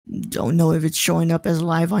Don't know if it's showing up as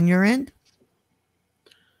live on your end.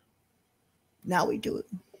 Now we do it.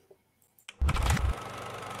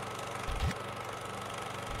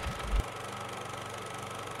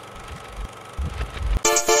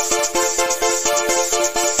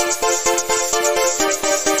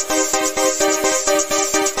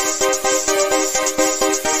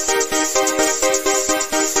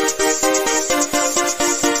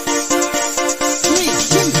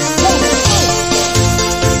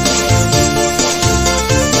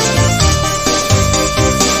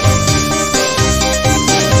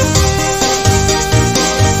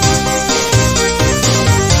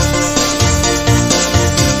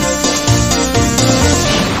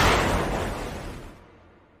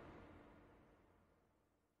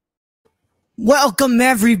 Welcome,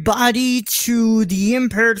 everybody, to the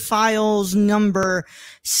Impaired Files number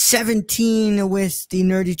 17 with the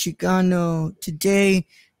Nerdy Chicano. Today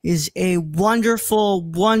is a wonderful,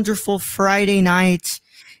 wonderful Friday night,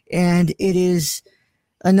 and it is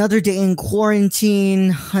another day in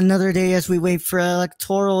quarantine, another day as we wait for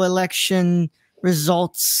electoral election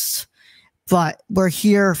results. But we're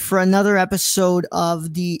here for another episode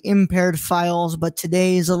of the Impaired Files, but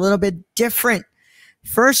today is a little bit different.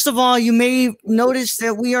 First of all, you may notice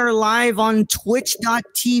that we are live on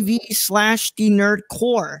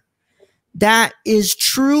twitch.tv/thenerdcore. That is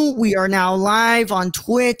true. We are now live on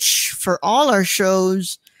Twitch for all our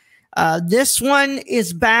shows. This one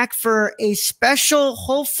is back for a special.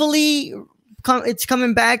 Hopefully, it's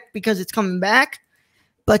coming back because it's coming back.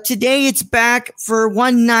 But today it's back for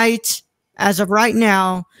one night as of right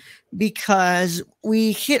now, because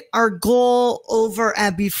we hit our goal over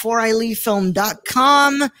at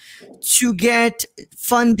beforeIleavefilm.com to get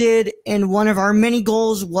funded, and one of our many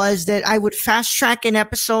goals was that I would fast track an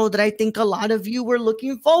episode that I think a lot of you were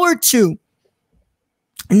looking forward to,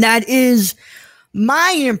 and that is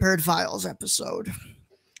my Impaired Files episode.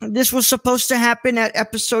 This was supposed to happen at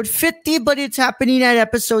episode 50, but it's happening at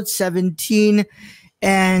episode 17.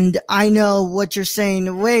 And I know what you're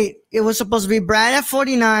saying. Wait, it was supposed to be Brad at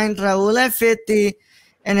 49, Raúl at 50,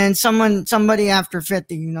 and then somebody after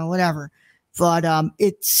 50, whatever. But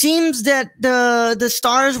it seems that the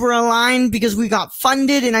stars were aligned because we got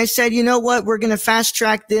funded, and I said, you know what, we're going to fast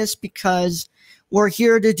track this because we're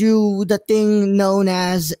here to do the thing known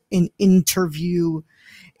as an interview.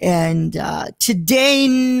 And today,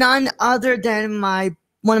 none other than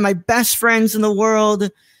one of my best friends in the world,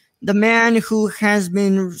 the man who has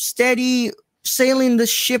been steady sailing the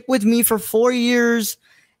ship with me for 4 years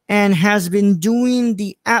and has been doing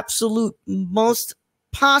the absolute most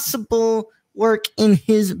possible work in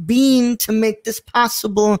his being to make this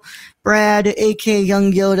possible. Brad, aka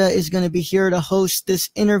Young Yoda, is going to be here to host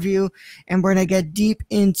this interview, and we're going to get deep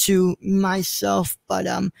into myself. But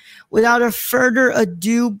without a further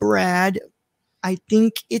ado, Brad, I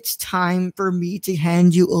think it's time for me to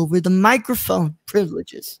hand you over the microphone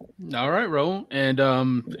privileges. All right, Raúl. And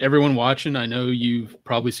everyone watching, I know you've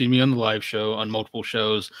probably seen me on the live show, on multiple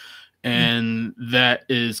shows, and that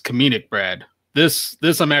is comedic, Brad. This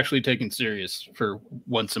I'm actually taking serious for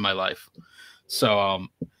once in my life. So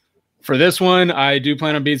for this one, I do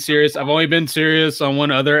plan on being serious. I've only been serious on one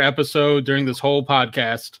other episode during this whole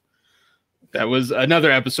podcast. That was another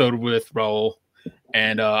episode with Raúl.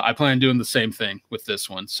 And I plan on doing the same thing with this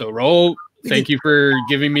one. So, Raúl, thank you for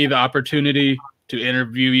giving me the opportunity to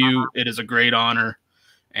interview you. It is a great honor.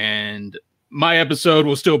 And my episode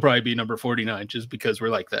will still probably be number 49 just because we're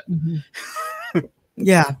like that. Mm-hmm.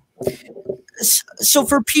 Yeah. So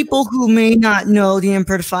for people who may not know the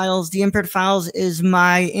Impaired Files is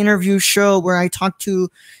my interview show where I talk to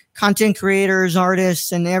content creators,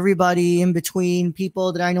 artists, and everybody in between,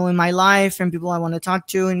 people that I know in my life and people I want to talk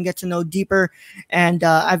to and get to know deeper. And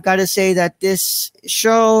I've got to say that this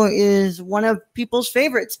show is one of people's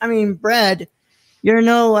favorites. I mean, Brad, you're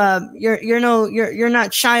not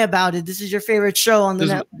shy about it. This is your favorite show on the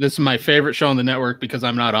network. This is my favorite show on the network because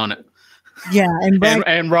I'm not on it. Yeah, and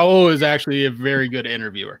Raúl is actually a very good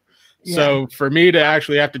interviewer. Yeah. So for me to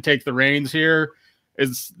actually have to take the reins here,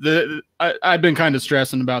 I've been kind of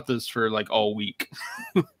stressing about this for like all week.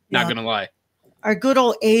 Not gonna lie. Our good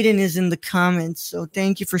old Aiden is in the comments, so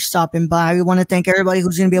thank you for stopping by. We want to thank everybody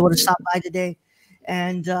who's going to be able to stop by today,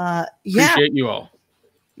 and appreciate you all.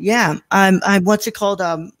 Yeah, I'm what's it called?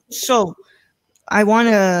 So I want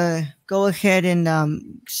to go ahead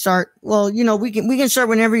and start. Well, we can start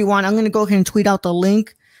whenever you want. I'm going to go ahead and tweet out the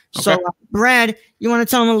link. Okay. So, Brad, you want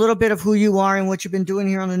to tell them a little bit of who you are and what you've been doing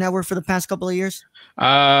here on the network for the past couple of years?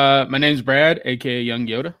 My name's Brad, aka Young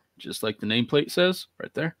Yoda, just like the nameplate says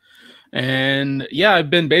right there. And yeah, I've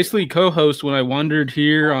been basically co-host when I wandered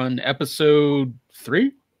here on episode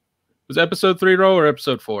 3. Was episode 3 Raúl or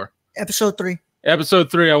episode 4? Episode 3.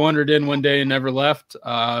 Episode 3, I wandered in one day and never left,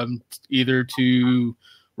 either to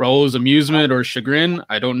Raúl's amusement or chagrin.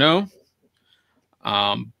 I don't know.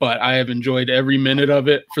 But I have enjoyed every minute of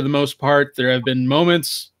it for the most part. There have been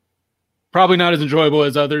moments, probably not as enjoyable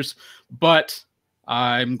as others, but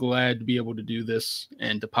I'm glad to be able to do this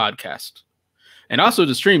and to podcast and also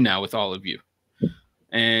to stream now with all of you.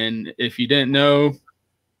 And if you didn't know,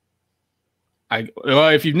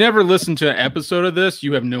 if you've never listened to an episode of this,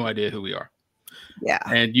 you have no idea who we are. Yeah.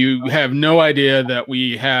 And you have no idea that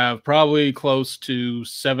we have probably close to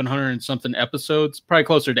 700 and something episodes, probably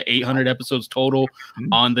closer to 800 episodes total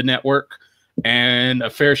on the network. And a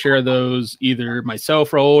fair share of those, either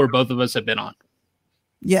myself, Raúl, or both of us have been on.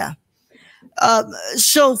 Yeah.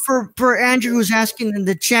 So for Andrew, who's asking in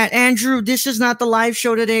the chat, Andrew, this is not the live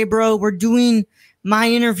show today, bro. We're doing my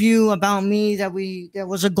interview about me that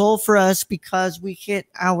was a goal for us because we hit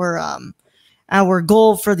our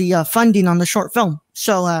goal for the funding on the short film.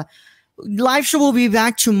 So live show will be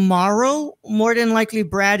back tomorrow. More than likely,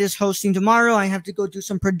 Brad is hosting tomorrow. I have to go do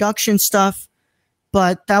some production stuff,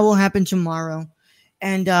 but that will happen tomorrow.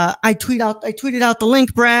 And I tweeted out the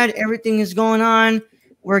link, Brad. Everything is going on.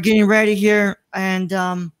 We're getting ready here. And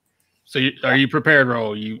so are you prepared,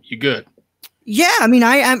 Raúl? You good? Yeah, I mean,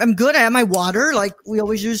 I'm good. I have my water, like we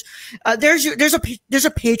always use. There's a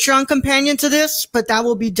Patreon companion to this, but that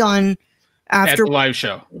will be done after at the live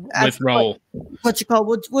show with Raúl. What's it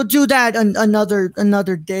called? We'll do that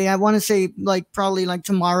another day. I want to say probably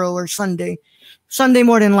tomorrow or Sunday. Sunday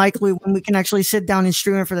more than likely, when we can actually sit down and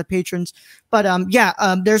stream it for the patrons. But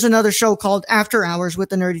there's another show called After Hours with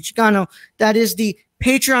the Nerdy Chicano. That is the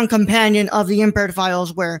Patreon companion of the Impaired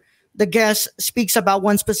Files, where the guest speaks about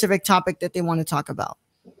one specific topic that they want to talk about.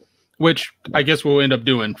 Which I guess we'll end up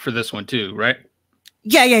doing for this one too, right?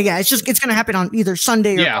 Yeah. It's going to happen on either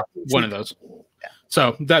Sunday or one of those. Yeah.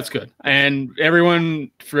 So that's good. And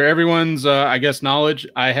for everyone's, I guess, knowledge,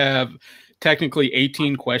 I have technically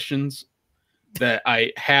 18 questions that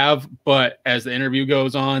I have, but as the interview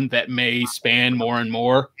goes on, that may span more and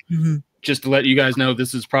more. Mm-hmm. Just to let you guys know,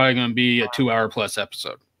 this is probably going to be a 2-hour plus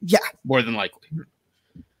episode. Yeah. More than likely.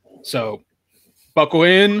 So buckle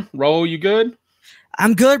in. Raúl, you good?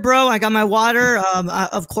 I'm good, bro. I got my water.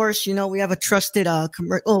 Of course, we have a trusted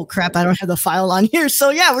oh crap, I don't have the file on here.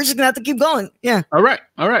 So yeah, we're just gonna have to keep going. Yeah. All right.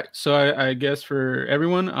 So I guess for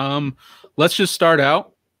everyone, let's just start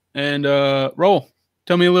out. And Raúl,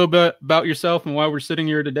 tell me a little bit about yourself and why we're sitting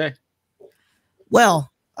here today.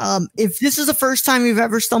 Well, if this is the first time you've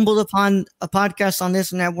ever stumbled upon a podcast on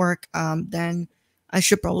this network, then I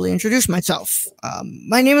should probably introduce myself.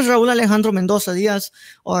 My name is Raúl Alejandro Mendoza Diaz,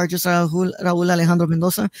 or just Raúl Alejandro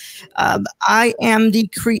Mendoza. I am the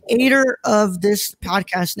creator of this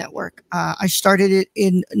podcast network. I started it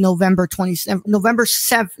in September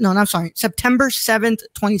 7th,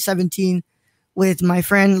 2017, with my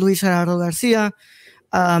friend Luis Gerardo Garcia.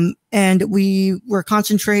 And we were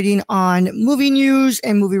concentrating on movie news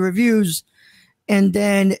and movie reviews. And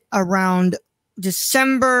then around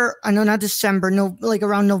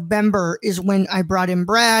around November is when I brought in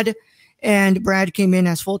Brad, and Brad came in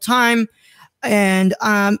as full-time. And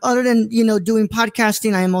other than, doing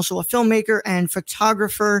podcasting, I am also a filmmaker and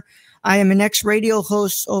photographer. I am an ex-radio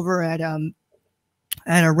host over at a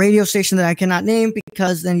radio station that I cannot name,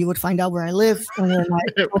 because then you would find out where I live and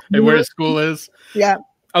where the school is. Yeah.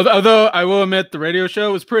 Although I will admit the radio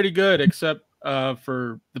show was pretty good, except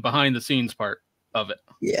for the behind-the-scenes part of it.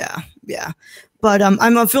 Yeah. But I'm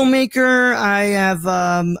a filmmaker. I have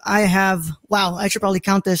wow, I should probably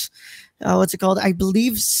count this. What's it called? I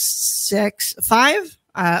believe 5.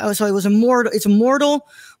 So it was Immortal. It's Immortal,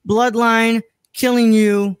 Bloodline, Killing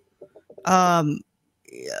You, Beyond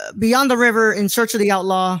the River, In Search of the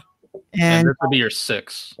Outlaw, and this will be your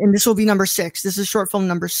 6. And this will be number 6. This is short film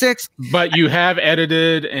number 6. But you have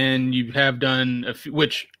edited and you have done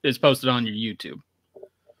which is posted on your YouTube.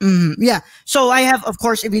 Yeah. So I have, of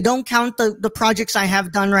course, if you don't count the projects I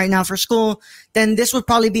have done right now for school, then this would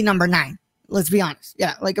probably be number 9. Let's be honest.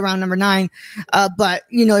 Yeah, around number 9. But,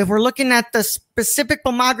 if we're looking at the specific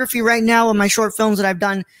filmography right now of my short films that I've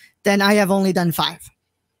done, then I have only done 5.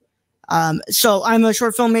 So I'm a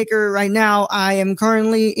short filmmaker right now. I am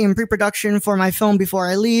currently in pre-production for my film Before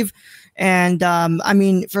I Leave. And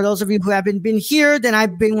for those of you who haven't been here, then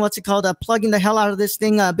I've been plugging the hell out of this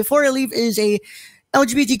thing. Before I Leave is a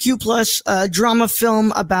LGBTQ plus drama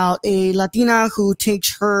film about a Latina who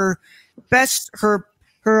takes her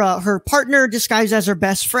her partner disguised as her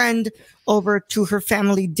best friend over to her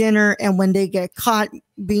family dinner, and when they get caught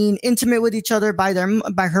being intimate with each other by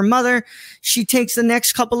her mother, she takes the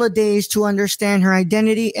next couple of days to understand her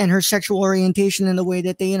identity and her sexual orientation and the way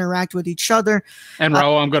that they interact with each other. And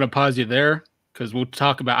Raúl, I'm going to pause you there because we'll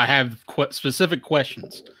talk about. I have specific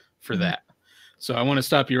questions for that, so I want to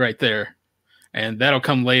stop you right there, and that'll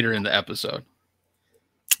come later in the episode.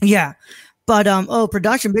 Yeah. But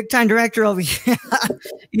production, big time director over here.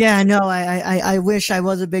 Yeah, no, I wish I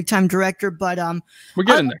was a big time director, but we're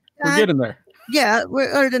getting there. We're getting there. Yeah,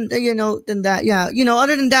 other than that, yeah,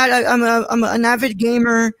 other than that, I'm an avid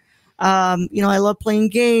gamer. I love playing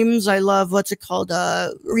games. I love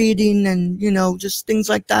reading and just things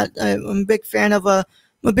like that. I'm a big fan of other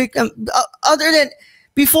than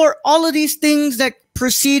before all of these things that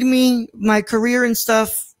precede me, my career and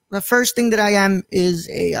stuff. The first thing that I am is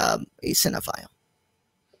a cinephile.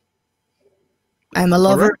 I'm a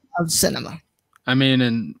lover of cinema. I mean,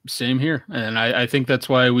 and same here. And I think that's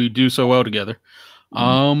why we do so well together.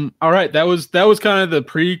 All right. That was kind of the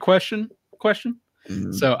question.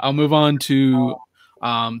 So I'll move on to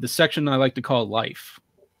the section I like to call life.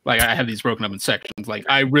 Like I have these broken up in sections. Like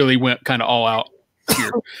I really went kind of all out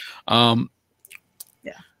here.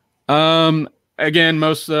 Again,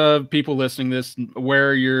 most people listening to this,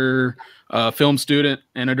 where you're a film student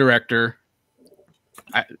and a director,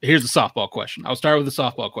 here's a softball question. I'll start with a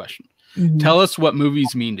softball question. Tell us what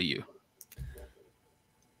movies mean to you.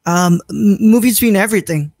 Movies mean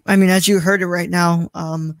everything. I mean, as you heard it right now,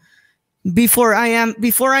 before I am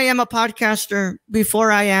a podcaster,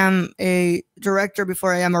 before I am a director,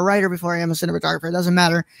 before I am a writer, before I am a cinematographer, it doesn't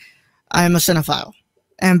matter. I am a cinephile.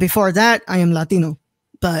 And before that, I am Latino.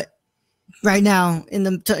 But right now, in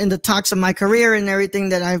the talks of my career and everything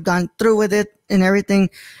that I've gone through with it and everything,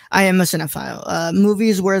 I am a cinephile.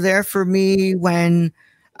 Movies were there for me when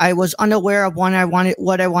I was unaware of what I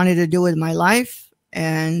wanted to do with my life,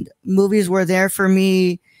 and movies were there for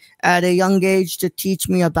me at a young age to teach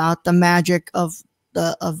me about the magic of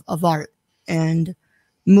art. And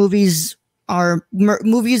movies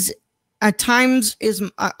at times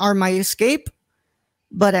are my escape.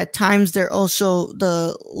 But at times, they're also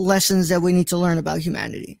the lessons that we need to learn about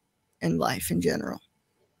humanity and life in general.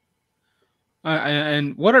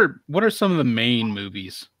 And what are some of the main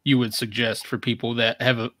movies you would suggest for people that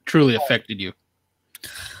have truly affected you?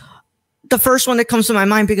 The first one that comes to my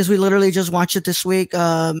mind, because we literally just watched it this week,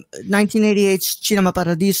 1988's Cinema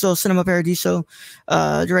Paradiso,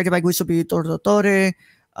 directed by Giuseppe Tornatore.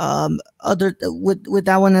 With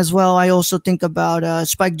that one as well, I also think about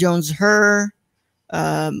Spike Jonze' Her.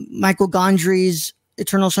 Michael Gondry's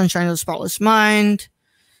Eternal Sunshine of the Spotless Mind,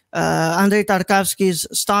 Andrei Tarkovsky's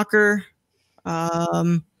Stalker,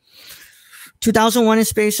 2001: A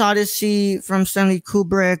Space Odyssey from Stanley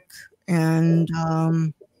Kubrick, and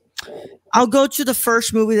I'll go to the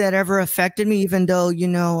first movie that ever affected me, even though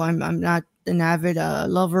I'm not an avid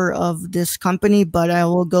lover of this company, but I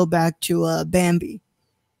will go back to Bambi.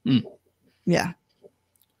 Yeah,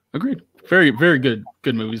 agreed. Very, very good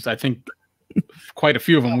movies. I think quite a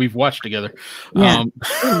few of them we've watched together. Yeah.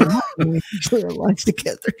 Watched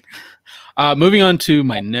together. Moving on to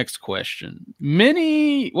my next question.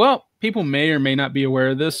 People may or may not be aware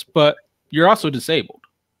of this, but you're also disabled.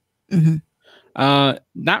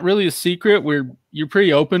 Not really a secret. You're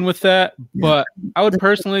pretty open with that, but I would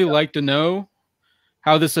personally like to know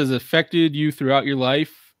how this has affected you throughout your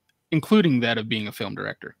life, including that of being a film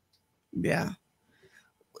director. Yeah.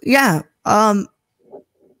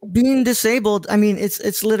 Being disabled, I mean,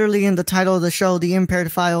 it's literally in the title of the show, The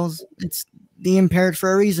Impaired Files. It's The Impaired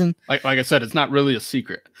for a reason. Like I said, it's not really a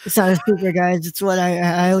secret. It's not a secret, guys. It's what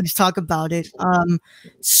I always talk about it.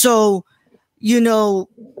 So,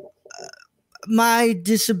 my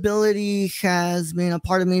disability has been a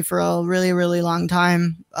part of me for a really, really long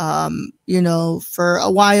time. For a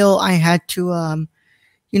while, I had to,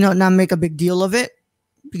 not make a big deal of it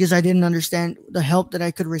because I didn't understand the help that I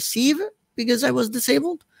could receive because I was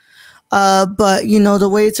disabled. But the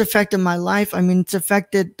way it's affected my life, I mean, it's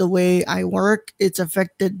affected the way I work. It's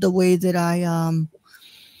affected the way that I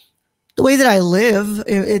live.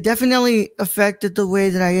 It definitely affected the way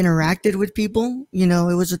that I interacted with people. It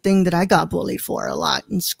was a thing that I got bullied for a lot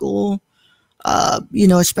in school.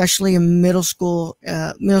 Especially in middle school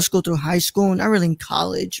through high school, not really in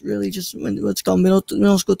college, really just what's called middle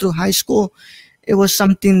school through high school. It was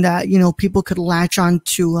something that, people could latch on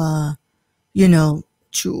to,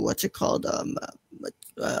 to what's it called,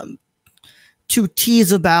 to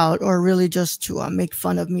tease about, or really just to make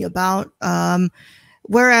fun of me about.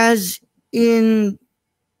 Whereas in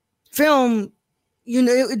film,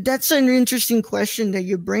 That's an interesting question that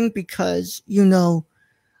you bring because,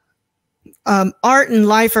 art and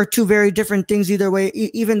life are two very different things either way,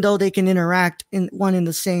 even though they can interact in one and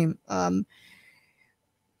the same.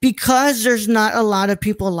 Because there's not a lot of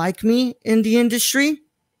people like me in the industry,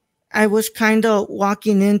 I was kind of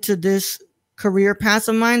walking into this career path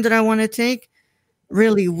of mine that I want to take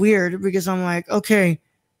really weird because I'm like, okay,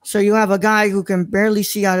 so you have a guy who can barely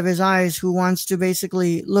see out of his eyes who wants to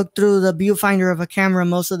basically look through the viewfinder of a camera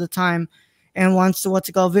most of the time and wants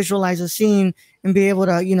to visualize a scene and be able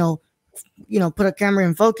to, put a camera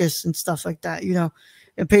in focus and stuff like that,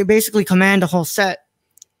 and basically command a whole set.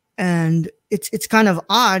 And it's kind of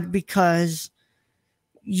odd because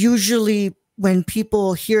usually when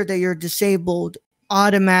people hear that you're disabled,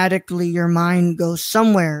 automatically your mind goes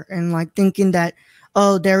somewhere and like thinking that,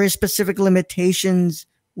 oh, there is specific limitations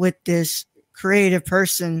with this creative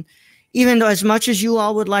person, even though as much as you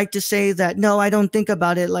all would like to say that, no, I don't think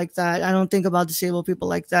about it like that. I don't think about disabled people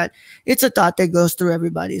like that. It's a thought that goes through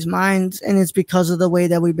everybody's minds. And it's because of the way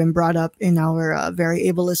that we've been brought up in our very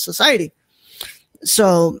ableist society.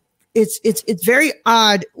 So it's very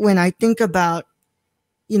odd when I think about,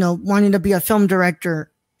 wanting to be a film director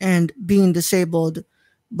and being disabled.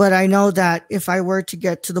 But I know that if I were to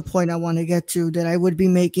get to the point I want to get to, that I would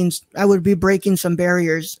be breaking some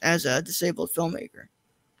barriers as a disabled filmmaker.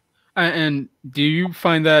 And do you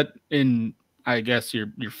find that in, I guess, your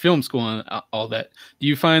film school and all that, do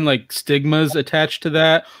you find like stigmas attached to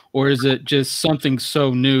that? Or is it just something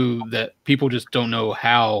so new that people just don't know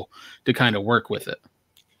how to kind of work with it?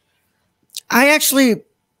 I actually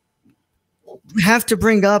have to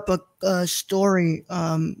bring up a story.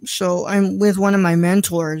 So I'm with one of my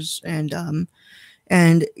mentors and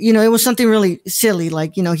it was something really silly.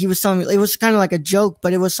 Like, he was telling me, it was kind of like a joke,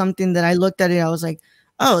 but it was something that I looked at it. I was like,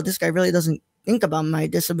 oh, this guy really doesn't think about my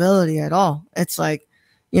disability at all. It's like,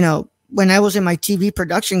 when I was in my TV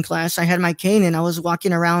production class, I had my cane and I was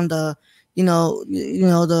walking around the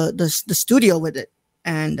studio with it.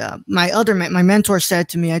 And my mentor said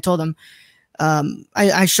to me, I told him,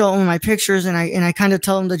 I show him my pictures and I kind of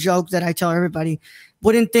tell him the joke that I tell everybody.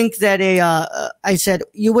 Wouldn't think that I said,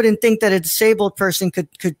 you wouldn't think that a disabled person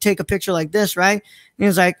could take a picture like this, right? And he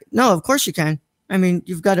was like, no, of course you can. I mean,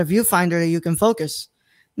 you've got a viewfinder that you can focus.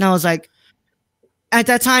 And I was like, at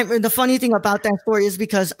that time, the funny thing about that story is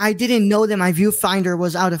because I didn't know that my viewfinder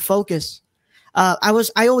was out of focus. I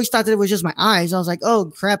always thought that it was just my eyes. I was like, oh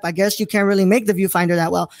crap, I guess you can't really make the viewfinder that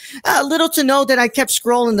well. Little to know that I kept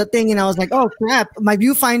scrolling the thing and I was like, oh crap, my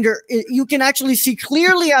viewfinder, you can actually see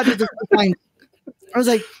clearly out of the viewfinder. I was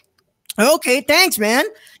like, okay, thanks, man.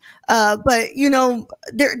 But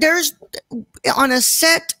there's on a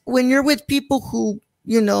set when you're with people who,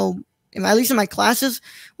 at least in my classes,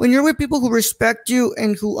 when you're with people who respect you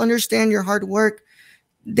and who understand your hard work,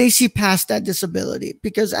 they see past that disability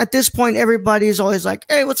because at this point, everybody is always like,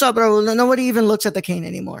 hey, what's up, bro? Nobody even looks at the cane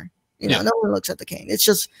anymore. No one looks at the cane. It's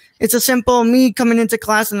a simple me coming into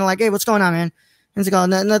class and they're like, hey, what's going on, man? And it's like, oh,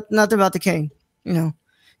 nothing about the cane,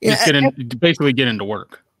 Just basically get into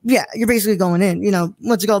work. Yeah, you're basically going in,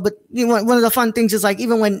 once you go. But one of the fun things is like,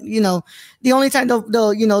 even when, the only time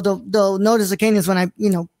they'll notice the cane is when I,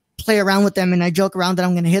 play around with them and I joke around that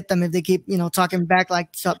I'm going to hit them if they keep, talking back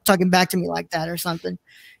to me like that or something,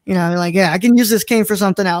 like, yeah, I can use this cane for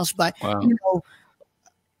something else. But, wow.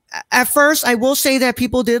 At first I will say that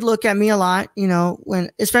people did look at me a lot,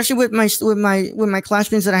 especially with my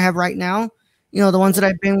classmates that I have right now, the ones that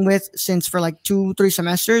I've been with since for like 2-3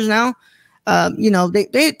 semesters now.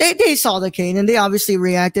 They saw the cane and they obviously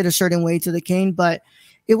reacted a certain way to the cane, but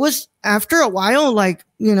it was after a while, like,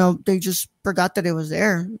 they just forgot that it was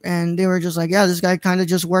there and they were just like, yeah, this guy kind of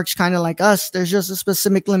just works kind of like us. There's just a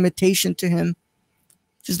specific limitation to him.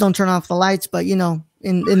 Just don't turn off the lights. But, in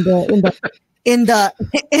the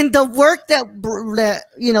work that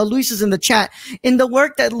Luis is in the chat, in the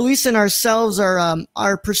work that Luis and ourselves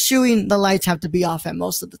are pursuing, the lights have to be off at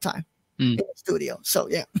most of the time in the studio. So,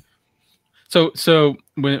 yeah. So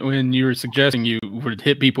when you were suggesting you would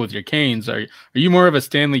hit people with your canes, are you more of a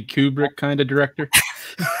Stanley Kubrick kind of director?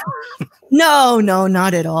 No,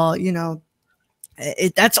 not at all.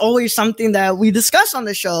 That's always something that we discuss on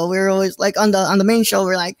the show. We're always like on the main show.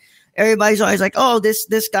 We're like, everybody's always like, oh,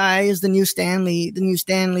 this guy is the new Stanley. This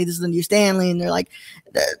is the new Stanley. And they're like,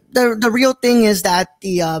 the real thing is that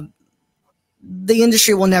the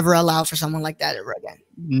industry will never allow for someone like that ever again.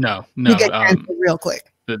 No. You get canceled real quick.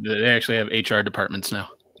 They actually have HR departments now.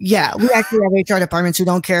 Yeah, we actually have HR departments who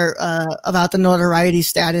don't care about the notoriety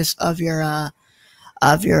status of your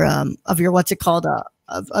what's it called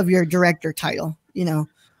of your director title, Yeah.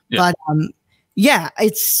 But yeah,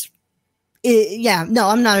 it's Yeah, no,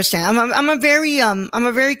 I'm not a stand. I'm a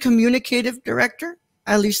very communicative director.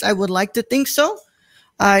 At least I would like to think so.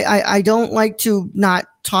 I don't like to not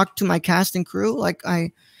talk to my cast and crew. Like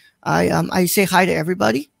I say hi to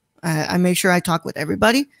everybody. I make sure I talk with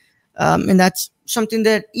everybody. And that's something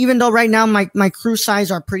that, even though right now my crew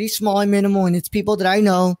size are pretty small and minimal, and it's people that I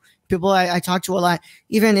know, people I talk to a lot,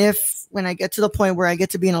 even if when I get to the point where I get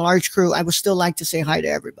to be in a large crew, I would still like to say hi to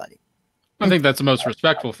everybody. I think that's the most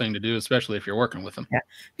respectful thing to do, especially if you're working with them. Yeah,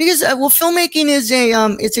 because well, filmmaking is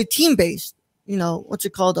it's a team based, what's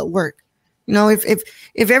it called, work.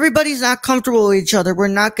 If everybody's not comfortable with each other, we're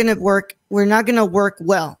not gonna work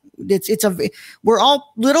well. We're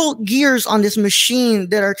all little gears on this machine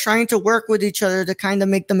that are trying to work with each other to kind of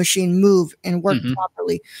make the machine move and work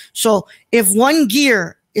properly. So if one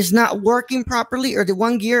gear is not working properly, or the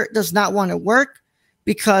one gear does not want to work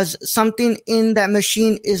because something in that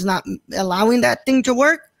machine is not allowing that thing to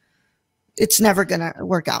work, it's never gonna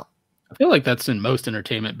work out. I feel like that's in most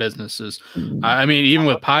entertainment businesses. I mean, even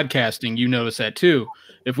with podcasting, you notice that too.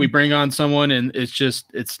 If we bring on someone and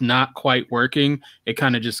it's not quite working, it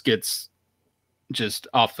kind of just gets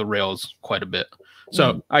off the rails quite a bit.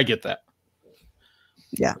 So I get that.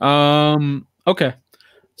 Yeah. Okay.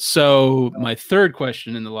 So my third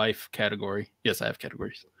question in the life category, yes, I have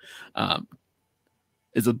categories,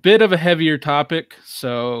 is a bit of a heavier topic.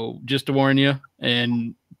 So just to warn you,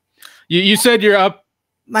 and you said you're up,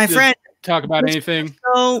 my friend. Talk about anything.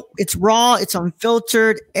 So it's raw, it's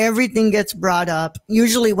unfiltered, everything gets brought up.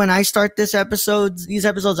 Usually when I start these episodes,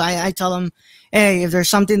 I tell them, hey, if there's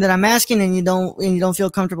something that I'm asking and you don't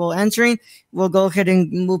feel comfortable answering, we'll go ahead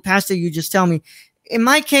and move past it. You just tell me. In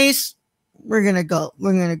my case, we're gonna go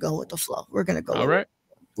with the flow. We're gonna go. All right.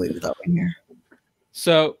 Wait without in here.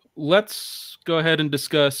 So let's go ahead and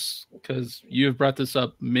discuss, because you have brought this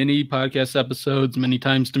up many podcast episodes, many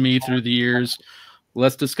times to me through the years.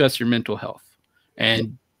 Let's discuss your mental health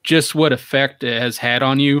and just what effect it has had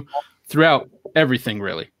on you throughout everything,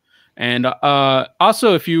 really. And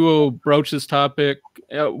also, if you will broach this topic,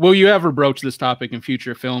 will you ever broach this topic in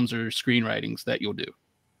future films or screenwritings that you'll do?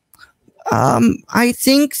 I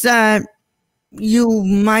think that you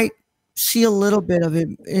might see a little bit of it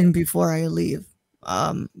in before I leave.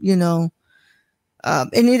 And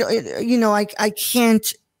I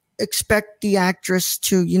can't expect the actress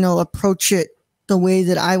to, approach it the way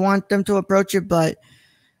that I want them to approach it, but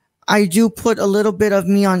I do put a little bit of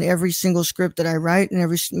me on every single script that I write and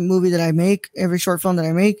every movie that I make, every short film that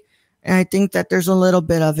I make. And I think that there's a little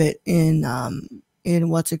bit of it in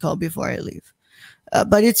what's it called before I leave.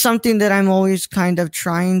 But it's something that I'm always kind of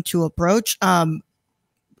trying to approach. And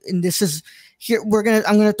this is here, I'm going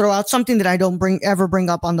to throw out something that I don't ever bring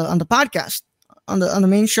up on the podcast, on the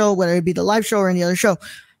main show, whether it be the live show or any other show.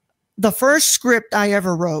 The first script I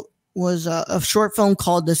ever wrote was a short film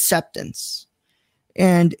called Acceptance.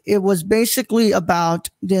 And it was basically about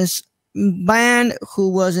this man who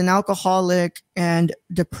was an alcoholic and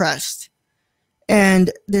depressed, and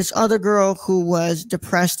this other girl who was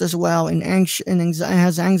depressed as well and anxious and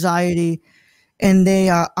has anxiety. And they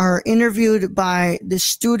are interviewed by the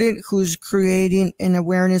student who's creating an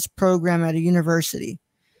awareness program at a university.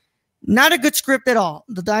 Not a good script at all.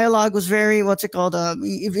 The dialogue was very, what's it called?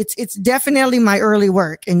 It's definitely my early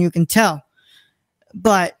work, and you can tell.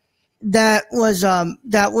 But that was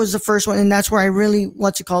the first one, and that's where I really,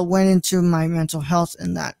 went into my mental health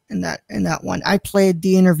in that one. I played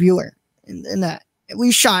the interviewer in that.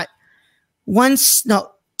 We shot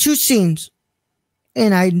two scenes,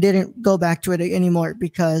 and I didn't go back to it anymore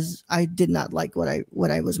because I did not like what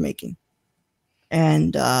I was making.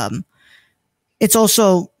 And it's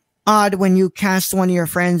also odd when you cast one of your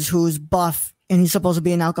friends who's buff and he's supposed to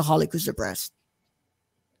be an alcoholic who's depressed.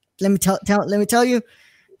 Let me tell you,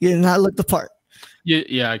 you did not look the part.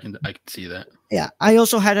 Yeah, I can see that. Yeah, I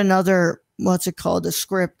also had another, a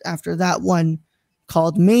script after that one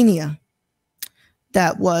called Mania.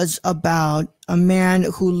 That was about a man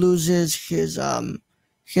who loses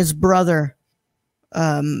his brother,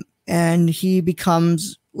 and he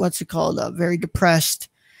becomes very depressed,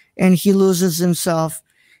 and he loses himself.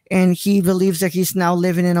 And he believes that he's now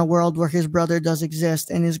living in a world where his brother does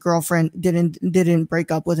exist, and his girlfriend didn't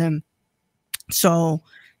break up with him. So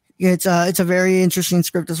it's a very interesting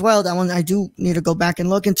script as well. That one I do need to go back and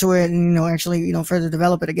look into it, and actually further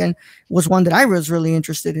develop it again. It was one that I was really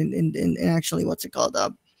interested in actually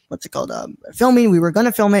filming. We were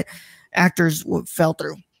gonna film it. Actors fell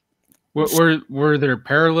through. Were there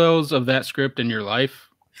parallels of that script in your life?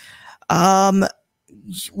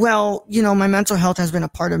 Well, my mental health has been a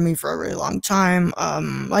part of me for a really long time.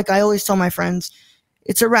 Like I always tell my friends,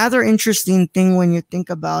 it's a rather interesting thing when you think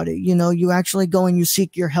about it. You know, you actually go and you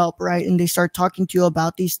seek your help, right? And they start talking to you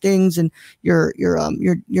about these things and your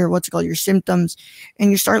what's it called, your symptoms,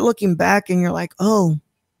 and you start looking back and you're like, oh,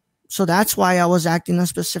 so that's why I was acting a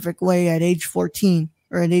specific way at age 14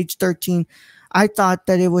 or at age 13. I thought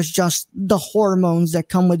that it was just the hormones that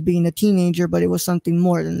come with being a teenager, but it was something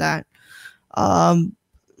more than that.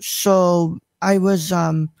 So I was,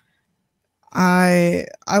 I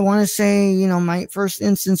want to say, you know, my first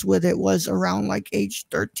instance with it was around like age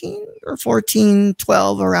 13 or 14,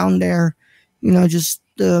 12, around there, you know, just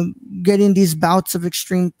getting these bouts of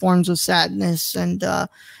extreme forms of sadness. And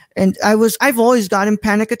I've always gotten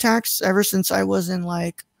panic attacks ever since I was in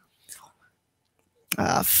like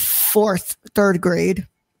third grade.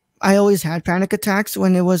 I always had panic attacks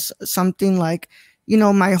when it was something like, you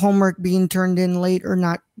know, my homework being turned in late or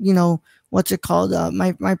not, you know, what's it called?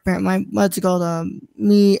 Me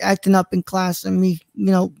acting up in class and me,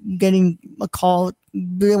 you know, getting a call,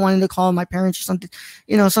 wanting to call my parents or something,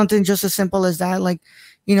 you know, something just as simple as that. Like,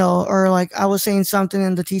 you know, or like I was saying something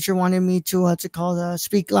and the teacher wanted me to,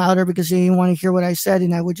 speak louder because he didn't want to hear what I said.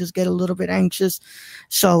 And I would just get a little bit anxious.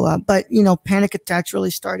 So, but, you know, panic attacks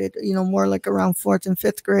really started, you know, more like around 4th and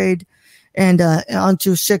 5th grade and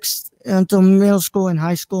onto 6th, until middle school and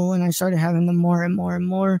high school. And I started having them more and more and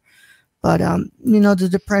more. But, you know, the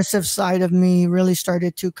depressive side of me really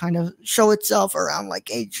started to kind of show itself around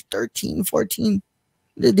like age 13, 14,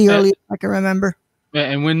 the earliest I can remember.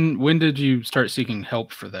 And when did you start seeking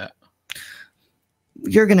help for that?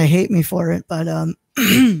 You're going to hate me for it, but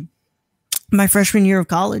my freshman year of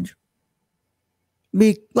college.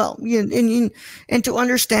 And to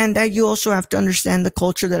understand that, you also have to understand the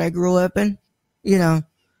culture that I grew up in, you know.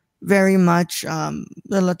 Very much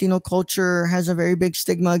the Latino culture has a very big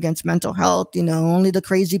stigma against mental health. You know, only the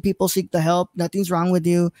crazy people seek the help. Nothing's wrong with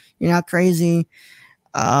you. You're not crazy.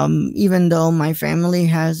 Even though my family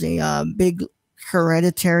has a big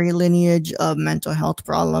hereditary lineage of mental health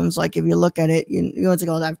problems. Like if you look at it, you know, what's it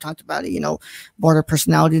called? I've talked about it, you know, border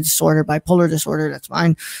personality disorder, bipolar disorder. That's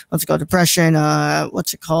fine. What's it called? Depression.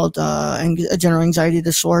 General anxiety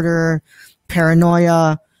disorder,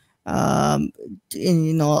 paranoia. And,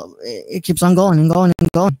 you know, it keeps on going and going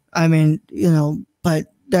and going. I mean, you know, but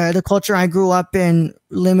the culture I grew up in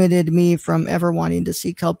limited me from ever wanting to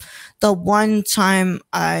seek help. The one time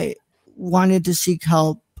I wanted to seek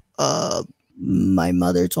help, my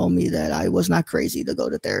mother told me that I was not crazy to go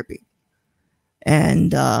to therapy.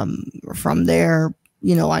 And from there,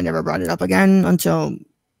 you know, I never brought it up again until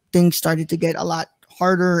things started to get a lot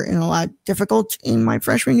harder and a lot difficult in my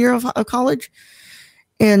freshman year of college.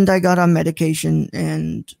 And I got on medication,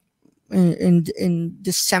 and in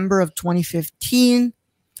December of 2015,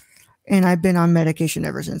 and I've been on medication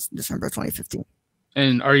ever since December of 2015.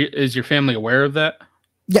 And is your family aware of that?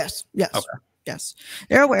 Yes. Okay. Yes,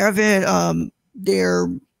 they're aware of it. They're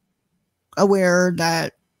aware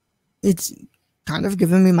that it's kind of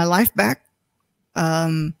given me my life back.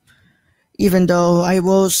 Even though I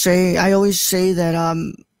always say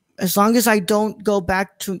that as long as I don't go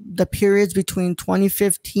back to the periods between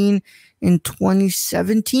 2015 and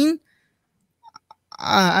 2017,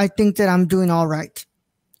 I think that I'm doing all right,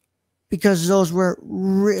 because those were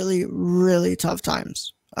really, really tough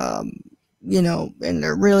times. You know, and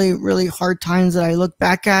they're really, really hard times that I look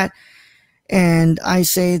back at, and I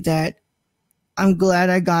say that I'm glad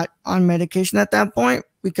I got on medication at that point,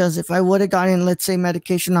 because if I would have gotten, let's say,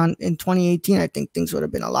 medication in 2018, I think things would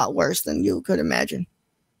have been a lot worse than you could imagine.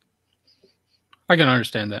 I can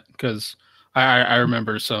understand that, because I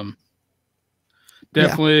remember some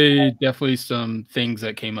definitely some things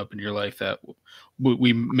that came up in your life that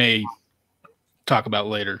we may talk about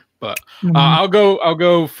later. But I'll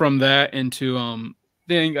go from that into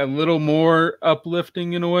thing a little more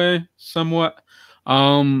uplifting in a way, somewhat.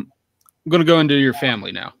 I'm gonna go into your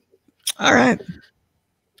family now. All right.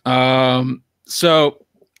 So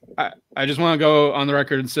I just want to go on the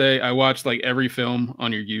record and say I watched like every film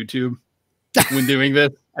on your YouTube when doing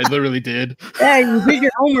this. I literally did. Yeah, you did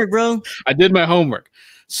your homework, bro. I did my homework.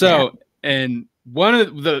 So, and one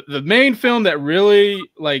of the main film that really,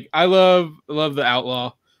 like, I love The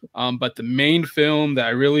Outlaw. But the main film that I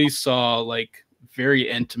really saw, like, very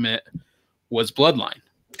intimate was Bloodline.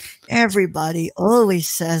 Everybody always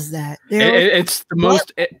says that. It's the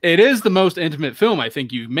most. It is the most intimate film I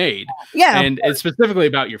think you've made. Yeah, and it's specifically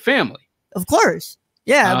about your family. Of course,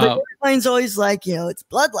 yeah. But Bloodline's always like, you know, it's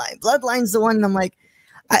Bloodline. Bloodline's the one. And I'm like,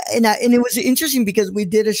 and it was interesting because we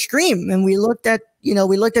did a stream and we looked at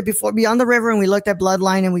before Beyond the River, and we looked at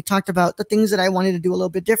Bloodline, and we talked about the things that I wanted to do a little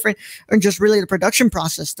bit different, and just really the production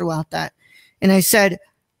process throughout that. And I said,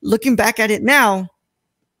 looking back at it now,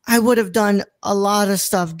 I would have done a lot of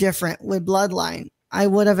stuff different with Bloodline. I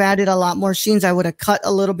would have added a lot more scenes. I would have cut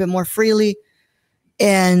a little bit more freely.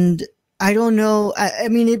 And I don't know. I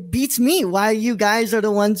mean, it beats me why you guys are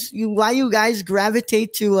the ones, why you guys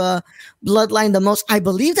gravitate to Bloodline the most. I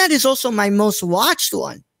believe that is also my most watched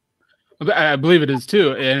one. I believe it is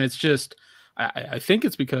too. And it's just, I think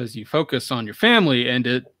it's because you focus on your family,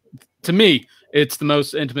 and to me, it's the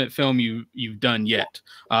most intimate film you've done yet.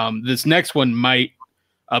 This next one might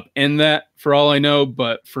upend that for all I know,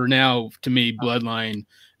 but for now, to me, Bloodline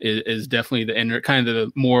is definitely the inner, kind of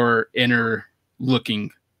the more inner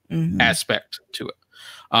looking aspect to it.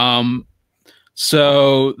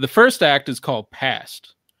 So the first act is called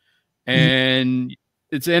Past, and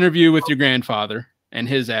it's an interview with your grandfather and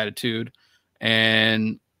his attitude,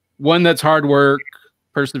 and one that's hard work,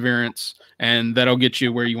 perseverance, and that'll get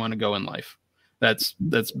you where you want to go in life. That's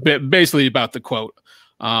basically about the quote,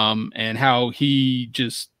 and how he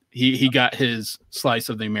got his slice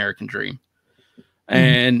of the American dream.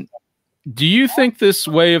 And do you think this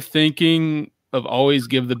way of thinking of always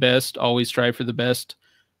give the best, always strive for the best,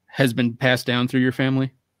 has been passed down through your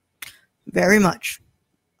family? Very much.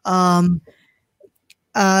 You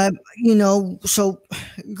know, so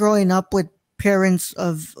growing up with parents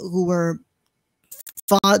who were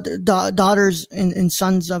daughters and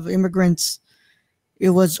sons of immigrants,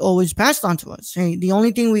 it was always passed on to us. Hey, the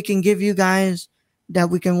only thing we can give you guys, that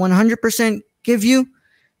we can 100% give you,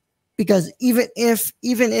 because even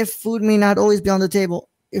if food may not always be on the table,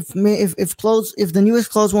 if the newest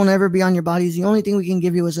clothes won't ever be on your bodies, the only thing we can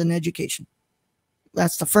give you is an education.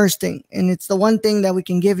 That's the first thing, and it's the one thing that we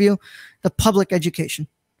can give you, the public education.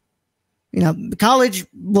 You know, college,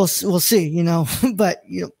 we'll see, you know, but,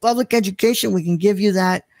 you know, public education, we can give you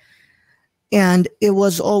that. And it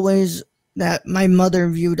was always that my mother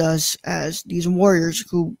viewed us as these warriors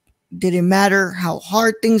who didn't matter how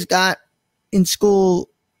hard things got in school,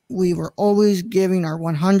 we were always giving our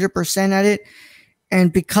 100% at it.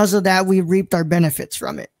 And because of that, we reaped our benefits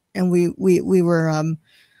from it. And we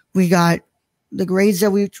got the grades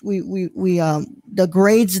that the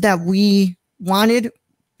grades that we wanted,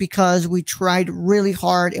 because we tried really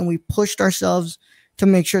hard and we pushed ourselves to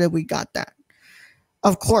make sure that we got that.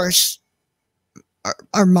 Of course,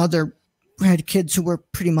 our mother had kids who were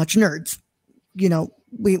pretty much nerds. You know,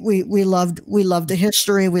 we loved the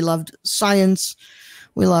history, we loved science,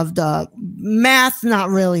 we loved math. Not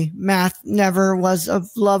really. Math never was a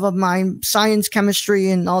love of mine. Science, chemistry,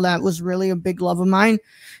 and all that was really a big love of mine.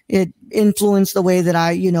 It influenced the way that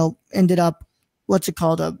I, you know, ended up,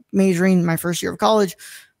 majoring my first year of college.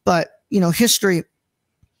 But, you know, history,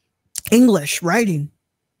 English, writing,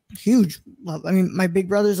 huge love. I mean, my big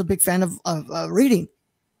brother's a big fan of reading.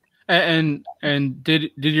 And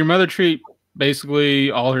did your mother treat basically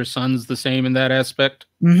all her sons the same in that aspect?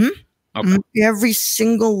 Mm-hmm. Okay. Mm-hmm. Every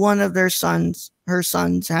single one of her sons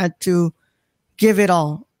had to give it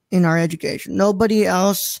all in our education. Nobody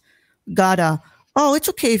else got it's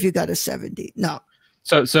okay if you got a 70. No.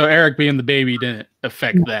 So Eric being the baby didn't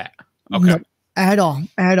affect that. Okay. No, at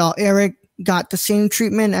all. Eric got the same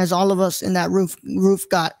treatment as all of us in that roof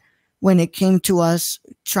got when it came to us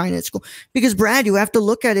trying at school. Because Brad, you have to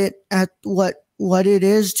look at it at what it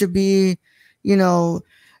is to be, you know,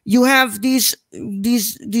 you have these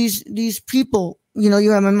people, you know,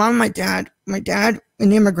 you have my mom, my dad,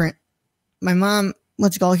 an immigrant, my mom,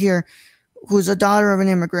 here, who's a daughter of an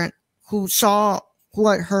immigrant, who saw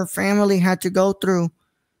what her family had to go through.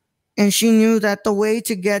 And she knew that the way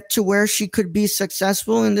to get to where she could be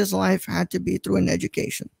successful in this life had to be through an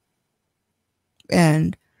education.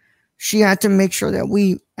 And she had to make sure that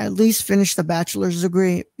we at least finished the bachelor's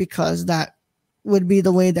degree, because that would be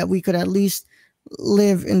the way that we could at least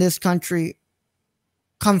live in this country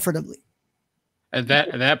comfortably. And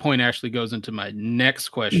that point actually goes into my next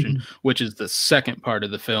question, which is the second part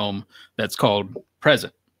of the film that's called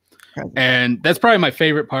Present. And that's probably my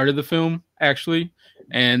favorite part of the film, actually.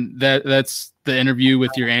 And that's the interview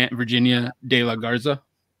with your Aunt Virginia de la Garza,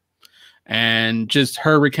 and just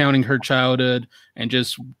her recounting her childhood and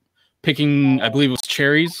just picking, I believe it was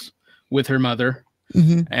cherries with her mother,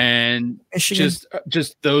 and just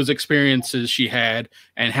those experiences she had,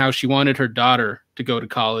 and how she wanted her daughter to go to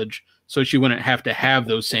college so she wouldn't have to have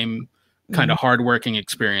those same kind of hardworking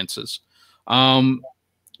experiences.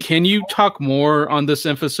 Can you talk more on this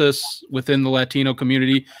emphasis within the Latino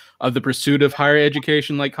community of the pursuit of higher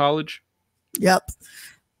education like college? Yep.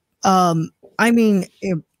 I mean,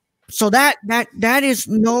 so that is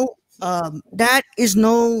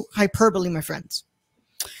no hyperbole, my friends.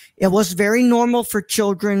 It was very normal for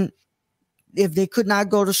children if they could not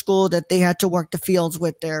go to school, that they had to work the fields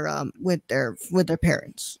with their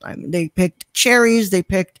parents. I mean, they picked cherries, they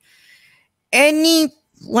picked any,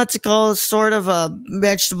 what's it called, sort of a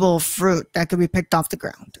vegetable fruit that could be picked off the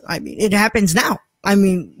ground. I mean, it happens now. I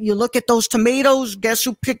mean, you look at those tomatoes, guess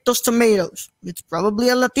who picked those tomatoes? It's probably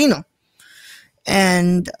a Latino.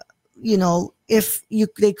 And, you know, if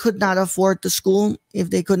they could not afford the school, if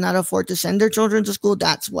they could not afford to send their children to school,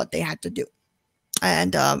 that's what they had to do.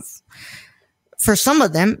 And for some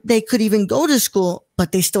of them, they could even go to school,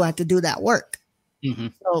 but they still had to do that work. Mm-hmm.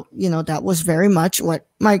 So, you know, that was very much what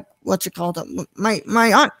my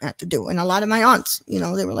aunt had to do. And a lot of my aunts, you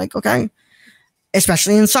know, they were like, okay,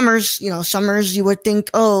 especially in summers, you know, you would think,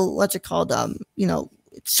 oh, what's it called? You know,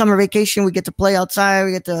 it's summer vacation. We get to play outside.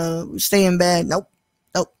 We get to stay in bed. Nope.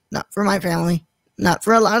 Not for my family. Not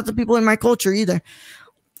for a lot of the people in my culture either.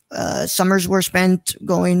 Summers were spent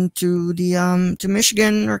going to to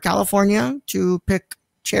Michigan or California to pick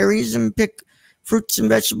cherries and pick fruits and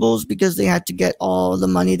vegetables, because they had to get all the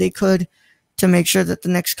money they could to make sure that the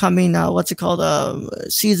next coming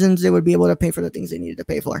seasons, they would be able to pay for the things they needed to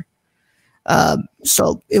pay for.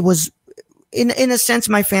 So it was, in a sense,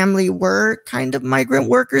 my family were kind of migrant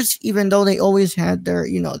workers, even though they always had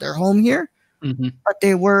their home here. Mm-hmm. But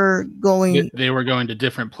they were going to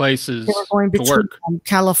different places. They were going between work.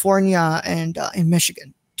 California and in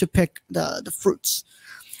Michigan to pick the fruits,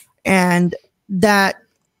 and that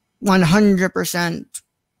 100%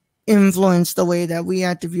 influenced the way that we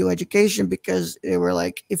had to view education, because they were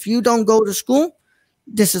like, if you don't go to school,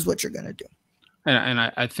 this is what you're going to do. And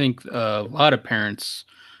I think a lot of parents,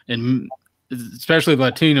 and especially the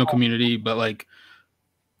Latino community, but like,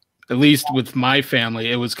 at least with my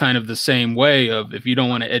family, it was kind of the same way of, if you don't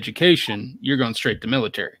want an education, you're going straight to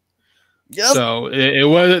military. Yep. So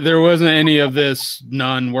there wasn't any of this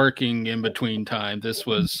non-working in between time. This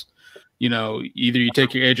was, you know, either you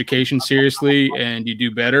take your education seriously and you do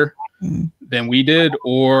better than we did,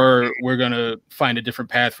 or we're going to find a different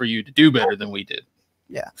path for you to do better than we did.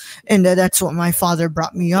 Yeah. And that's what my father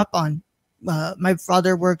brought me up on. My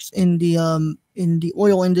father works in the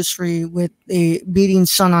oil industry with a beating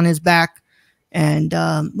sun on his back, and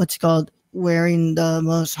wearing the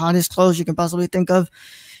most hottest clothes you can possibly think of.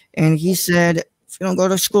 And he said, if you don't go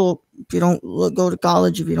to school, if you don't go to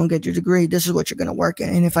college, if you don't get your degree, this is what you're going to work in.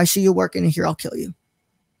 And if I see you working in here, I'll kill you.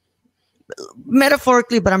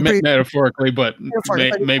 Metaphorically, but I'm pretty metaphorically, but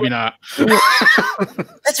maybe not.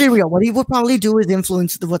 Let's be real. What he would probably do is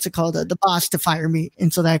influence the boss to fire me,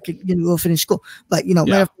 and so that I could go finish school. But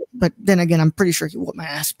but then again, I'm pretty sure he whooped my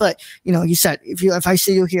ass. But he said, if I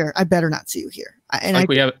see you here, I better not see you here.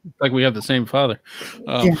 We have the same father.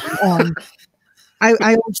 I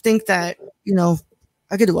always think that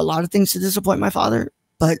I could do a lot of things to disappoint my father,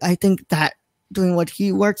 but I think that doing what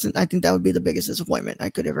he works, I think that would be the biggest disappointment I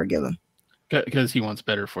could ever give him. Because he wants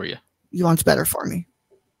better for you. He wants better for me.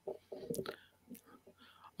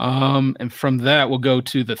 And from that, we'll go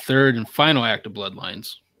to the third and final act of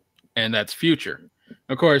Bloodlines, and that's Future.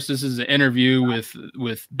 Of course, this is an interview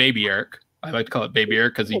with Baby Eric. I like to call it Baby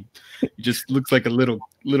Eric because he just looks like a little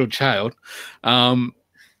child.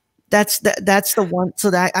 That's the one.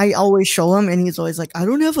 So that I always show him, and he's always like, "I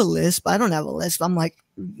don't have a lisp. I don't have a lisp." I'm like,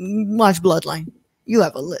 "Watch Bloodline. You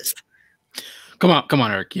have a lisp." Come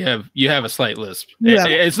on, Eric. You have a slight lisp.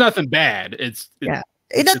 It's nothing bad. It's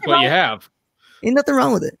just what you have. Ain't nothing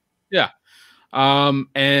wrong with it. Yeah.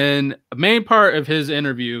 And a main part of his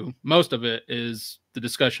interview, most of it, is the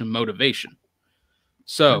discussion of motivation.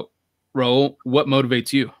 So, Raúl, what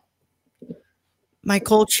motivates you? My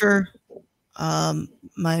culture,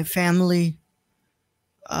 my family,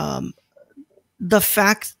 the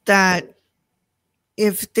fact that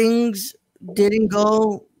if things didn't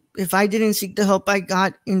go, if I didn't seek the help I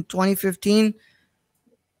got in 2015,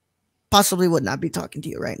 possibly would not be talking to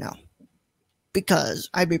you right now, because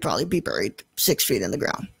I'd probably be buried 6 feet in the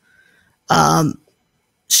ground.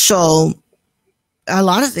 So a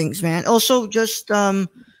lot of things, man. Also, just my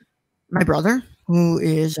brother, who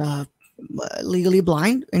is legally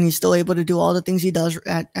blind, and he's still able to do all the things he does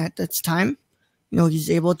at this time. He's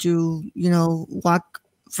able to walk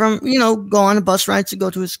from go on a bus ride to go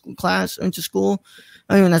to his class, into school.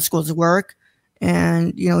 Not school, to work,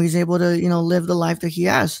 and he's able to live the life that he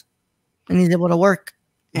has, and he's able to work.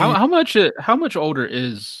 How much older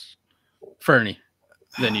is Fernie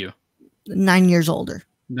than you? 9 years older.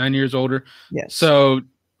 9 years older. Yes. So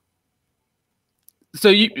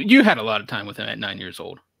you had a lot of time with him at 9 years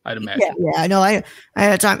old, I'd imagine. Yeah, I know. I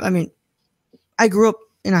had time. I mean, I grew up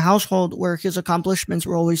in a household where his accomplishments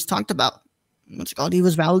were always talked about. What's it called? He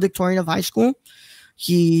was valedictorian of high school.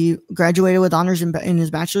 He graduated with honors in his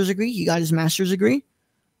bachelor's degree. He got his master's degree.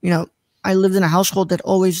 You know, I lived in a household that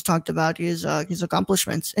always talked about his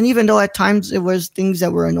accomplishments. And even though at times it was things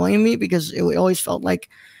that were annoying me because it always felt like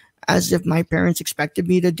as if my parents expected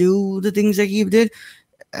me to do the things that he did.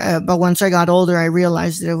 But once I got older, I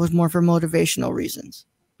realized that it was more for motivational reasons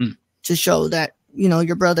to show that, you know,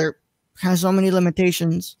 your brother has so many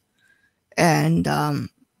limitations and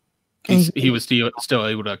he was still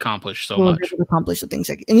able to accomplish so much. Able to accomplish the things,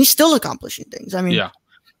 and he's still accomplishing things. I mean, yeah.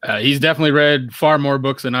 He's definitely read far more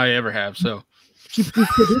books than I ever have. So he's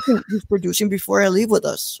producing Before I Leave with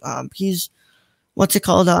us. He's what's it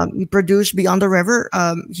called? He produced Beyond the River.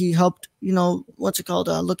 He helped, you know, what's it called?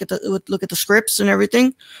 Look at the scripts and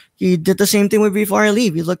everything. He did the same thing with Before I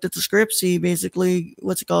Leave. He looked at the scripts. He basically,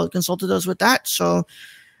 what's it called? Consulted us with that. So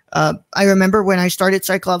I remember when I started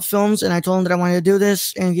Cyclops Films and I told him that I wanted to do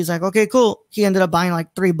this, and he's like, okay, cool. He ended up buying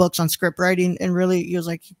like 3 books on script writing, and really, he was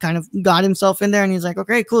like, he kind of got himself in there, and he's like,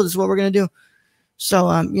 okay, cool. This is what we're going to do.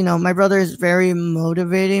 So, you know, my brother is very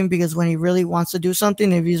motivating because when he really wants to do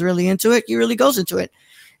something, if he's really into it, he really goes into it.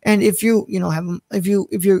 And if you know, have him, if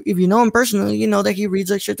you know him personally, you know that he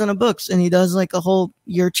reads like shit ton of books, and he does like a whole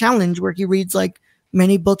year challenge where he reads like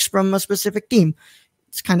many books from a specific theme.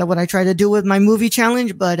 It's kind of what I try to do with my movie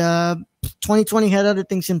challenge, but 2020 had other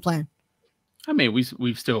things in plan. I mean,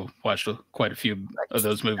 we've still watched quite a few of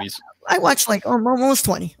those movies. I watched like almost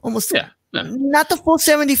 20, almost 20. Yeah. No. Not the full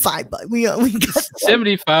 75, but we got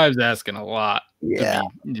 75 is asking a lot. Yeah.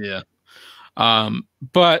 Yeah.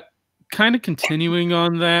 But kind of continuing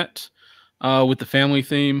on that with the family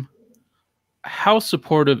theme, how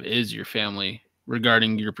supportive is your family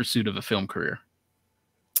regarding your pursuit of a film career?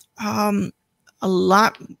 A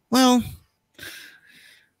lot. Well,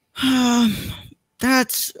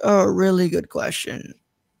 that's a really good question.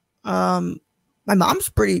 My mom's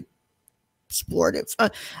pretty supportive.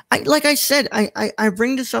 Like I said, I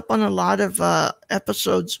bring this up on a lot of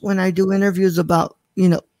episodes when I do interviews about, you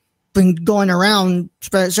know, been going around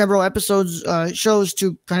several episodes, shows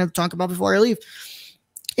to kind of talk about Before I Leave.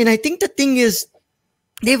 And I think the thing is,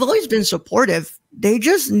 they've always been supportive. They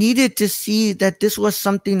just needed to see that this was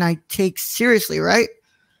something I take seriously, right?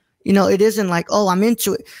 You know, it isn't like, oh, I'm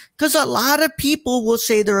into it. Because a lot of people will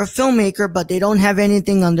say they're a filmmaker, but they don't have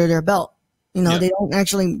anything under their belt. You know, They don't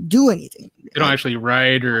actually do anything. They don't actually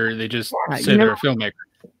write, or they just say they're a filmmaker.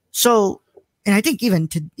 So, and I think even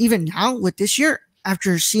now with this year,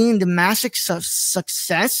 after seeing the massive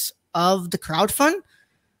success of the crowdfund,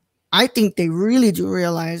 I think they really do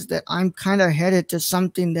realize that I'm kind of headed to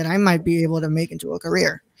something that I might be able to make into a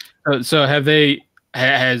career. So has the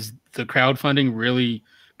crowdfunding really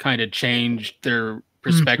kind of changed their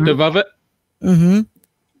perspective of it? Mm-hmm.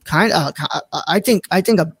 Kind of. I think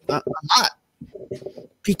a lot,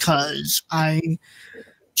 because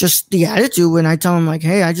just the attitude when I tell them like,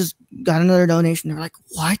 hey, I just got another donation. They're like,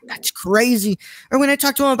 what? That's crazy. Or when I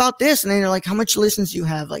talk to them about this, and they're like, how much listens do you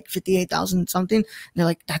have? Like 58,000 something. And they're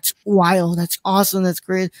like, that's wild. That's awesome. That's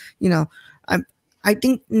great. You know, I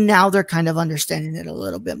think now they're kind of understanding it a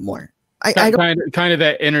little bit more. I kind of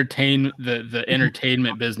that the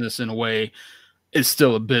entertainment business in a way is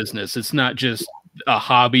still a business. It's not just a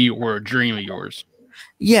hobby or a dream of yours.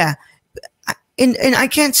 Yeah. And I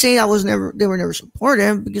can't say they were never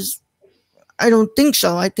supportive, because I don't think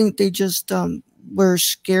so. I think they just were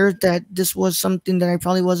scared that this was something that I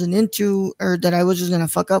probably wasn't into, or that I was just going to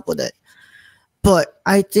fuck up with it. But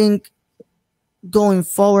I think going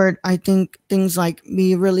forward, I think things like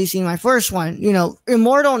me releasing my first one, you know,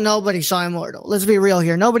 Immortal, nobody saw Immortal. Let's be real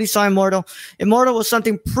here. Nobody saw Immortal. Immortal was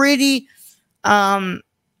something pretty, well,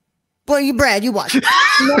 Brad, you watched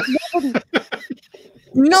it.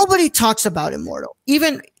 Nobody talks about Immortal.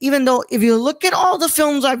 Even though if you look at all the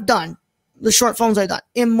films I've done, the short films I've done,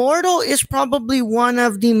 Immortal is probably one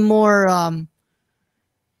of the more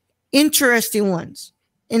interesting ones.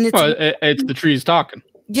 And it's the trees talking.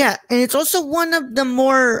 Yeah, and it's also one of the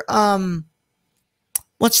more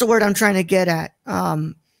what's the word I'm trying to get at?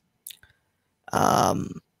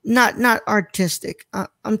 Not artistic.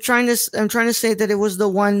 I'm trying to say that it was the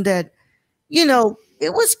one that, you know,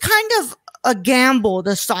 it was kind of a gamble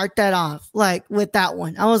to start that off, like with that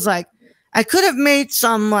one. I was like, I could have made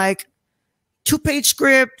some like 2-page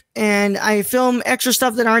script and I film extra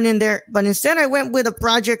stuff that aren't in there, but instead I went with a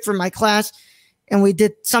project for my class, and we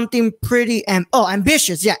did something pretty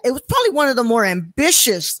ambitious. Yeah, it was probably one of the more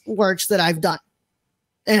ambitious works that I've done,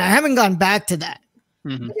 and I haven't gone back to that.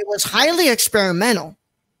 Mm-hmm. It was highly experimental.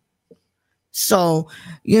 So,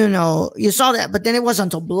 you know, you saw that, but then it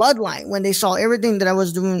wasn't until Bloodline when they saw everything that I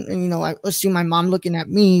was doing. And, you know, I was seeing my mom looking at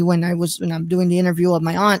me when I'm doing the interview of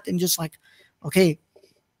my aunt, and just like, okay,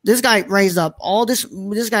 This guy raised up all this.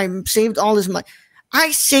 This guy saved all this money.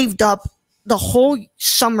 I saved up the whole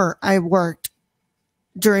summer I worked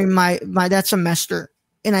during my that semester,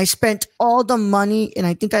 and I spent all the money, and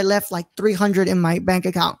I think I left like 300 in my bank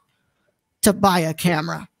account to buy a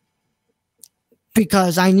camera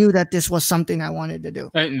because I knew that this was something I wanted to do.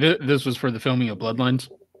 And this was for the filming of Bloodlines.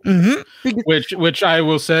 Mm-hmm. Which I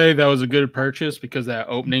will say that was a good purchase, because that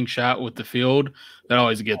opening shot with the field, that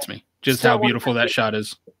always gets me. Just still how beautiful that shot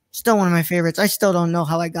is. Still one of my favorites. I still don't know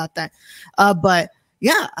how I got that. But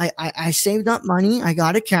yeah, I saved up money. I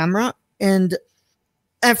got a camera, and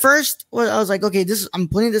at first I was like, okay, I'm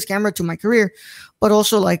putting this camera to my career, but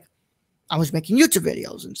also like I was making YouTube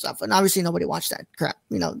videos and stuff. And obviously nobody watched that crap.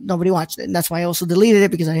 Nobody watched it. And that's why I also deleted it,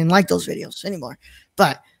 because I didn't like those videos anymore.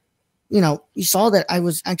 But you saw that I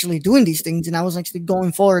was actually doing these things, and I was actually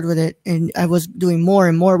going forward with it, and I was doing more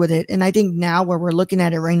and more with it. And I think now, where we're looking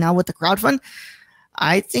at it right now with the crowdfund,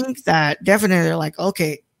 I think that definitely they're like,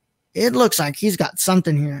 okay, it looks like he's got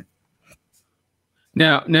something here.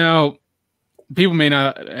 Now people may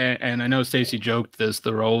not, and I know Stacy joked this,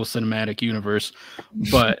 the Raúl cinematic universe,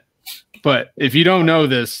 but if you don't know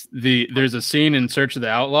this, there's a scene in Search of the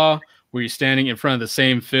Outlaw where you're standing in front of the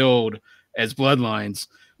same field as Bloodlines.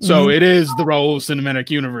 So it is the Raúl cinematic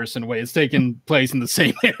universe in a way. It's taking place in the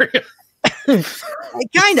same area.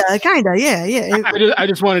 Kinda, yeah. I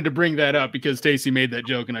just wanted to bring that up because Stacy made that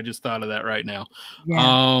joke, and I just thought of that right now.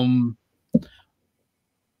 Yeah.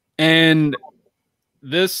 And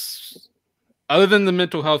this, other than the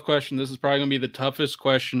mental health question, this is probably going to be the toughest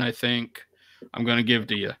question I think I'm going to give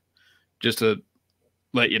to you, just to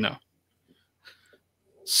let you know.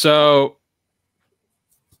 So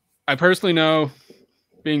I personally know,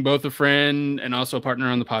 being both a friend and also a partner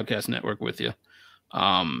on the podcast network with you,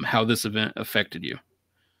 how this event affected you.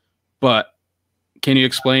 But can you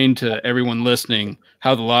explain to everyone listening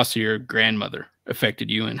how the loss of your grandmother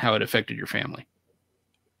affected you and how it affected your family?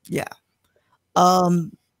 Yeah.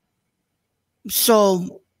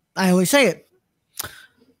 So I always say it.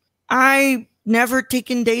 I never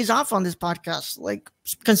taken days off on this podcast, like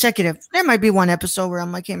consecutive. There might be one episode where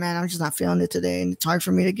I'm like, hey man, I'm just not feeling it today, and it's hard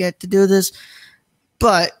for me to get to do this.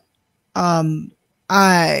 But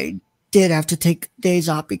I did have to take days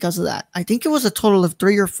off because of that. I think it was a total of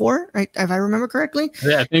 3 or 4, right? If I remember correctly.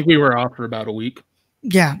 Yeah, I think we were off for about a week.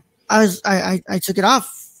 Yeah, I took it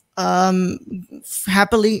off.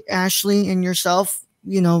 Happily, Ashley and yourself,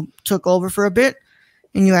 took over for a bit,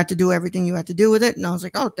 and you had to do everything you had to do with it. And I was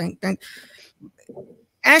like, oh, thank.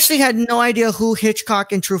 Ashley had no idea who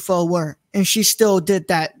Hitchcock and Truffaut were, and she still did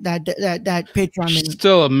that Patreon. She's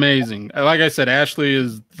still amazing. Like I said, Ashley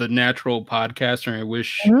is the natural podcaster. I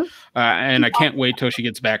wish, and I can't wait till she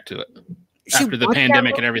gets back to it after the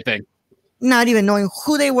pandemic and everything. Not even knowing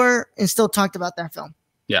who they were, and still talked about that film.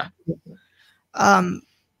 Yeah.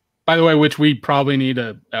 By the way, which we probably need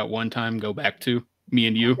to at one time go back to, me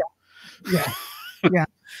and you. Yeah. Yeah.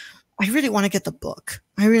 I really want to get the book.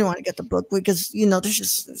 Because there's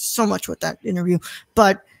just so much with that interview.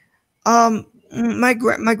 But my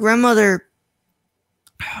grandmother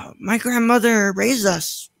raised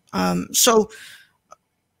us. So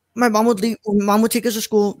my mom would leave. Mom would take us to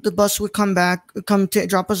school. The bus would come to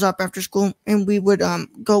drop us up after school, and we would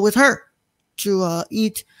go with her to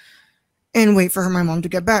eat and wait for my mom to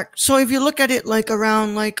get back. So if you look at it, like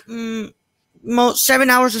around 7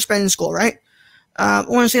 hours to spend in school, right? I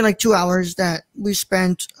want to say like 2 hours that we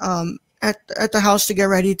spent at the house to get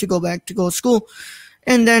ready to go to school,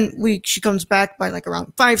 and then she comes back by like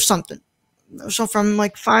around 5 something. So from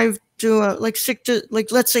like 5 to 6 to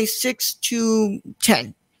let's say 6 to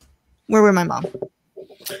 10, we're with my mom.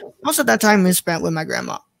 Most of that time is spent with my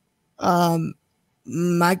grandma.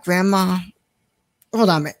 My grandma. Hold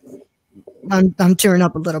on, man. I'm tearing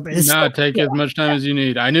up a little bit. Take as much time as you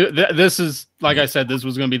need. I knew this is, like I said, this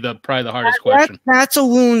was going to be probably the hardest question. That's a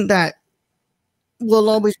wound that will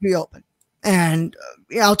always be open. And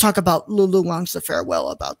I'll talk about Lulu Wang's The Farewell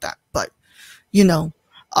about that. But,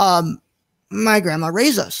 my grandma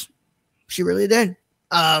raised us. She really did.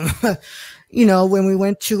 When we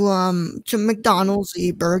went to McDonald's,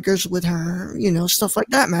 eat burgers with her, stuff like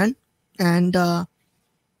that, man. And,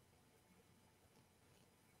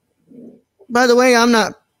 by the way, I'm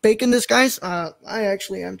not faking this, guys. I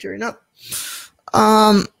actually am tearing up.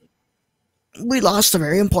 We lost a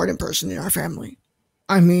very important person in our family.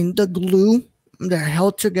 I mean, the glue that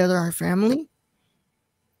held together our family,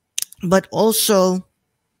 but also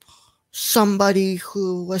somebody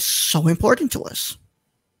who was so important to us.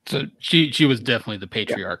 So she was definitely the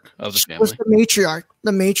patriarch of the family. She was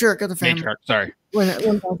the matriarch of the family.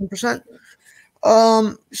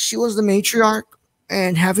 1,000%. She was the matriarch.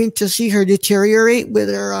 and having to see her deteriorate with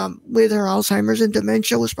her Alzheimer's and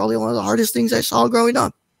dementia was probably one of the hardest things I saw growing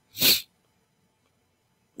up.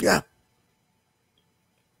 Yeah.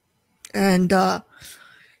 And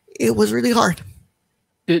it was really hard.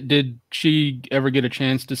 Did she ever get a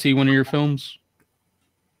chance to see one of your films?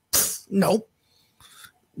 Nope.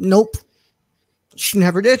 She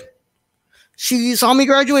never did. She saw me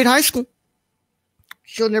graduate high school.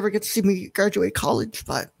 She'll never get to see me graduate college,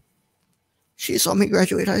 but she saw me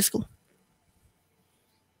graduate high school.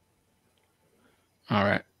 All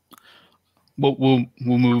right. We'll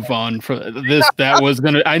move on from this.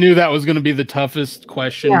 I knew that was gonna be the toughest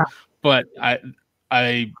question, but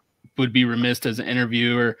I would be remiss as an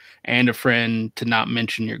interviewer and a friend to not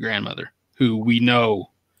mention your grandmother, who we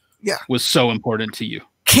know was so important to you.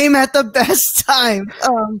 Came at the best time.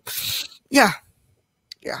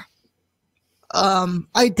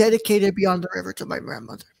 I dedicated Beyond the River to my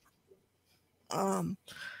grandmother.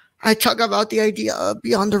 I talk about the idea of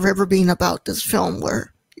Beyond the River being about this film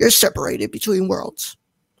where you're separated between worlds.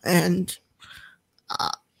 And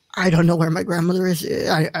I don't know where my grandmother is.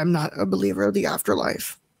 I'm not a believer of the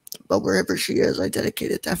afterlife. But wherever she is, I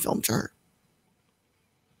dedicated that film to her.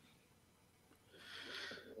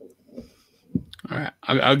 All right.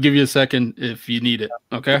 I'll give you a second if you need it.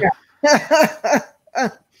 Okay? Yeah.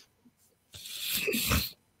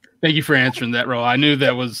 Thank you for answering that, Raúl. I knew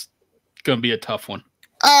that was going to be a tough one.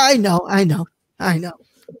 I know. Nah,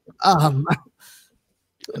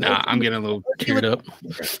 I'm getting a little teared up.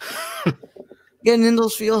 Getting in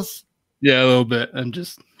those feels. Yeah, a little bit. I'm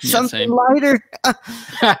just something lighter.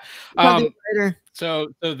 Lighter.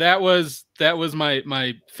 So that was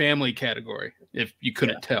my family category, if you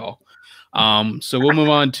couldn't tell. So we'll move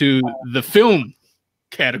on to the film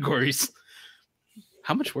categories.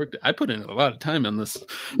 How much work I put in? A lot of time on this.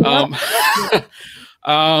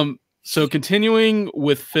 So continuing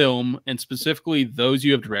with film, and specifically those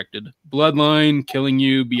you have directed: Bloodline, Killing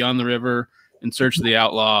You, Beyond the River, In Search of the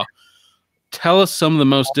Outlaw. Tell us some of the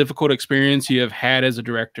most difficult experience you have had as a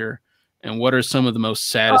director, and what are some of the most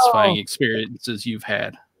satisfying experiences you've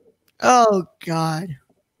had? Oh God.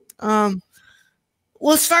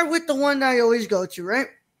 We'll start with the one that I always go to, right?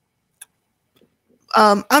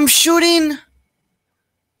 I'm shooting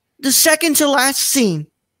the second to last scene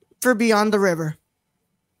for Beyond the River.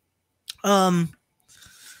 Was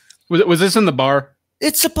this in the bar?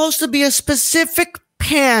 It's supposed to be a specific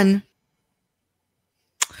pan,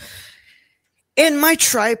 and my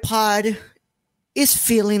tripod is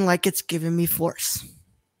feeling like it's giving me force.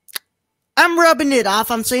 I'm rubbing it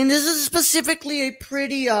off. I'm saying this is specifically a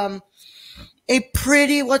pretty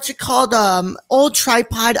what's it called, old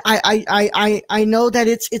tripod. I know that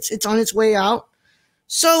it's on its way out.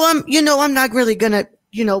 So I'm not really gonna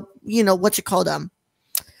what's it called,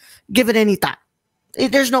 give it any thought.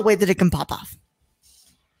 There's no way that it can pop off.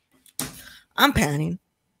 I'm panning.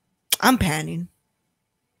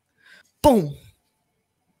 Boom.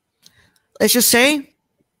 Let's just say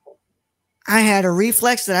I had a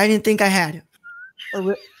reflex that I didn't think I had.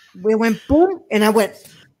 We went boom, and I went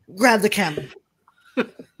grab the camera.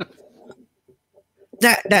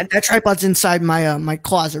 That tripod's inside my my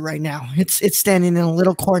closet right now. It's standing in a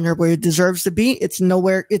little corner where it deserves to be. It's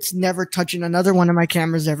nowhere. It's never touching another one of my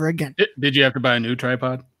cameras ever again. Did you have to buy a new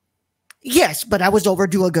tripod? Yes, but I was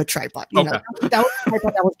overdue a good tripod. You know, that was the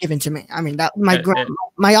tripod that was given to me. I mean, that my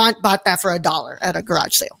aunt bought that for $1 at a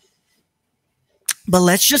garage sale. But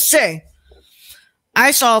let's just say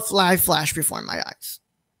I saw a fly flash before my eyes.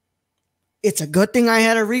 It's a good thing I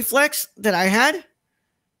had a reflex that I had,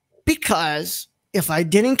 because if I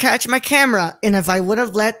didn't catch my camera, and if I would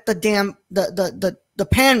have let the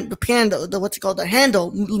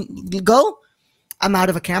handle go, I'm out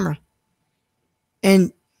of a camera.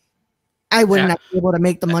 And I would not be able to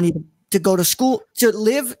make the money to go to school, to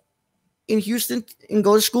live in Houston and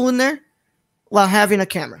go to school in there while having a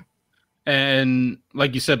camera. And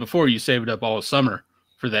like you said before, you saved up all summer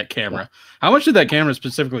for that camera. How much did that camera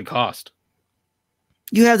specifically cost?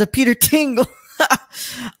 You have the Peter Tingle.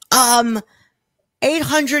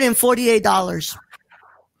 $848.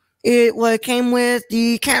 It came with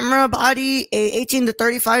the camera body, a 18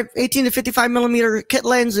 to 55 millimeter kit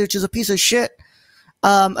lens, which is a piece of shit.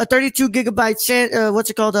 A 32 gigabyte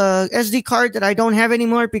SD card that I don't have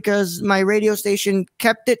anymore because my radio station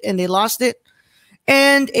kept it and they lost it,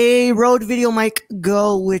 and a Rode Video Mic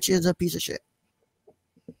Go, which is a piece of shit.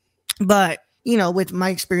 But with my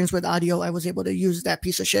experience with audio, I was able to use that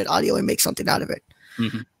piece of shit audio and make something out of it.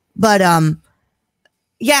 Mm-hmm. But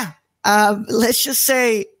let's just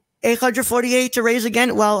say $848 to raise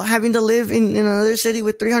again while having to live in another city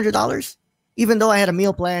with $300. Even though I had a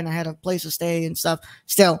meal plan, I had a place to stay and stuff.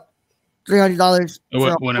 Still, $300. It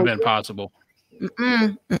wouldn't have been possible.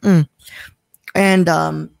 And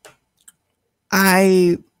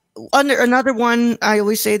I under another one. I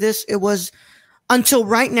always say this. It was until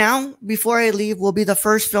right now. Before I leave, will be the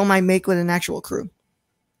first film I make with an actual crew.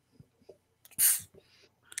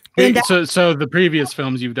 So the previous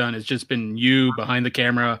films you've done has just been you behind the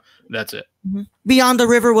camera. That's it. Beyond the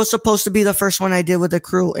River was supposed to be the first one I did with the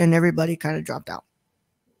crew, and everybody kind of dropped out.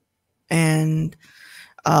 And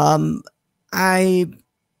and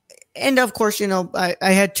of course, you know,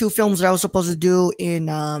 I had 2 films that I was supposed to do in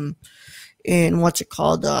what's it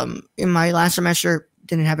called? In my last semester.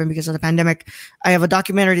 Didn't happen because of the pandemic. I have a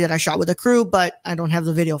documentary that I shot with a crew, but I don't have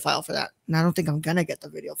the video file for that. And I don't think I'm going to get the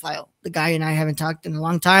video file. The guy and I haven't talked in a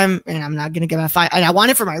long time, and I'm not going to get my file. And I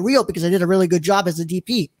want it for my reel because I did a really good job as a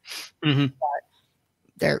DP. But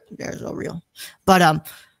there's no reel. But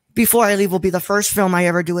Before I Leave will be the first film I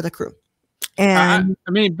ever do with a crew. And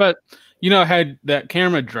I mean, but you know, had that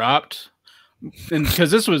camera dropped, and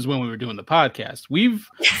because this was when we were doing the podcast,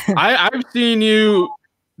 I've seen you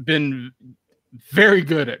been very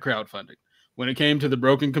good at crowdfunding when it came to the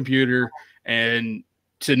broken computer and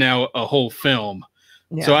to now a whole film.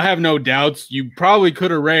 Yeah. So I have no doubts you probably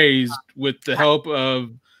could have raised with the help of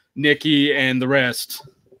Nikki and the rest.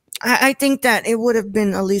 I think that it would have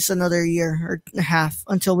been at least another year or a half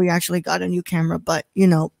until we actually got a new camera. But you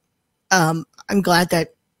know, I'm glad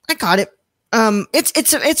that I got it.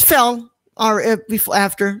 It's fell or before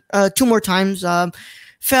after 2 more times.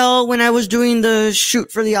 Fell when I was doing the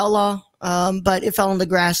shoot for The Outlaw. But it fell on the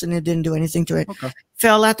grass and it didn't do anything to it. Okay.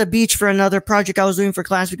 Fell at the beach for another project I was doing for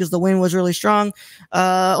class because the wind was really strong.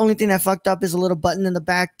 Only thing that fucked up is a little button in the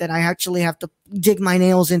back that I actually have to dig my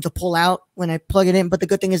nails in to pull out when I plug it in. But the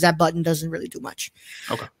good thing is that button doesn't really do much.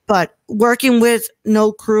 Okay. But working with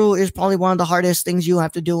no crew is probably one of the hardest things you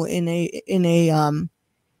have to do in a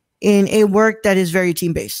work that is very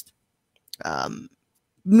team based.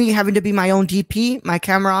 Me having to be my own DP, my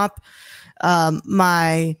camera op,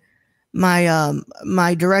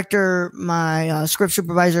 my director, my script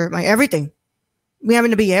supervisor, my everything. Me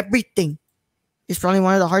having to be everything is probably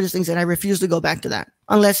one of the hardest things, and I refuse to go back to that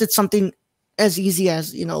unless it's something as easy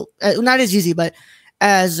as, you know, not as easy, but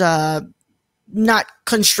as not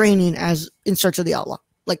constraining as In Search of the Outlaw.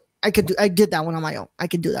 Like I did that one on my own. I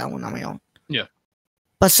could do that one on my own. Yeah.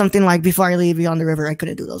 But something like Before I Leave, Beyond the River, I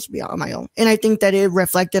couldn't do those on my own. And I think that it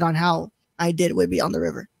reflected on how I did with Beyond the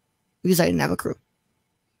River because I didn't have a crew.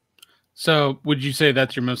 So would you say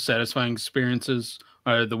that's your most satisfying experiences?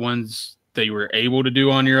 Are the ones that you were able to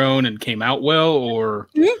do on your own and came out well, or?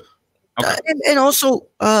 Okay. And also,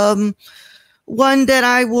 one that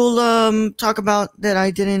I will talk about that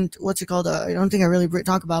I didn't, what's it called? I don't think I really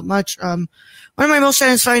talk about much. One of my most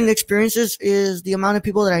satisfying experiences is the amount of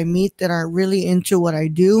people that I meet that are really into what I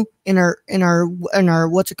do and are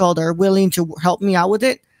what's it called? Are willing to help me out with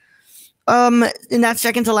it. In that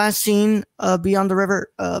second to last scene, Beyond the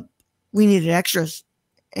River, we needed extras.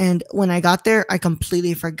 And when I got there, I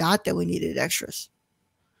completely forgot that we needed extras.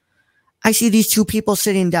 I see these 2 people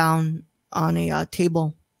sitting down on a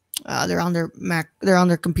table. They're on their Mac, they're on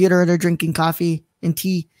their computer, they're drinking coffee and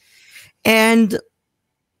tea. And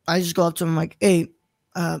I just go up to them like, hey,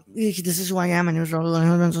 this is who I am. My name is Raúl.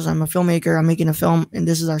 I'm a filmmaker. I'm making a film, and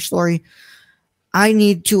this is our story. I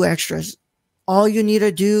need 2 extras. All you need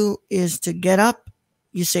to do is to get up.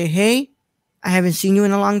 You say, hey, I haven't seen you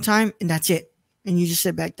in a long time, and that's it. And you just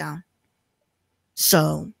sit back down.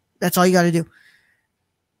 So that's all you got to do.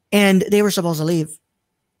 And they were supposed to leave.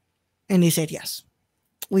 And they said yes.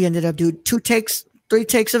 We ended up doing 3 takes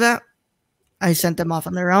of that. I sent them off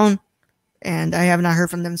on their own. And I have not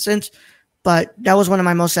heard from them since. But that was one of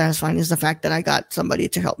my most satisfying, is the fact that I got somebody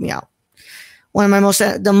to help me out. One of my most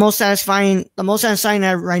satisfying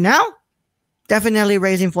right now, definitely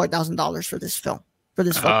raising $4,000 for this film.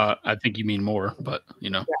 I think you mean more, but you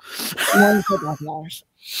know, yeah. $4,000,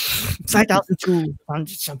 5,200,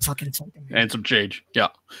 some fucking something, and some change. Yeah.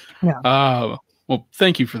 Yeah. Well,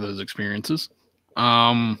 thank you for those experiences.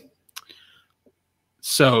 So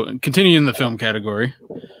continuing in the film category,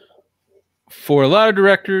 for a lot of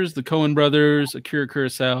directors, the Coen brothers, Akira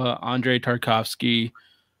Kurosawa, Andrei Tarkovsky,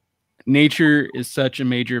 nature is such a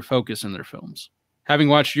major focus in their films. Having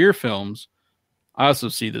watched your films, I also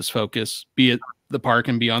see this focus, be it The Park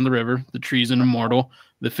and Beyond the River, The Trees and Immortal,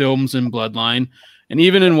 the films in Bloodline, and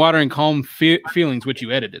even in Water and Calm Feelings, which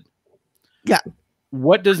you edited. Yeah.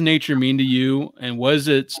 What does nature mean to you, and what is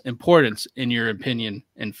its importance, in your opinion,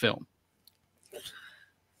 in film?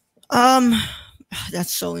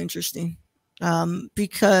 That's so interesting.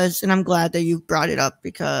 Because, and I'm glad that you brought it up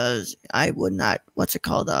because I would not, what's it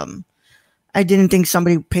called? I didn't think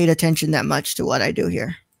somebody paid attention that much to what I do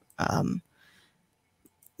here.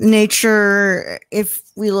 Nature, if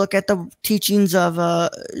we look at the teachings of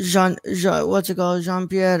Jean-Pierre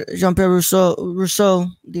Rousseau,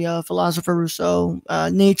 the philosopher Rousseau,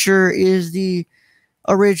 nature is the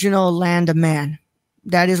original land of man.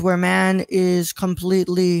 That is where man is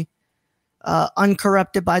completely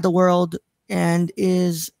uncorrupted by the world and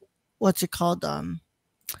is what's it called?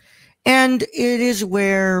 And it is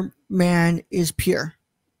where man is pure.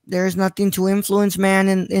 There is nothing to influence man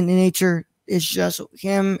in nature. It's just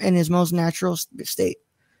him in his most natural state.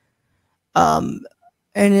 And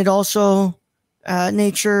it also,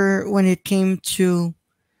 nature, when it came to,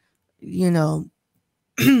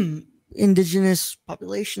 indigenous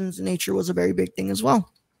populations, nature was a very big thing as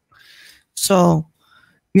well. So,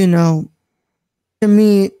 to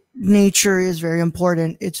me, nature is very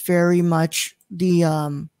important. It's very much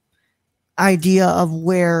the idea of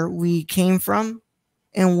where we came from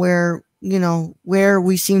and where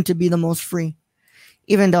we seem to be the most free.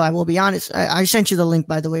 Even though I will be honest, I sent you the link,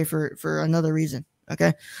 by the way, for another reason.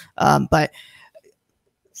 Okay. But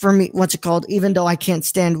for me, what's it called? Even though I can't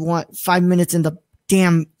stand 5 minutes in the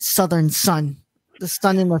damn southern sun, the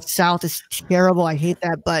sun in the south is terrible. I hate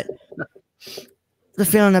that. But the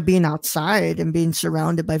feeling of being outside and being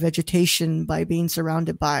surrounded by vegetation, by being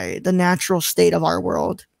surrounded by the natural state of our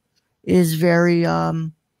world is very,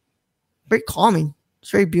 very calming.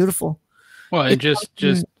 It's very beautiful. Well, and just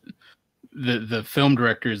the film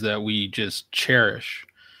directors that we just cherish,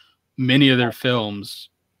 many of their films,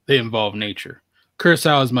 they involve nature.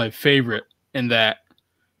 Kurosawa is my favorite in that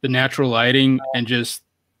the natural lighting and just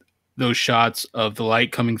those shots of the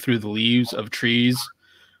light coming through the leaves of trees.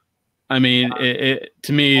 I mean,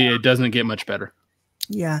 to me, it doesn't get much better.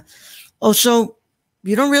 Yeah. Also,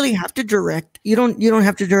 you don't really have to direct. You don't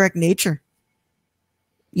have to direct nature.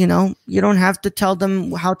 You don't have to tell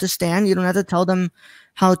them how to stand. You don't have to tell them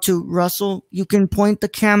how to rustle. You can point the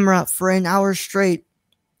camera for an hour straight,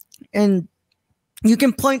 and you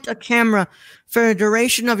can point a camera for the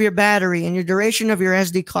duration of your battery and your duration of your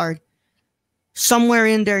SD card. Somewhere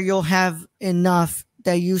in there, you'll have enough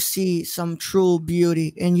that you see some true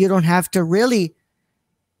beauty, and you don't have to really,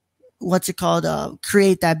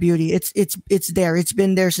 create that beauty. It's there. It's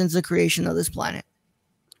been there since the creation of this planet.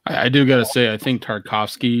 I do got to say, I think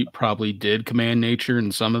Tarkovsky probably did command nature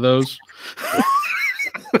in some of those.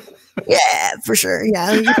 Yeah, for sure.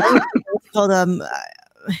 Yeah. It's called,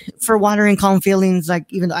 for water and calm feelings, like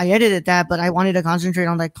even though I edited that, but I wanted to concentrate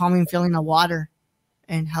on like calming feeling of water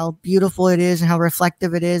and how beautiful it is and how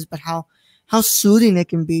reflective it is, but how soothing it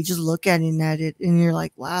can be. Just looking at it and you're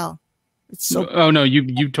like, wow. It's so. Oh no,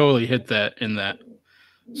 you totally hit that in that.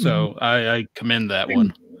 So I commend that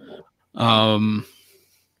one.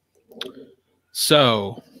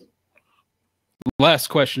 So last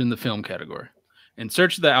question in the film category. In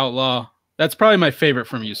Search of the Outlaw, that's probably my favorite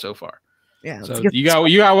from you so far. Yeah. So you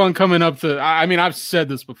got one coming up to, I mean, I've said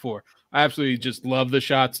this before. I absolutely just love the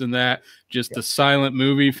shots in that, just the silent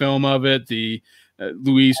movie film of it, the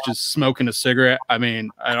Luis just smoking a cigarette. I mean,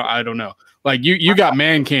 I don't know. Like you got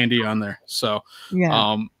man candy on there. So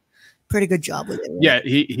yeah. Pretty good job with it. Right? Yeah,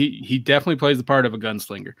 he definitely plays the part of a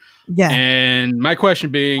gunslinger. Yeah. And my question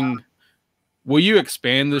being, will you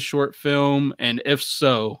expand this short film? And if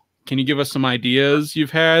so, can you give us some ideas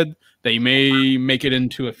you've had that you may make it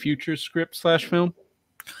into a future script/film?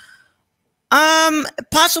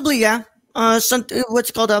 Possibly, yeah. What's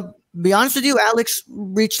it called? Be honest with you, Alex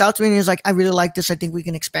reached out to me and he was like, I really like this. I think we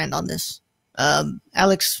can expand on this.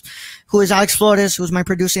 Alex, who is Alex Flores, who's my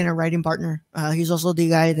producing and writing partner. He's also the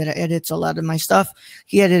guy that edits a lot of my stuff.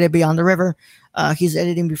 He edited Beyond the River. He's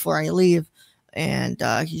editing Before I Leave. And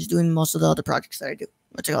he's doing most of the other projects that I do,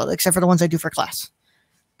 except for the ones I do for class.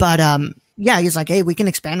 But yeah, he's like, hey, we can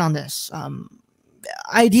expand on this.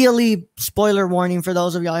 Ideally, spoiler warning for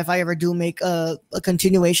those of y'all, if I ever do make a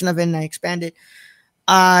continuation of it and I expand it,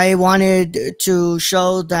 I wanted to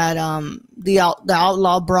show that the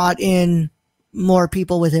outlaw brought in more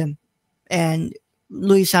people with him, and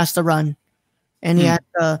Luis has to run, and he has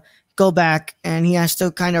to go back, and he has to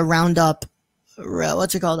kind of round up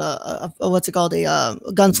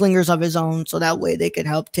gunslingers of his own, so that way they could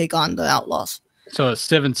help take on the outlaws. So a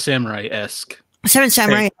Seven Samurai-esque. Seven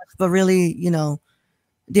Samurai, but really,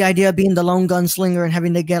 the idea of being the lone gunslinger and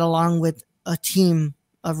having to get along with a team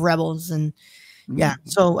of rebels. And yeah,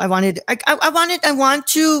 so I want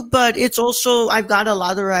to, but it's also, I've got a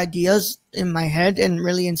lot of ideas in my head and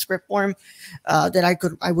really in script form that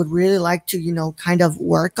I would really like to, kind of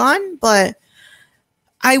work on, but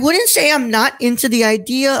I wouldn't say I'm not into the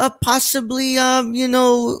idea of possibly,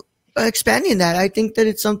 expanding that. I think that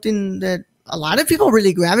it's something that a lot of people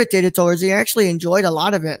really gravitated towards. They actually enjoyed a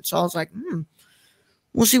lot of it. So I was like,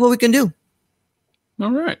 we'll see what we can do.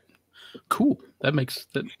 All right. Cool. That makes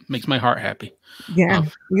my heart happy. Yeah.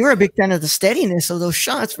 You were a big fan of the steadiness of those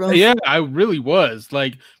shots, bro. Yeah, I really was.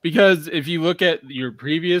 Like, because if you look at your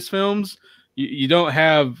previous films, you don't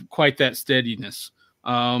have quite that steadiness.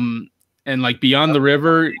 And like Beyond the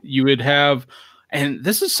River, you would have, and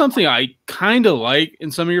this is something I kind of like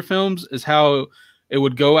in some of your films, is how it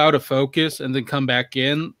would go out of focus and then come back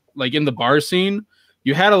in. Like in the bar scene,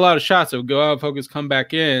 you had a lot of shots that would go out of focus, come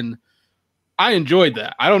back in. I enjoyed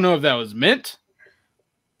that. I don't know if that was meant,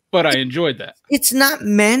 but I enjoyed that. It's not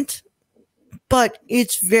meant, but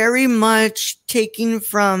it's very much taken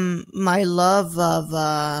from my love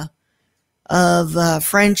of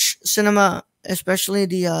French cinema, especially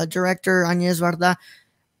the director Agnès Varda.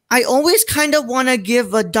 I always kind of want to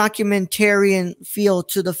give a documentarian feel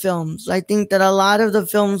to the films. I think that a lot of the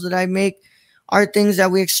films that I make are things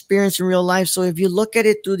that we experience in real life. So if you look at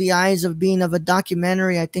it through the eyes of being of a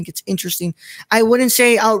documentary, I think it's interesting. I wouldn't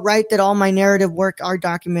say outright that all my narrative work are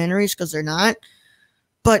documentaries, because they're not.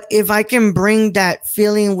 But if I can bring that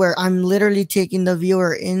feeling where I'm literally taking the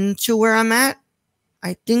viewer into where I'm at,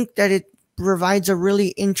 I think that it provides a really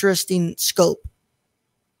interesting scope.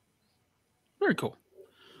 Very cool.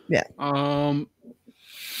 Yeah. All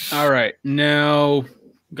right. Now,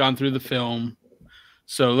 gone through the film.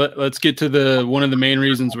 So let's get to one of the main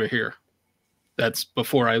reasons we're here. That's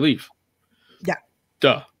Before I Leave. Yeah.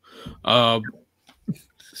 Duh.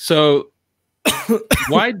 So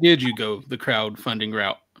why did you go the crowdfunding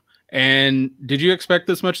route? And did you expect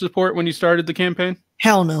this much support when you started the campaign?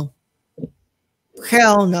 Hell no.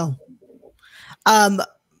 Hell no. But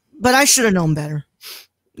I should have known better.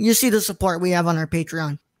 You see the support we have on our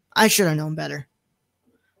Patreon. I should have known better.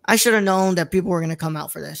 I should have known that people were going to come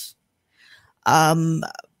out for this. And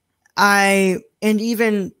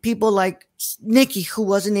even people like Nikki,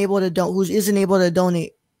 who isn't able to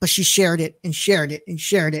donate, but she shared it and shared it and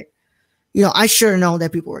shared it. You know, I should have known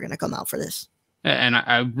that people were going to come out for this. And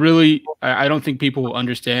I don't think people will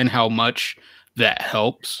understand how much that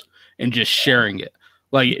helps in just sharing it.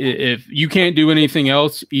 Like, if you can't do anything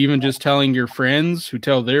else, even just telling your friends who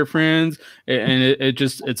tell their friends, and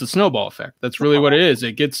it's a snowball effect. That's really what it is.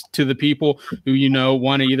 It gets to the people who,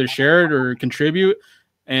 want to either share it or contribute.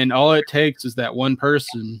 And all it takes is that one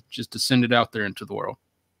person just to send it out there into the world.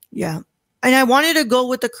 Yeah. And I wanted to go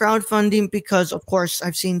with the crowdfunding because, of course,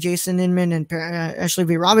 I've seen Jason Inman and Ashley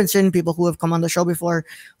V. Robinson, people who have come on the show before,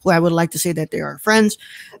 who I would like to say that they are friends,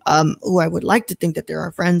 who I would like to think that they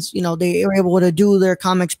are friends. They were able to do their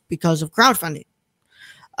comics because of crowdfunding.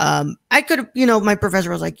 I could have, my professor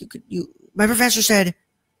was like, my professor said,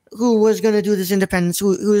 who was going to do this independence,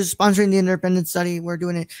 who is sponsoring the independent study, we're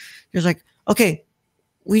doing it. He was like, okay,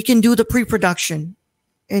 we can do the pre-production.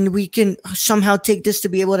 And we can somehow take this to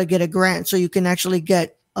be able to get a grant so you can actually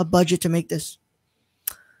get a budget to make this.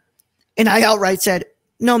 And I outright said,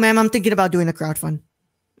 no, ma'am, I'm thinking about doing a crowdfund.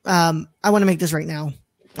 I want to make this right now.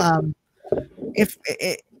 If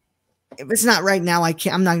it's not right now,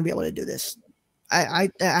 I'm not gonna be able to do this. I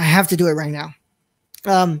have to do it right now.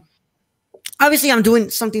 Obviously I'm doing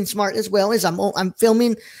something smart as well, as I'm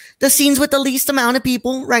filming the scenes with the least amount of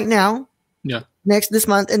people right now. Yeah. This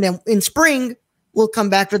month. And then in spring, we'll come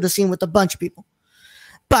back for the scene with a bunch of people.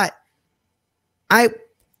 But I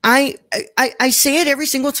say it every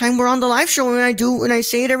single time we're on the live show, and I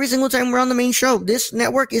say it every single time we're on the main show. This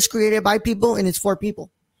network is created by people, and it's for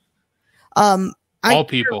people. All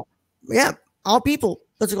people. Yeah, all people.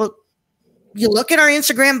 Let's go. You look at our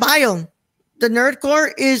Instagram bio. The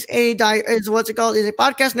Nerdcore is a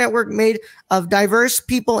podcast network made of diverse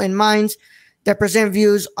people and minds that present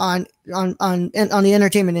views on the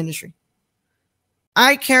entertainment industry.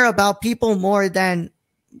 I care about people more than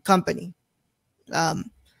company.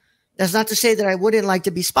 That's not to say that I wouldn't like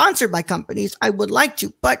to be sponsored by companies. I would like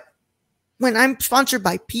to, but when I'm sponsored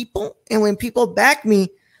by people and when people back me,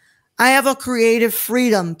 I have a creative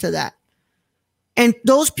freedom to that. And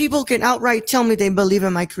those people can outright tell me they believe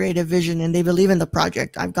in my creative vision and they believe in the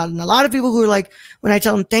project. I've gotten a lot of people who are like, when I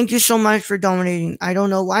tell them, thank you so much for donating. I don't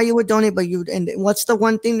know why you would donate, but and what's the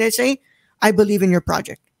one thing they say? I believe in your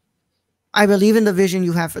project. I believe in the vision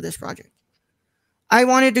you have for this project. I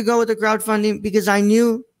wanted to go with the crowdfunding because I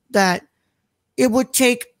knew that it would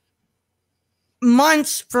take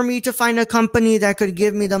months for me to find a company that could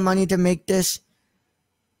give me the money to make this.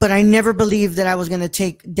 But I never believed that I was going to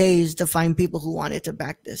take days to find people who wanted to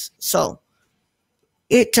back this. So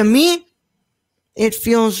to me, it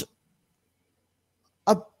feels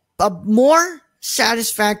a more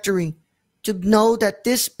satisfactory to know that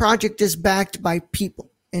this project is backed by people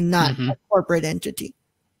and not a corporate entity.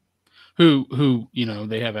 Who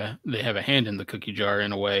they have a hand in the cookie jar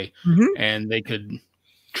in a way, and they could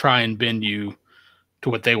try and bend you to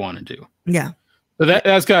what they want to do. Yeah. So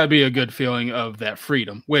that's got to be a good feeling of that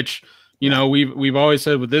freedom, which we've always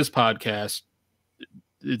said with this podcast,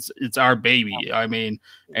 it's our baby. I mean,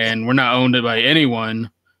 and we're not owned by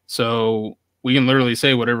anyone, so we can literally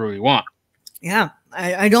say whatever we want. Yeah.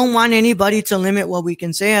 I don't want anybody to limit what we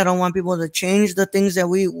can say. I don't want people to change the things that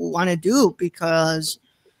we want to do, because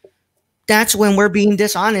that's when we're being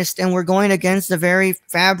dishonest and we're going against the very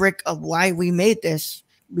fabric of why we made this.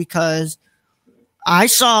 Because I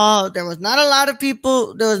saw there was not a lot of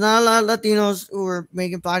people, there was not a lot of Latinos who were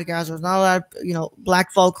making podcasts. There was not a lot of,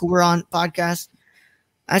 black folk who were on podcasts.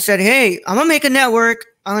 I said, hey, I'm going to make a network.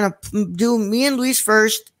 I'm going to do me and Luis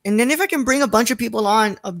first. And then if I can bring a bunch of people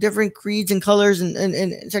on of different creeds and colors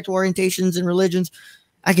and sexual orientations and religions,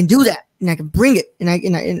 I can do that. And I can bring it.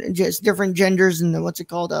 And just different genders and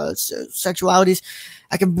sexualities.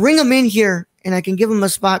 I can bring them in here and I can give them a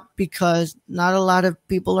spot, because not a lot of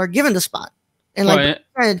people are given the spot. And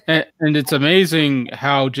and it's amazing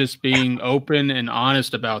how just being open and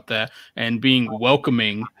honest about that and being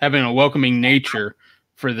welcoming, having a welcoming nature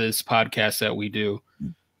for this podcast that we do,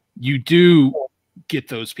 you do get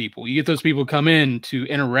those people. You get those people come in to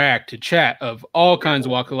interact, to chat of all kinds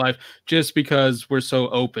of walk of life, just because we're so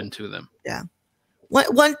open to them. Yeah.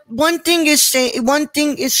 One thing is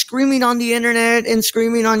screaming on the internet and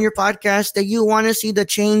screaming on your podcast that you want to see the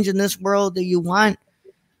change in this world that you want.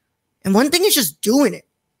 And one thing is just doing it,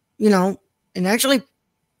 and actually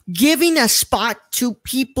giving a spot to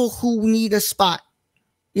people who need a spot,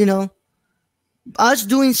 us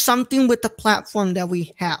doing something with the platform that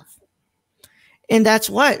we have. And that's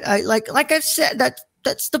what like I've said,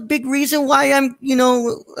 that's the big reason why I'm,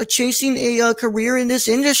 chasing a career in this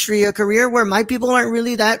industry, a career where my people aren't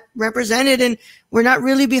really that represented and we're not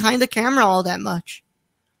really behind the camera all that much.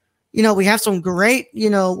 We have some great,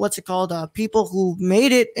 people who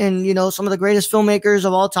made it, and, some of the greatest filmmakers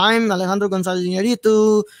of all time, Alejandro González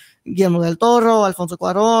Iñárritu, Guillermo del Toro, Alfonso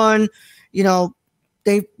Cuarón,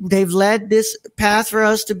 they've led this path for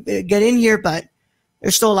us to get in here, but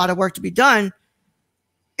there's still a lot of work to be done.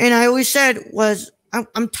 And I always said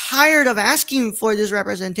I'm tired of asking for this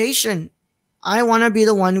representation. I want to be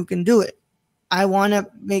the one who can do it. I want to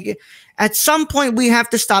make it. At some point, we have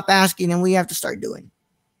to stop asking and we have to start doing.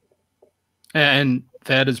 And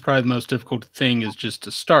that is probably the most difficult thing, is just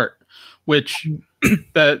to start, which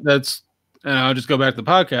that's, and I'll just go back to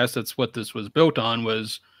the podcast. That's what this was built on.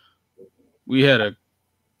 Was we had a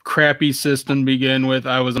crappy system to begin with.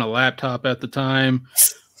 I was on a laptop at the time,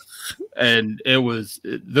 and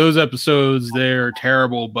those episodes, they're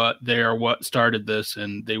terrible, but they are what started this,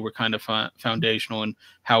 and they were kind of foundational in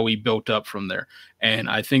how we built up from there. And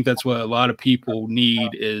I think that's what a lot of people need,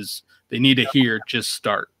 is they need to hear, just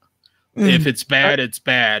start. If it's bad, it's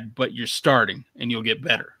bad, but you're starting and you'll get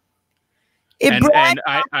better. And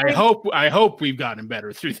I hope we've gotten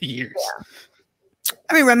better through the years. Yeah.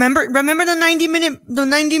 I mean, remember the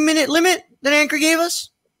 90-minute limit that Anchor gave us?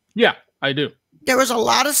 Yeah, I do. There was a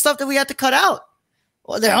lot of stuff that we had to cut out.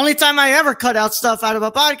 Well, the only time I ever cut out stuff out of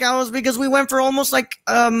a podcast was because we went for almost like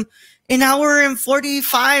an hour and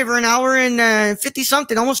 45 or an hour and 50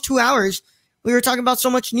 something, almost 2 hours. We were talking about so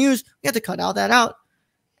much news. We had to cut all that out.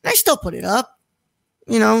 And I still put it up.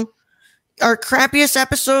 Our crappiest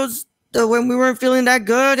episodes, when we weren't feeling that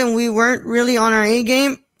good and we weren't really on our A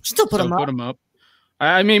game, still put them up.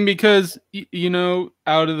 I mean, because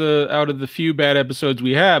out of the few bad episodes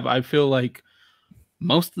we have, I feel like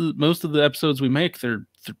most of the episodes we make, they're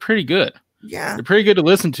pretty good. Yeah, they're pretty good to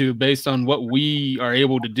listen to based on what we are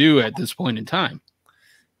able to do at this point in time.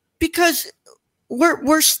 Because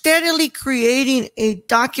we're steadily creating a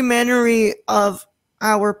documentary of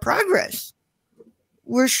our progress.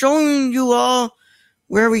 We're showing you all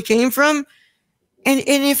where we came from. And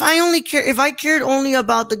if I cared only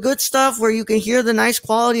about the good stuff where you can hear the nice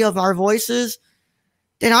quality of our voices,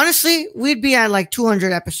 then honestly, we'd be at like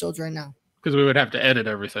 200 episodes right now. Because we would have to edit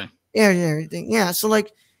everything. Everything. Yeah. So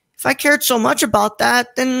like, if I cared so much about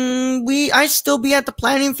that, then I'd still be at the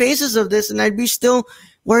planning phases of this, and I'd be still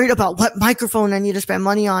worried about what microphone I need to spend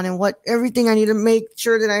money on and what everything I need to make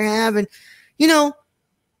sure that I have. And,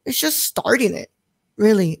 it's just starting it.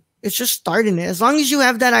 Really. It's just starting it. As long as you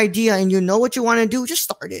have that idea and you know what you want to do, just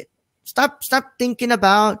start it. Stop thinking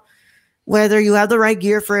about whether you have the right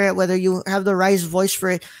gear for it, whether you have the right voice for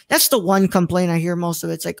it. That's the one complaint I hear most of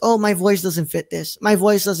it. It's like, oh, my voice doesn't fit this. My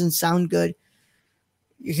voice doesn't sound good.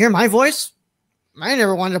 You hear my voice? I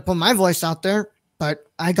never wanted to put my voice out there, but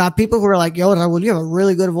I got people who are like, "Yo, Raúl, you have a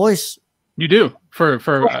really good voice." You do for a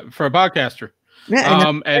podcaster. Yeah,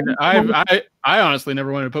 And I honestly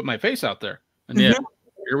never wanted to put my face out there, and yet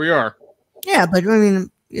here we are. Yeah, but I mean,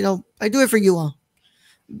 I do it for you all.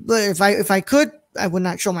 But if I could, I would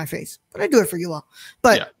not show my face. But I do it for you all.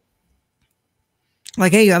 But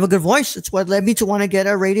like, hey, you have a good voice. It's what led me to want to get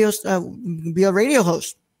be a radio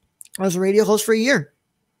host. I was a radio host for a year,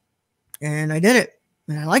 and I did it,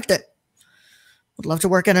 and I liked it. Would love to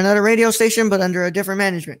work at another radio station, but under a different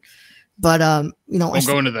management. But I'll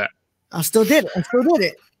go into that. I still did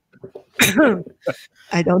it.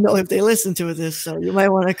 I don't know if they listen to this, so you might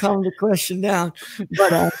want to calm the question down.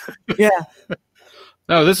 But yeah.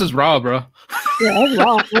 No, this is raw, bro. Yeah, that's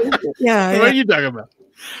raw. Yeah. What are you talking about?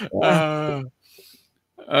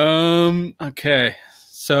 Okay.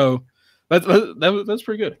 So that's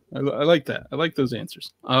pretty good. I like that. I like those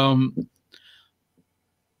answers.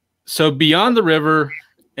 So Beyond the River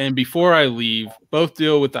and Before I Leave both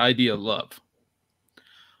deal with the idea of love.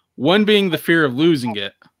 One being the fear of losing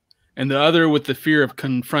it, and the other with the fear of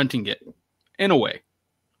confronting it, in a way.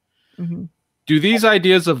 Mm-hmm. Do these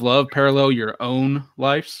ideas of love parallel your own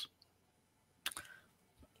lives?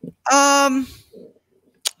 What's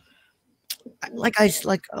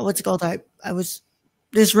it called?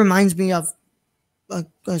 This reminds me of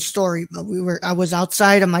a story. I was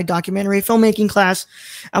outside of my documentary filmmaking class.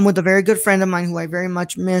 I'm with a very good friend of mine who I very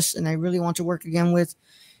much miss and I really want to work again with.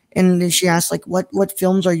 And then she asked, like, what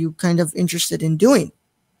films are you kind of interested in doing?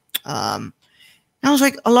 And I was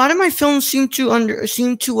like, a lot of my films seem to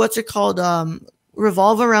what's it called?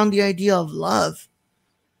 Revolve around the idea of love.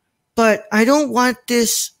 But I don't want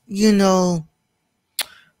this,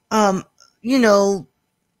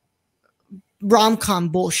 rom-com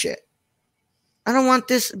bullshit. I don't want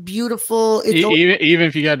this beautiful. Even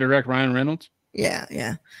if you got direct Ryan Reynolds?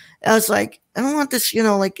 Yeah. I was like, I don't want this,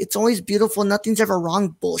 like it's always beautiful. Nothing's ever wrong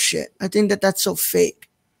bullshit. I think that's so fake.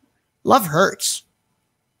 Love hurts.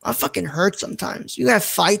 Love fucking hurts sometimes. You have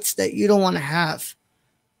fights that you don't want to have.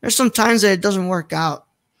 There's some times that it doesn't work out.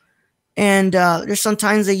 And there's some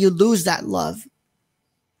times that you lose that love.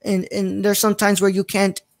 And there's some times where you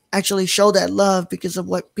can't actually show that love because of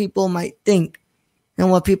what people might think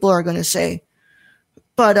and what people are going to say.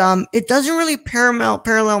 But it doesn't really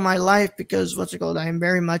parallel my life because what's it called? I am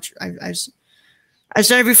very much. I've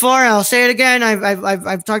said it before. I'll say it again.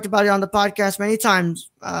 I've talked about it on the podcast many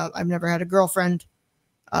times. I've never had a girlfriend.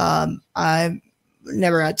 I've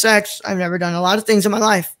never had sex. I've never done a lot of things in my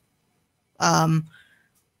life.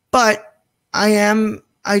 But I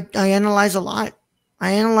analyze a lot.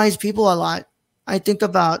 I analyze people a lot. I think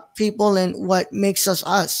about people and what makes us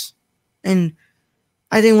us. And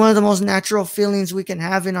I think one of the most natural feelings we can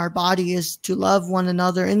have in our body is to love one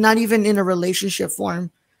another, and not even in a relationship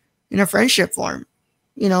form, in a friendship form.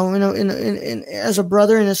 As a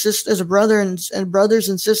brother and a sister, as a brother and brothers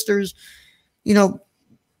and sisters, the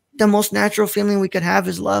most natural feeling we could have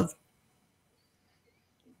is love.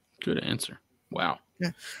 Good answer. Wow.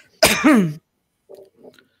 Yeah.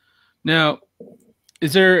 Now,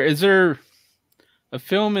 is there a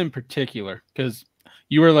film in particular? Because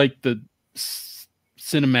you were like the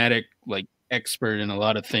cinematic expert in a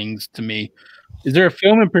lot of things to me. Is there a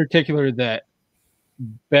film in particular that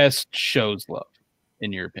best shows love,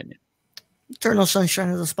 in your opinion? Eternal Sunshine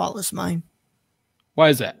of the Spotless Mind. Why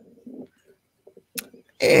is that?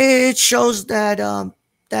 It shows that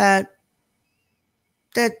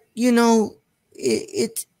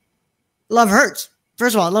love hurts.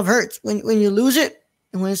 First of all, love hurts. When you lose it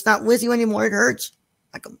and when it's not with you anymore, it hurts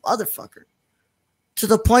like a motherfucker. To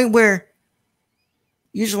the point where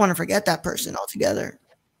you just want to forget that person altogether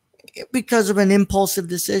because of an impulsive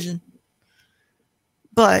decision.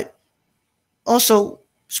 But also,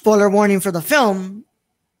 spoiler warning for the film,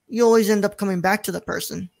 you always end up coming back to the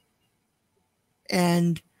person.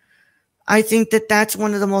 And I think that that's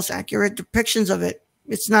one of the most accurate depictions of it.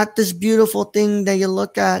 It's not this beautiful thing that you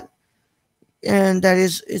look at and that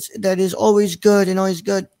is always good and always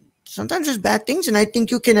good. Sometimes there's bad things, and I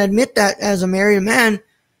think you can admit that as a married man.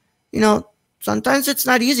 Sometimes it's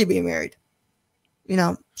not easy being married.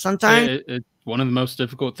 Sometimes it's one of the most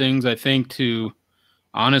difficult things, I think, to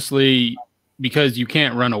honestly, because you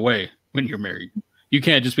can't run away when you're married. You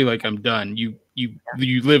can't just be like, I'm done. You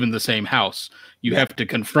live in the same house. You have to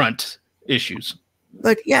confront issues.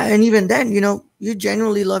 But yeah, and even then, you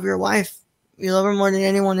genuinely love your wife. You love her more than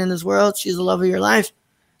anyone in this world. She's the love of your life.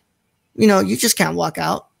 You just can't walk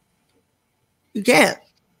out. You can't.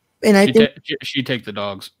 And I think she take the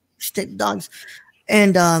dogs. She take the dogs.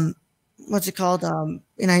 And what's it called? And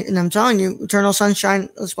I'm telling you, Eternal Sunshine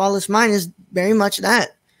of the Spotless Mind is very much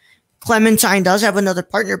that. Clementine does have another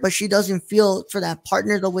partner, but she doesn't feel for that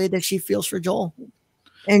partner the way that she feels for Joel.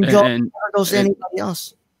 And Joel never goes to anybody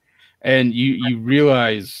else. And you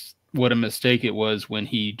realize what a mistake it was when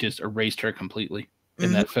he just erased her completely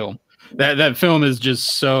in that film. That film is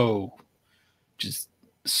just so it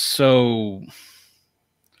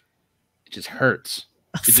just hurts.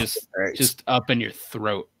 It just up in your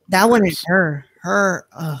throat. That one is her.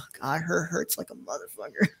 Oh God, her hurts like a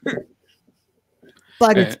motherfucker.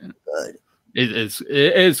 But it's good.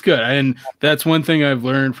 It's good. And that's one thing I've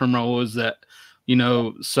learned from Raúl is that, you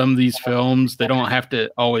know, some of these films, they don't have to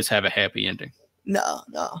always have a happy ending. No.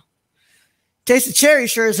 Taste of Cherry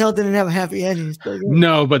sure as hell didn't have a happy ending.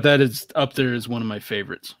 No, but that is up there as one of my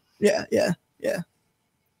favorites. Yeah.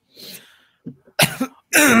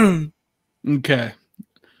 Okay.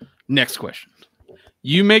 Next question.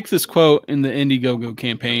 You make this quote in the Indiegogo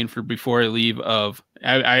campaign for Before I Leave of,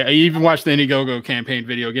 I even watched the Indiegogo campaign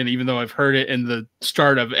video again, even though I've heard it in the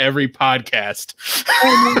start of every podcast.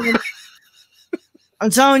 I'm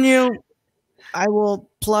telling you, I will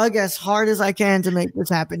plug as hard as I can to make this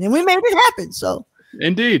happen. And we made it happen. So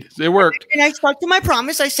indeed, it worked. And I stuck to my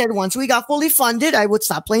promise. I said once we got fully funded, I would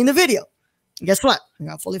stop playing the video. And guess what? We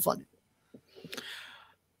got fully funded.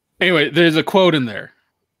 Anyway, there's a quote in there.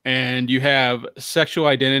 And you have sexual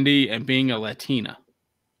identity and being a Latina.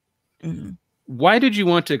 Mm-hmm. Why did you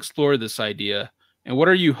want to explore this idea? And what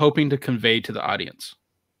are you hoping to convey to the audience?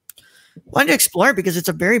 I wanted to explore it because it's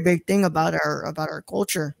a very big thing about our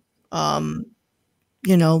culture.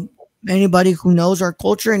 You know, anybody who knows our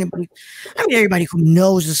culture, everybody who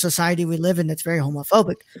knows the society we live in that's very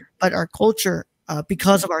homophobic, but our culture,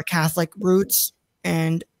 because of our Catholic roots,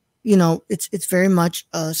 and you know, it's very much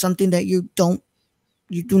something that you do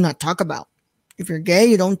not talk about. If you're gay,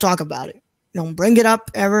 you don't talk about it. You don't bring it up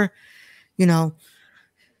ever. You know,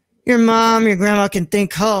 your mom, your grandma can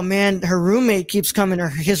think, oh man, her roommate keeps coming, or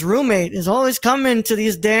his roommate is always coming to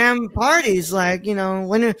these damn parties. Like, you know,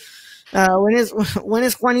 when is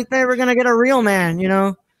Juanita ever gonna get a real man? You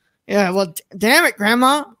know? Yeah. Well, damn it,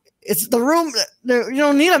 grandma. It's the room. You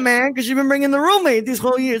don't need a man because you've been bringing the roommate these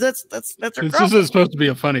whole years. That's her This problem. isn't supposed to be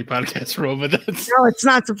a funny podcast, Raúl, but that's no, it's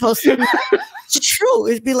not supposed to be. It's true.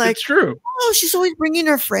 It'd be like, it's true. Oh, she's always bringing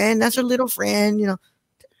her friend. That's her little friend. You know,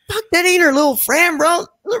 fuck, that ain't her little friend, bro.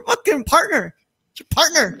 Her fucking partner. It's your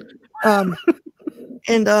partner.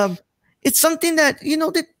 And it's something that you're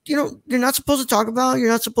not supposed to talk about. You're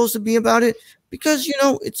not supposed to be about it because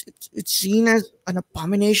it's seen as an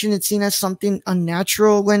abomination. It's seen as something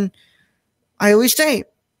unnatural. When I always say,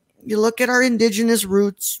 you look at our indigenous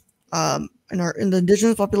roots, in the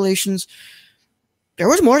indigenous populations, there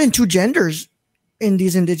was more than two genders in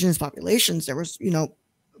these indigenous populations. There was,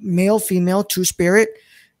 male, female, two-spirit.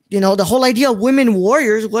 The whole idea of women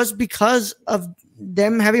warriors was because of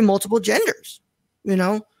them having multiple genders.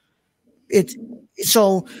 I'm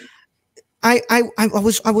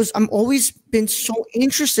always been so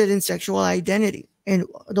interested in sexual identity and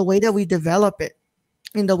the way that we develop it,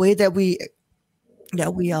 and the way that we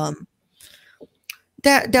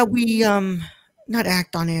not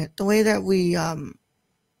act on it, the way that we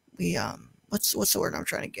what's the word I'm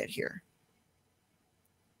trying to get here?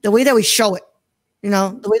 The way that we show it,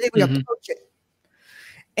 the way that we approach it.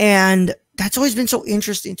 And that's always been so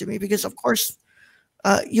interesting to me because, of course,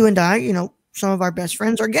 you and I, some of our best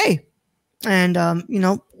friends are gay. And,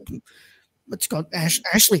 let's go,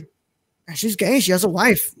 Ashley. Ashley's gay. She has a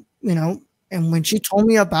wife, and when she told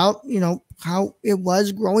me about, how it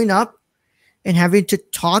was growing up and having to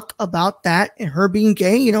talk about that and her being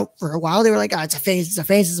gay, for a while they were like, oh, it's a phase, it's a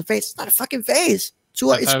phase, it's a phase. It's not a fucking phase.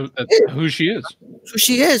 That's who she is. So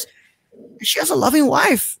she is. She has a loving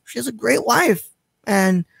wife. She has a great wife.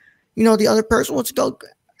 And, the other person wants to go,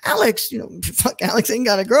 Alex, fuck, Alex ain't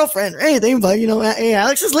got a girlfriend or anything, but, hey,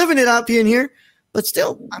 Alex is living it up in here. But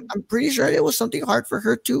still, I'm pretty sure it was something hard for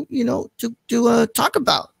her to, to talk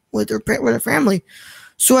about with her family.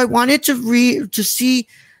 So I wanted to see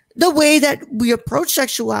the way that we approach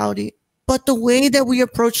sexuality, but the way that we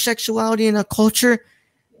approach sexuality in a culture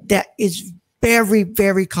that is very,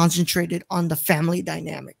 very concentrated on the family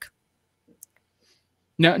dynamic.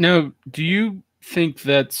 Now, do you think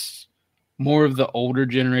that's more of the older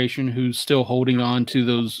generation who's still holding on to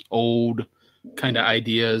those old kind of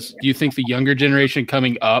ideas? Do you think the younger generation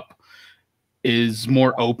coming up is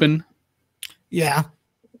more open? Yeah.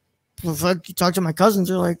 Well, if I talk to my cousins,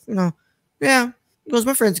 they're like, yeah, because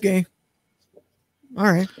my friend's gay.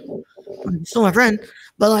 All right. I'm still my friend.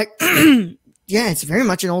 But like, yeah, it's very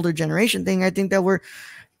much an older generation thing. I think that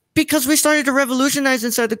Because we started to revolutionize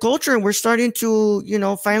inside the culture, and we're starting to,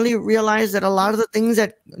 finally realize that a lot of the things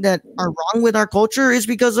that are wrong with our culture is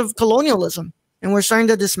because of colonialism, and we're starting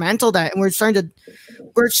to dismantle that, and we're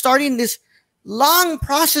starting this long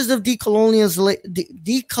process of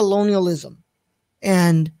decolonialism.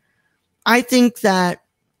 And I think that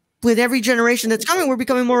with every generation that's coming, we're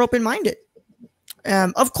becoming more open-minded.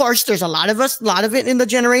 Of course, there's a lot of it in the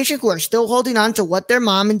generation who are still holding on to what their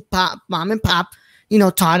mom and pop,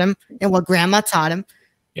 taught them, and what grandma taught them.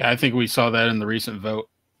 Yeah, I think we saw that in the recent vote.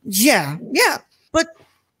 Yeah. But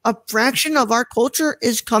a fraction of our culture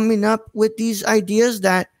is coming up with these ideas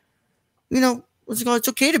that, it's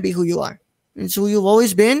okay to be who you are. It's who you've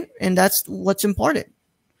always been, and that's what's important.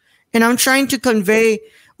 And what I'm trying to convey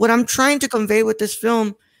with this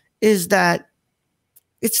film is that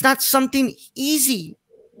it's not something easy,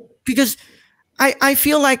 because I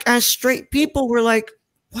feel like as straight people, we're like,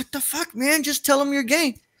 what the fuck, man? Just tell them you're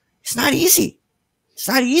gay. It's not easy. It's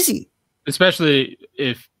not easy. Especially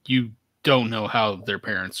if you don't know how their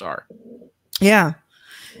parents are. Yeah.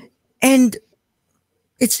 And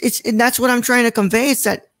and that's what I'm trying to convey. It's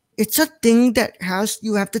that it's a thing that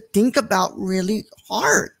you have to think about really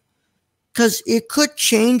hard, because it could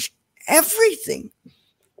change everything.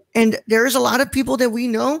 And there's a lot of people that we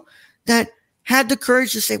know that had the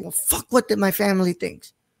courage to say, well, fuck what my family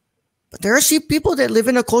thinks. But there are people that live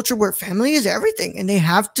in a culture where family is everything, and they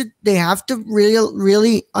have to really,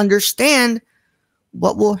 really understand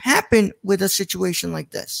what will happen with a situation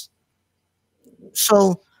like this.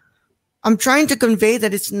 So I'm trying to convey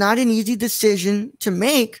that it's not an easy decision to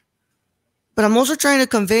make, but I'm also trying to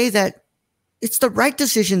convey that it's the right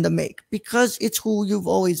decision to make, because it's who you've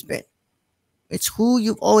always been. It's who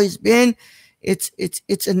you've always been. It's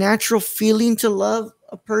a natural feeling to love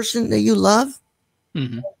a person that you love.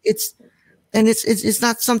 Mm-hmm. It's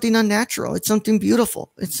not something unnatural. It's something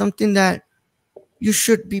beautiful. It's something that you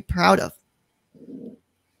should be proud of.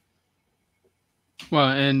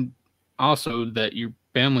 Well, and also that your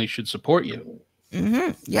family should support you.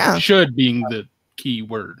 Mm-hmm. Yeah. Should being the key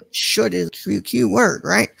word. Should is the key word,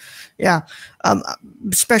 right? Yeah.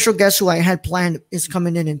 Special guest who I had planned is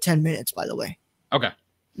coming in 10 minutes, by the way. Okay.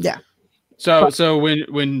 Yeah. So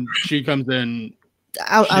when she comes in,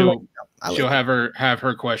 she'll have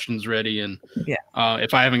her questions ready, and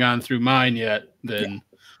if I haven't gone through mine yet, then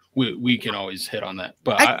we can always hit on that.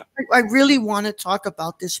 But I really want to talk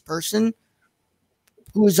about this person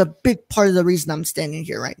who is a big part of the reason I'm standing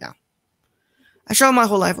here right now. I struggle my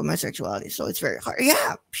whole life with my sexuality, so it's very hard.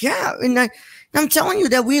 Yeah. And I'm telling you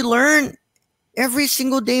that we learn every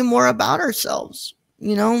single day more about ourselves.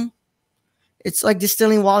 It's like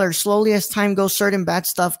distilling water. Slowly as time goes, certain bad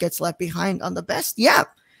stuff gets left behind on the best. Yeah.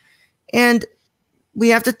 And we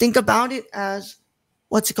have to think about it as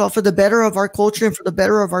for the better of our culture and for the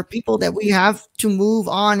better of our people, that we have to move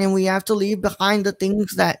on, and we have to leave behind the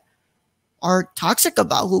things that are toxic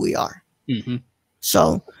about who we are. Mm-hmm.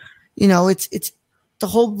 So, it's the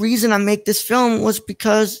whole reason I make this film was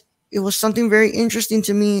because it was something very interesting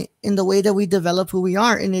to me in the way that we develop who we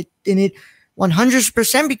are. And it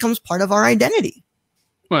 100% becomes part of our identity.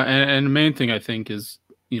 Well, and the main thing I think is,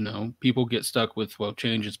 people get stuck with, well,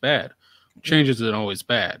 change is bad. Change isn't always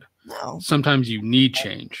bad. No. Sometimes you need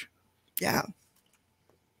change. Yeah.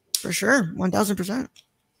 For sure. 1000%.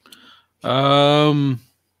 All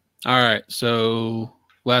right. So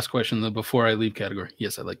last question, though, before I leave category.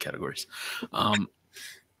 Yes, I like categories.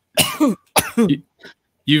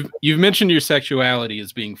 You've mentioned your sexuality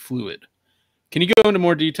as being fluid. Can you go into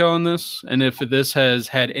more detail on this, and if this has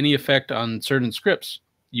had any effect on certain scripts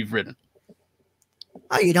you've written?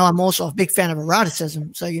 I'm also a big fan of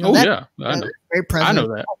eroticism, so I know. Very present. I know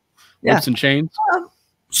that. Yeah. Whips and chains.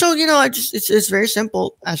 So it's very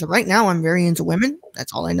simple. As of right now, I'm very into women.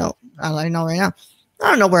 That's all I know. All I know right now. I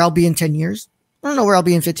don't know where I'll be in 10 years. I don't know where I'll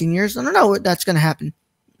be in 15 years. I don't know what that's going to happen.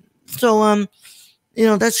 So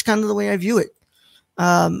that's kind of the way I view it.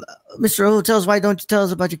 Mr. O, tell us, why don't you tell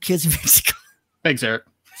us about your kids in Mexico? Thanks, Eric.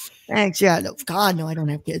 Thanks. Yeah. No, God, no, I don't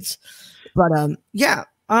have kids. But yeah.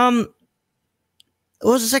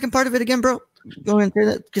 What was the second part of it again, bro? Go ahead and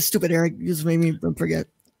say that. Because stupid Eric just made me forget.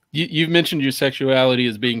 You've mentioned your sexuality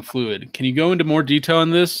as being fluid. Can you go into more detail on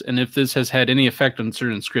this, and if this has had any effect on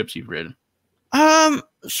certain scripts you've written?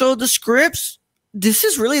 So the scripts, this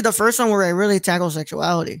is really the first one where I really tackle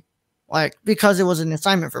sexuality, because it was an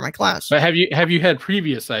assignment for my class. But have you had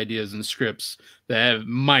previous ideas and scripts that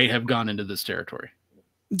might have gone into this territory?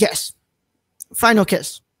 Yes. Final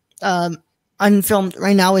Kiss, unfilmed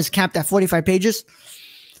right now, is capped at 45 pages.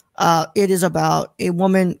 It is about a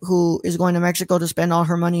woman who is going to Mexico to spend all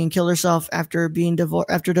her money and kill herself after being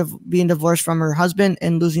divorced from her husband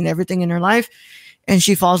and losing everything in her life, and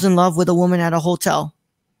she falls in love with a woman at a hotel,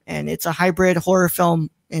 and it's a hybrid horror film,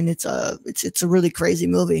 and it's a really crazy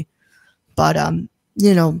movie. But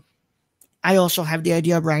you know, I also have the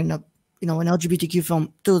idea of writing up, you know, an LGBTQ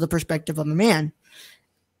film through the perspective of a man,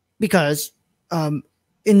 because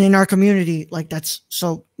in our community, like, that's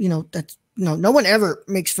so, you know, that's, you know, no one ever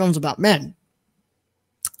makes films about men,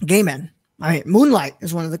 gay men. I mean, Moonlight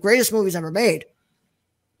is one of the greatest movies ever made.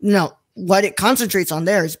 You know, what it concentrates on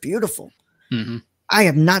there is beautiful. Mm-hmm. I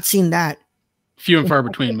have not seen that. Few and far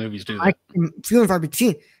between movies do that. Few and far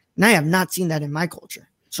between. And I have not seen that in my culture.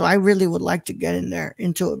 So I really would like to get in there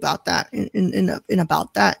into about that, in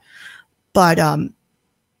about that. But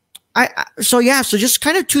so just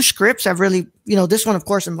kind of two scripts. I've really, you know, this one, of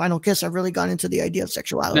course, and Final Kiss, I've really gone into the idea of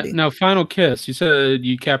sexuality. Now, Final Kiss, you said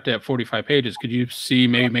you capped at 45 pages. Could you see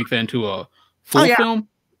maybe make that into a full film?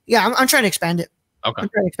 Yeah, I'm trying to expand it. Okay. I'm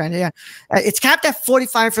trying to expand it, yeah. It's capped at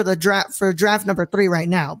 45 for the draft number 3 right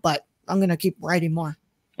now, but I'm going to keep writing more.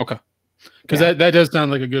 Okay. Because that does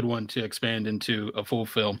sound like a good one to expand into a full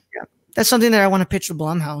film. Yeah. That's something that I want to pitch to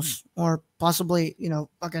Blumhouse, or possibly, you know,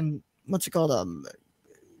 fucking, what's it called?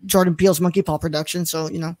 Jordan Peele's Monkey Paw production. So,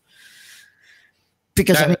 you know,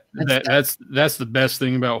 because that's the best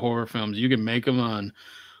thing about horror films. You can make them on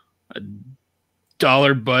a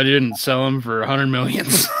dollar budget and sell them for 100 million.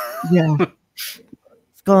 Yeah.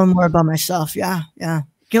 It's going more about myself. Yeah. Yeah.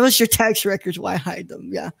 Give us your tax records. Why hide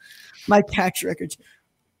them? Yeah. My tax records.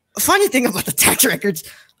 Funny thing about the tax records,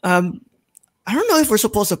 I don't know if we're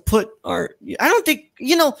supposed to put I don't think,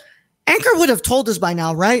 you know, Anchor would have told us by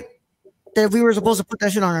now, right? That we were supposed to put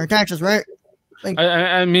that shit on our taxes, right? Like,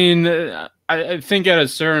 I mean, I think at a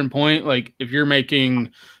certain point, like, if you're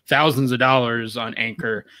making thousands of dollars on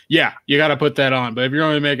Anchor, yeah, you got to put that on. But if you're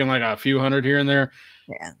only making like a few hundred here and there,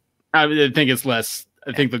 yeah, I think it's less.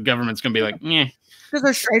 I think the government's going to be like, yeah. Because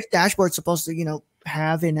our Stripe dashboard's supposed to, you know,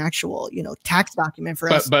 have an actual, you know, tax document for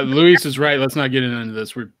us. But Luis is right. Let's not get into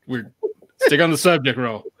this. We're stick on the subject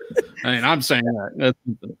roll. I mean, I'm saying that.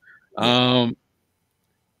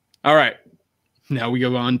 All right. Now we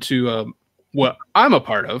go on to what I'm a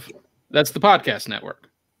part of. That's the podcast network.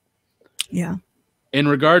 Yeah. In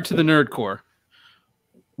regard to the Nerdcore,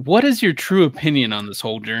 what is your true opinion on this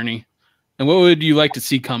whole journey, and what would you like to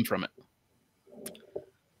see come from it?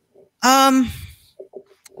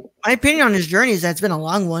 My opinion on this journey is that it's been a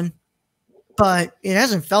long one, but it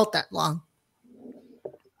hasn't felt that long.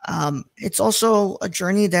 It's also a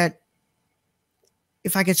journey that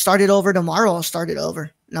if I could start it over tomorrow, I'll start it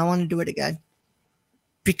over. And I want to do it again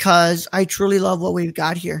because I truly love what we've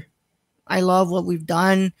got here. I love what we've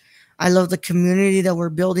done. I love the community that we're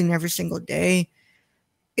building every single day.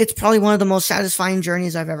 It's probably one of the most satisfying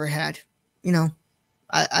journeys I've ever had. You know,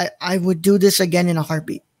 I would do this again in a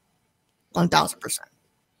heartbeat. 1000%.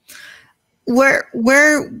 Where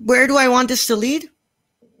do I want this to lead?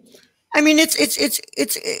 I mean,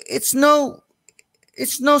 it's no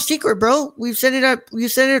secret, bro. We've said it up. You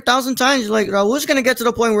said it 1,000 times. Like, Raúl's gonna get to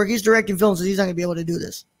the point where he's directing films, and he's not gonna be able to do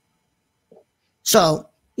this. So,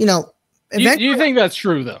 you know, do you think that's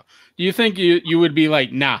true though? Do you think you would be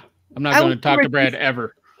like, nah, I'm not going to talk to Brad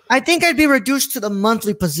ever? I think I'd be reduced to the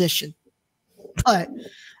monthly position, but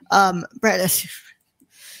Brad,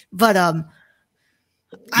 but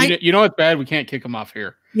you know what's bad? We can't kick him off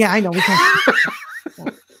here. Yeah, I know we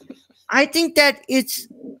can't. I think that it's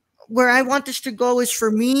where I want this to go is for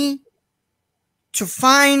me to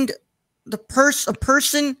find a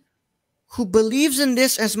person who believes in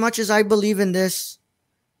this as much as I believe in this.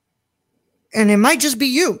 And it might just be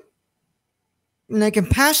you. And I can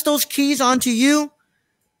pass those keys on to you.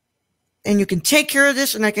 And you can take care of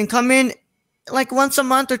this. And I can come in like once a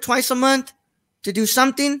month or twice a month to do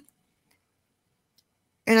something.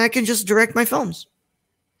 And I can just direct my films.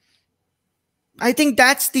 I think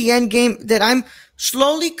that's the end game, that I'm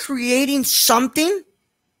slowly creating something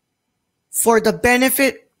for the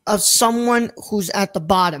benefit of someone who's at the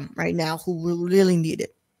bottom right now who will really need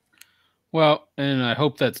it. Well, and I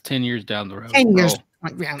hope that's 10 years down the road. 10 years.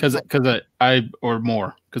 Because I or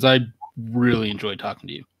more, because I really enjoy talking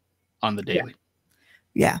to you on the daily.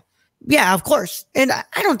 Yeah. Yeah, of course. And I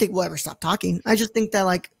don't think we'll ever stop talking. I just think that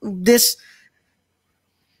like this,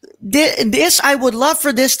 I would love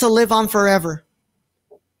for this to live on forever.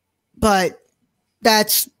 But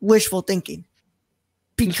that's wishful thinking.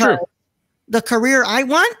 Because the career I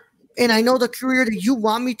want, and I know the career that you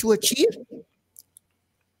want me to achieve,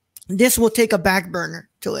 this will take a back burner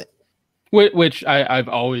to it. Which I've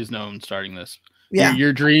always known starting this. Yeah.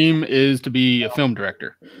 Your dream is to be a film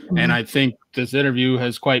director. Mm-hmm. And I think this interview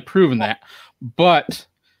has quite proven that. But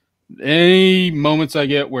any moments I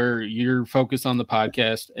get where you're focused on the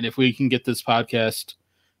podcast, and if we can get this podcast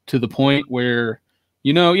to the point where,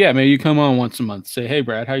 maybe you come on once a month, say, hey,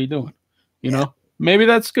 Brad, how you doing? You know, maybe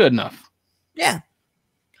that's good enough. Yeah.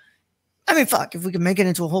 I mean, fuck, if we could make it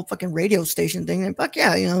into a whole fucking radio station thing, then fuck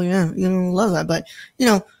yeah, love that. But,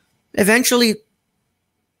 eventually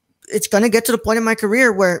it's going to get to the point in my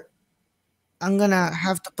career where I'm going to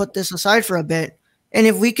have to put this aside for a bit. And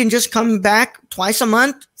if we can just come back twice a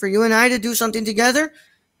month for you and I to do something together,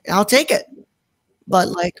 I'll take it. But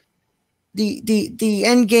like the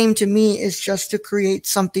end game to me is just to create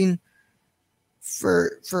something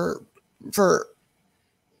for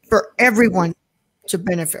everyone to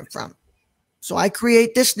benefit from. So I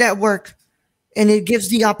create this network, and it gives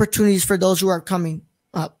the opportunities for those who are coming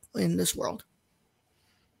up in this world.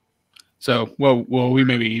 So what we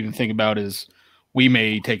maybe even think about is we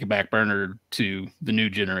may take a back burner to the new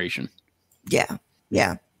generation. Yeah.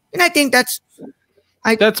 Yeah. And I think that's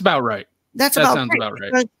about right. That sounds about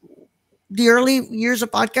right. The early years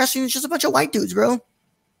of podcasting is just a bunch of white dudes, bro.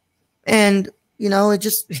 And, it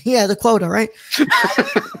just, the quota, right?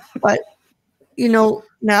 But,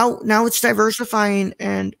 now it's diversifying,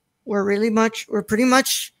 and we're pretty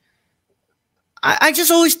much, I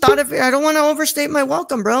just always thought of it. I don't want to overstate my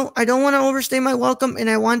welcome, bro. I don't want to overstay my welcome. And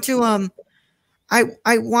I want to, I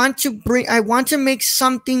want to make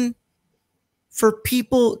something for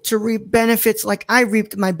people to reap benefits like I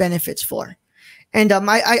reaped my benefits for. And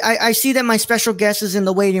I see that my special guest is in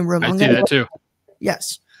the waiting room. I see that too.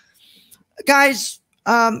 Yes. Guys,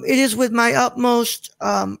 it is with my utmost,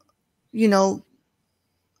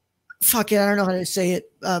 fuck it, I don't know how to say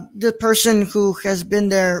it. The person who has been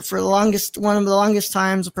there for one of the longest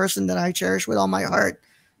times, a person that I cherish with all my heart,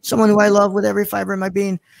 someone who I love with every fiber of my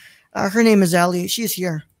being. Her name is Ellie. She's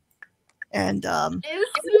here. And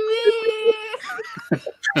it's me.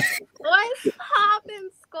 What's poppin',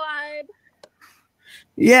 squad?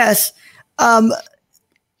 Yes.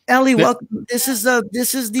 Ellie, welcome. This is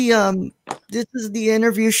the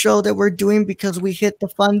interview show that we're doing because we hit the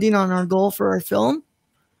funding on our goal for our film.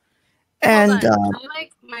 And I'm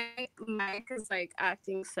like, my mic is like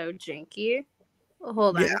acting so janky.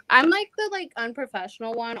 Hold on. Yeah. I'm like the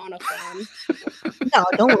unprofessional one on a phone. No,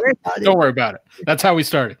 don't worry about it. Don't worry about it. That's how we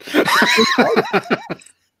started. She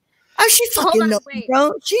fucking knows,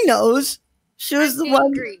 bro. She knows. She was the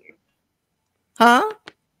one. Huh?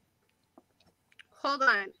 Hold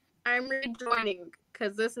on. I'm rejoining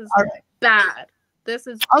because this is bad. This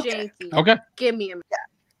is janky. Okay. Give me a minute.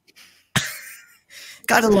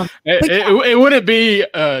 Gotta love it. It wouldn't be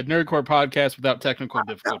a Nerdcore podcast without technical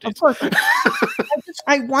difficulties. Of course.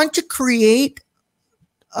 I want to create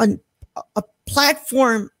a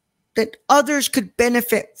platform that others could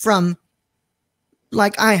benefit from,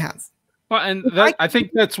 like I have. Well, and I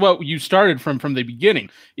think that's what you started from the beginning.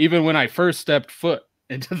 Even when I first stepped foot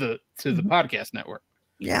into the podcast network.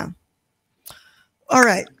 Yeah. All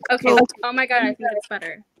right. Okay. So, oh my god, I think it's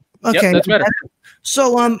better. Okay, yep, that's better.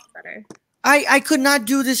 So better. I could not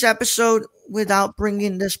do this episode without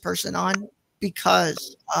bringing this person on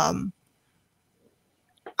because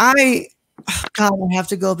I have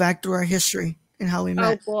to go back through our history and how we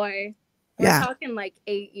met. Oh boy. We're talking like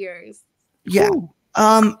 8 years. Yeah.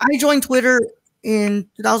 I joined Twitter in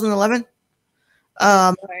 2011.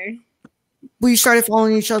 We started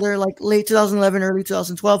following each other like late 2011, early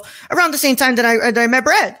 2012, around the same time that I met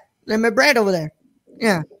Brad. I met Brad over there.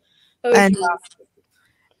 Yeah. Oh, and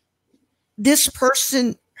this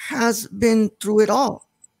person has been through it all.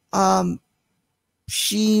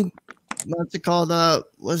 She,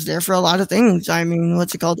 was there for a lot of things. I mean,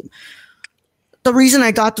 the reason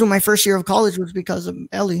I got through my first year of college was because of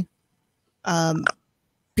Ellie.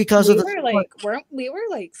 Because we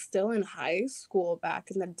were still in high school back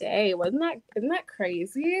in the day. Isn't that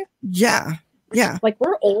crazy? Yeah. Yeah. Like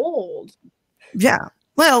we're old. Yeah.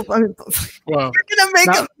 Well, I mean, you're gonna make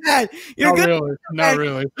them mad. Not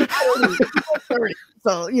really.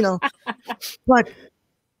 So, but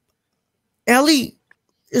Ellie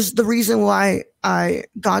is the reason why I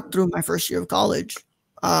got through my first year of college.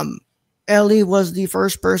 Ellie was the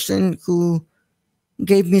first person who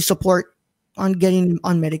gave me support on getting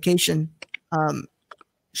on medication.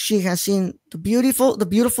 She has seen the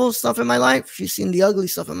beautiful stuff in my life. She's seen the ugly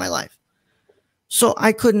stuff in my life. So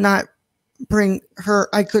I could not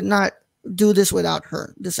do this without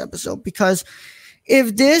her, this episode, because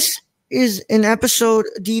if this is an episode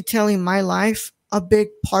detailing my life, a big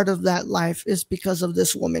part of that life is because of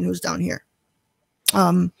this woman who's down here.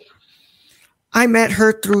 I met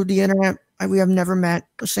her through the internet. We have never met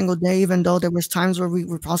a single day, even though there was times where we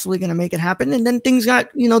were possibly going to make it happen. And then things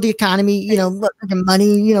got, the economy,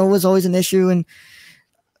 money, was always an issue. And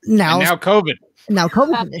now COVID. Now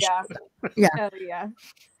COVID's an issue. Yeah. Hell yeah.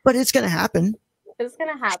 But it's going to happen. It's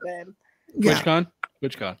going to happen. Yeah.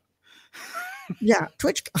 TwitchCon. Yeah,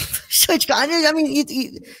 TwitchCon. I mean,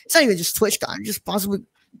 it's not even just TwitchCon. Just possibly,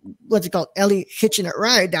 what's it called? Ellie hitching it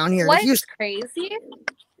right down here. What's crazy?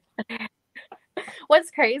 What's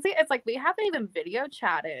crazy? It's like we haven't even video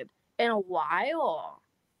chatted in a while.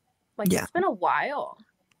 It's been a while.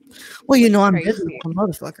 Well, I'm busy with a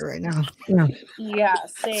motherfucker right now. Yeah. Yeah.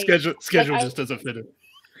 Same. Schedule just doesn't fit it.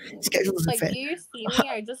 Schedule doesn't fit. You see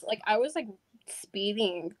me? I was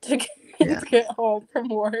speeding to get home from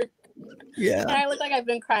work. Yeah. And I look like I've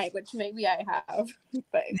been crying, which maybe I have.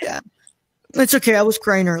 But yeah. It's okay. I was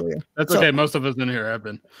crying earlier. That's okay. Most of us in here have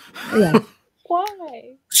been. Yeah.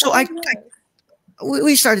 Why? So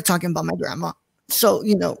we started talking about my grandma. So,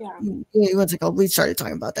 what's it called? We started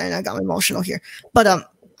talking about that and I got emotional here. But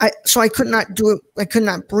I could not do it. I could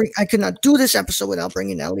not do this episode without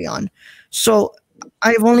bringing Ellie on. So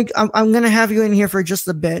I'm going to have you in here for just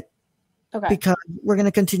a bit. Okay. Because we're going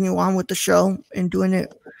to continue on with the show and doing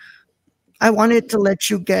it. I wanted to let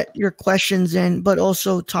you get your questions in, but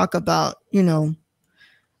also talk about,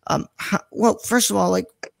 first of all,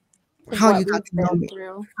 how you got to know me,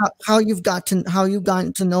 how you've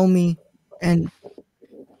gotten to know me. And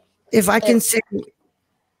if I can say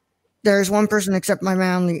there's one person except my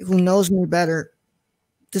family who knows me better,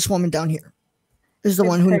 this woman down here is the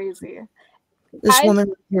one who crazy. This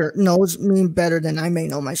woman here knows me better than I may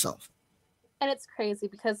know myself. And it's crazy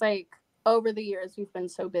because over the years we've been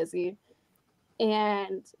so busy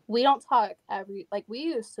and we don't talk we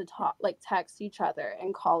used to talk, text each other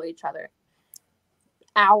and call each other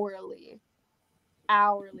hourly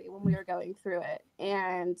when we were going through it.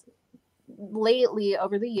 And lately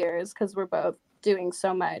over the years, because we're both doing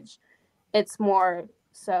so much, it's more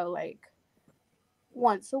so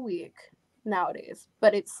once a week nowadays.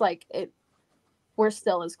 But it's we're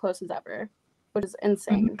still as close as ever, which is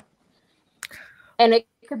insane. Mm-hmm. And it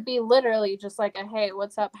could be literally just a, hey,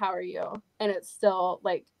 what's up? How are you? And it still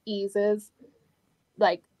eases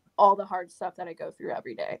all the hard stuff that I go through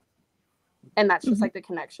every day. And that's just the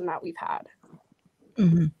connection that we've had,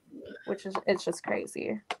 which is, it's just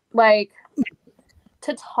crazy.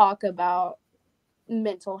 To talk about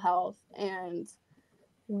mental health and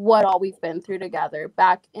what all we've been through together.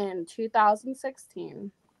 Back in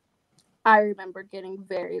 2016, I remember getting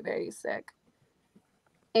very, very sick.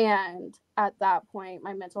 And at that point,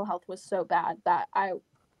 my mental health was so bad that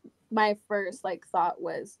my first thought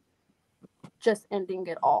was just ending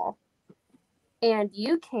it all. And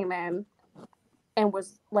you came in and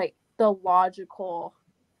was the logical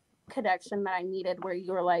connection that I needed, where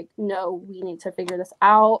you were no, we need to figure this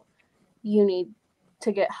out. You need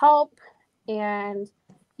to get help. And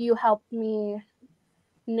you helped me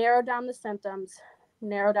narrow down the symptoms,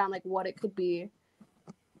 narrow down what it could be.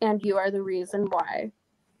 And you are the reason why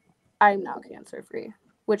I'm now cancer free,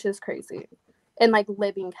 which is crazy. And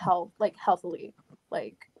living healthily,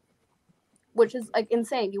 which is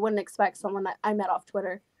insane. You wouldn't expect someone that I met off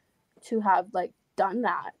Twitter to have done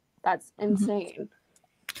that. That's insane.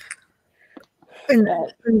 And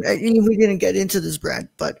we didn't get into this, Brad,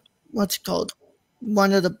 but what's it called?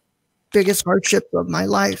 One of the biggest hardships of my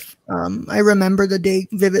life. I remember the day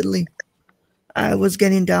vividly. I was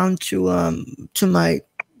getting down to my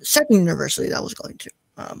second university that I was going to.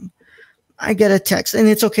 I get a text, and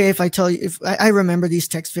it's okay if I tell you, if I remember these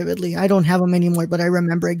texts vividly. I don't have them anymore, but I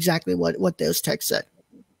remember exactly what those texts said.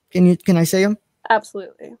 Can I say them?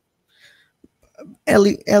 Absolutely.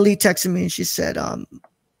 Ellie texted me and she said,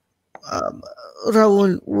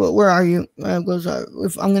 Raúl, where are you? Goes,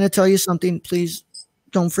 if I'm going to tell you something, please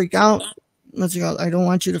don't freak out. I don't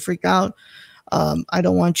want you to freak out. I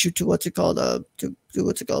don't want you to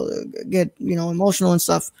get emotional and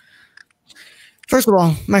stuff. First of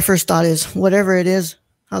all, my first thought is, whatever it is,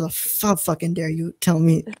 how fucking dare you tell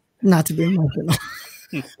me not to be emotional?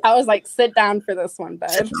 I was sit down for this one,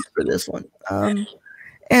 bud. Sit down for this one.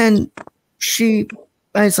 And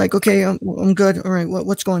I was like, okay, I'm good. All right,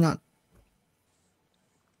 what's going on?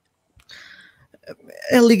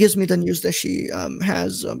 Ellie gives me the news that she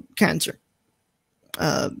has cancer.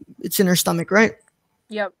 It's in her stomach, right?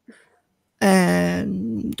 Yep.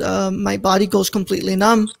 And my body goes completely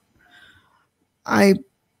numb.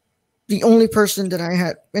 The only person that I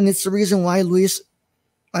had, and it's the reason why I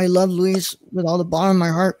love Luis with all the bottom of my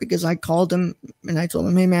heart, because I called him and I told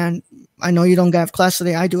him, hey man, I know you don't have class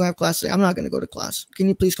today. I do have class today. I'm not going to go to class. Can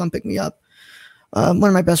you please come pick me up? One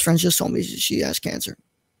of my best friends just told me she has cancer.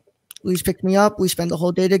 Luis picked me up. We spent the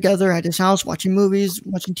whole day together at his house, watching movies,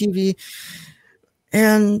 watching TV.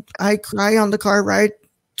 And I cry on the car ride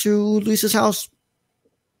to Luis's house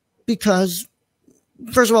because,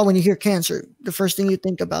 first of all, when you hear cancer, the first thing you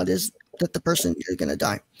think about is that the person is going to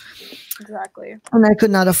die. Exactly. And I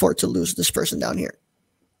could not afford to lose this person down here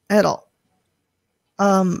at all.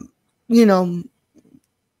 You know,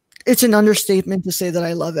 it's an understatement to say that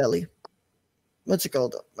I love Ellie. What's it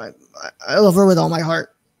called? I love her with all my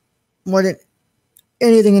heart. More than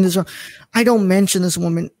anything in this world. I don't mention this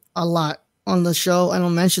woman a lot on the show. I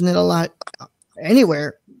don't mention it a lot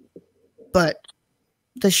anywhere. But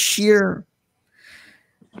the sheer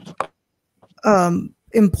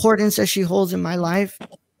importance that she holds in my life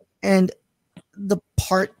and the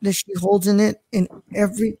part that she holds in it and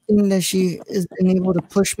everything that she has been able to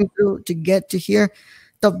push me through to get to here.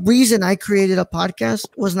 The reason I created a podcast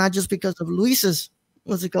was not just because of Luis's,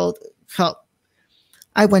 what's it called, help.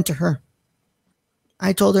 I went to her.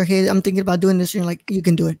 I told her, hey, I'm thinking about doing this. And you're like, you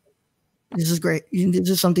can do it. This is great. This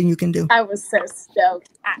is something you can do. I was so stoked.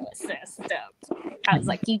 I was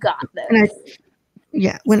like, you got this.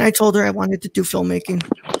 When I told her I wanted to do filmmaking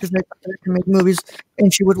because I thought I could make movies,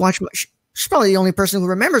 and she would watch my, she's probably the only person who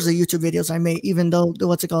remembers the YouTube videos I made, even though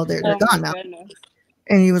what's it called, they're gone now. Goodness.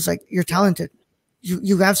 And he was like, you're talented.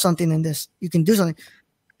 You have something in this. You can do something.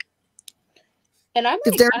 And I'm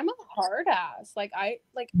a hard ass.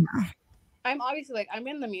 I'm obviously like, I'm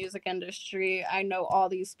in the music industry. I know all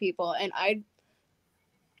these people, and I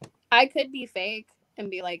could be fake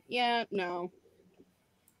and be like, yeah, no.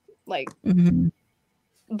 Like,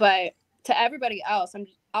 but to everybody else,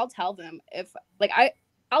 I'll tell them if like,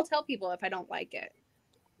 I'll tell people if I don't like it.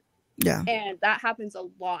 Yeah. And that happens a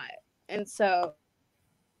lot. And so,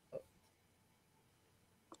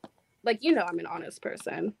 like, you know, I'm an honest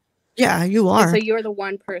person. Yeah, you are. And so you're the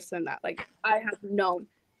one person that like I have known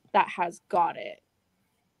that has got it.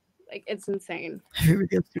 Like, it's insane.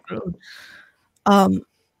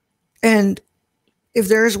 And if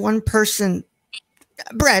there is one person,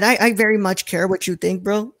 Brad, I very much care what you think,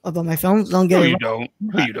 bro, about my films. Don't get you don't.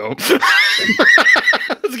 No, you don't.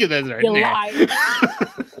 Let's get that right. You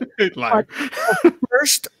liar. The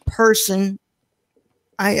first person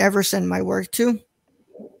I ever send my work to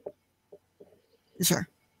is her.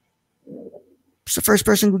 It's the first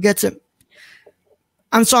person who gets it.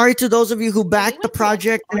 I'm sorry to those of you who backed the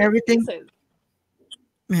project and everything.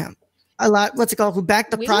 Yeah. A lot, what's it called? Who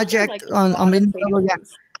backed the project on Mendoza. Yeah.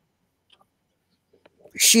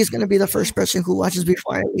 She's going to be the first person who watches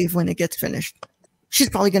before I leave when it gets finished. She's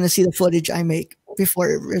probably going to see the footage I make before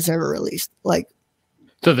it is ever released. Like,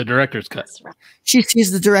 so the director's cut. She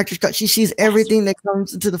sees the director's cut. She sees everything that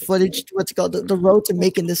comes into the footage. What's it called? The road to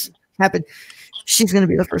making this happen. She's going to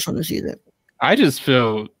be the first one to see it. I just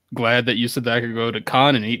feel glad that you said that I could go to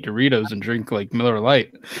Con and eat Doritos and drink like Miller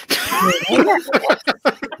Lite.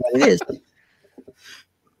 It is.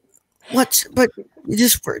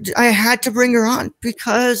 I had to bring her on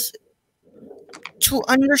because to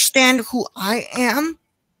understand who I am,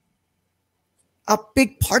 a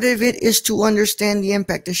big part of it is to understand the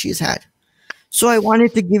impact that she's had. So I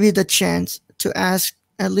wanted to give you the chance to ask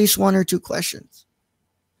at least one or two questions.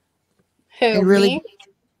 Who, really, me?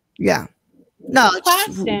 Yeah. No,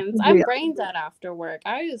 questions. I'm brain dead after work.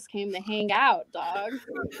 I just came to hang out, dog.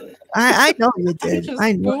 I know you did.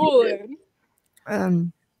 I know. You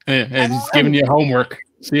did. And he's giving you homework.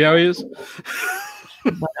 See how he is?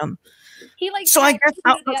 But, he like so I guess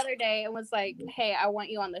the other day and was like, "Hey, I want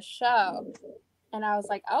you on the show," and I was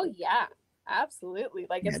like, "Oh yeah, absolutely!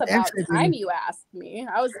 Like it's about time you asked me."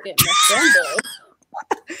 I was getting offended.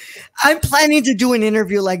 I'm planning to do an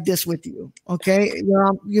interview like this with you. Okay,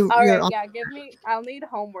 All right, yeah. Give me. I'll need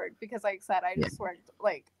homework because, like I said, I just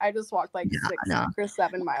walked like 6 or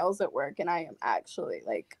 7 miles at work, and I am actually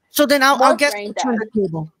like. So then I'll get to the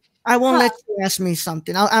table. I won't let you ask me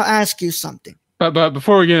something. I'll ask you something. But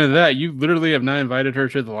before we get into that, you literally have not invited her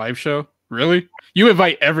to the live show. Really? You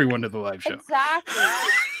invite everyone to the live show. Exactly.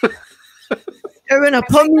 You're gonna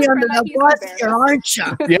put me under the bus here, aren't you?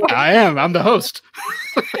 Yeah, I am. I'm the host.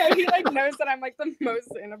 Yeah, he like knows that I'm like the most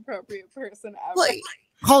inappropriate person ever. Wait,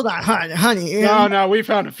 hold on, honey. No, we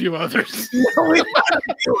found a few others.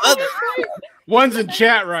 One's in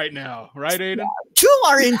chat right now, right, Aiden? Yeah, 2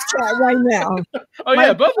 are in chat right now. Oh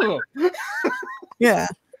yeah, both of them. Yeah,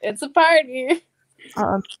 it's a party.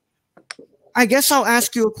 I guess I'll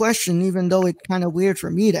ask you a question, even though it's kind of weird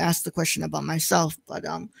for me to ask the question about myself. But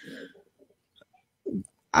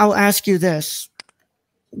I'll ask you this: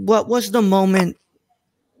 what was the moment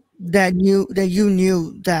that you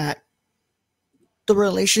knew that the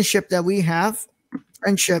relationship that we have,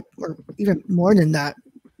 friendship, or even more than that,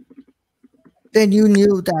 then you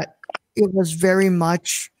knew that it was very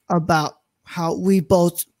much about how we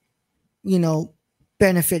both,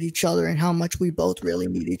 benefit each other and how much we both really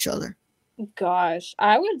need each other. Gosh,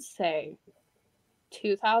 I would say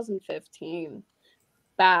 2015,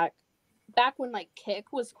 back when like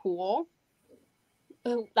kick was cool.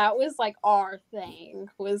 That was like our thing,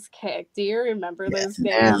 was kick. Do you remember those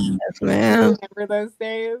days? Yes, ma'am. Do you remember those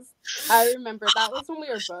days? I remember that was when we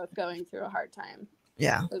were both going through a hard time.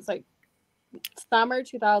 Yeah. It was like summer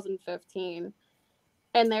 2015,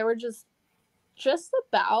 and they were just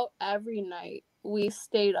about every night we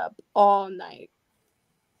stayed up all night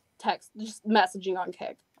just messaging on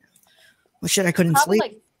kick. Well, shit, I couldn't Probably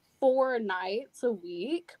sleep. like 4 nights a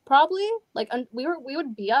week, probably. Like, we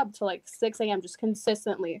would be up till like 6 a.m. just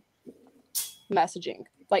consistently messaging,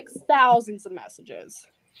 like thousands of messages.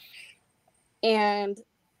 And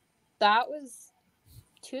that was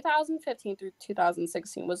 2015 through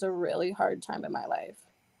 2016 was a really hard time in my life.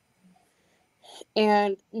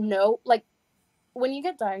 And like, when you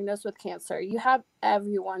get diagnosed with cancer, you have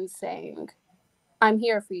everyone saying, I'm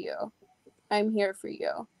here for you. I'm here for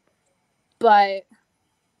you. But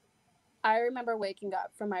I remember waking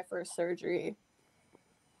up from my first surgery,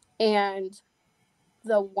 and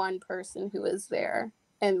the one person who was there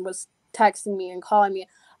and was texting me and calling me,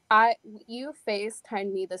 you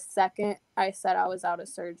FaceTimed me the second I said I was out of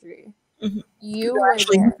surgery. Mm-hmm. You were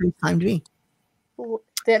actually there. FaceTimed me.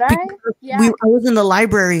 Did I? Yeah. I was in the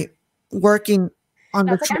library working on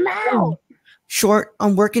the I'm out.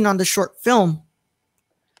 I'm working on the short film.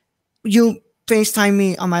 You FaceTime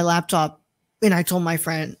me on my laptop, and I told my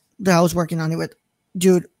friend that I was working on it with,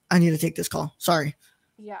 dude, I need to take this call. Sorry.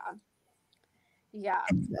 Yeah. Yeah.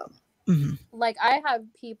 Mm-hmm. Like, I have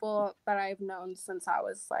people that I've known since I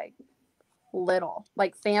was like little,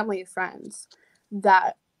 like family friends,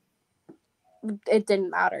 that it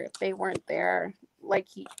didn't matter. They weren't there like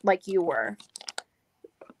you were.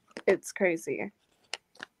 It's crazy.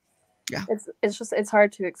 Yeah. It's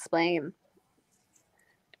hard to explain.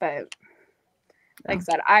 But like I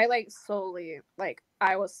said, I like solely, like,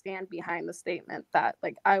 I will stand behind the statement that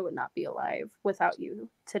like I would not be alive without you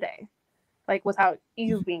today. Like, without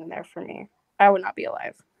you being there for me, I would not be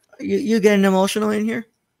alive. You getting emotional in here?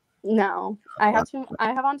 No, I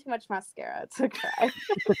have on too much mascara to cry.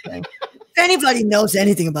 Okay. If anybody knows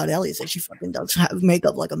anything about Ellie, say she fucking does have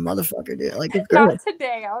makeup like a motherfucker, dude. Like, it's Not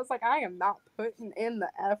today. I was like, I am not putting in the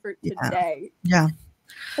effort today. Yeah.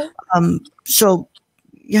 So,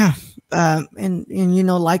 yeah. And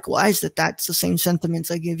likewise, that's the same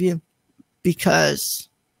sentiments I give you, because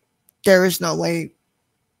there is no way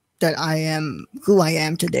that I am who I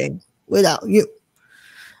am today without you.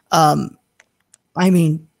 I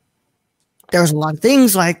mean, there was a lot of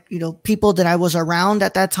things like, people that I was around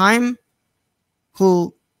at that time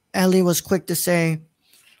who Ellie was quick to say,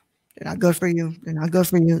 they're not good for you. They're not good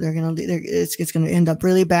for you. It's going to end up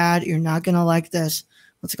really bad. You're not going to like this.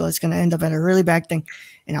 It's going to end up at a really bad thing.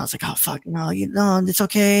 And I was like, oh, fuck, no, it's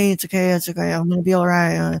okay. It's okay. It's okay. I'm going to be all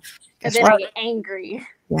right. And then I get angry.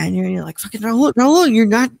 Yeah, and you're like, fucking Raúl, you're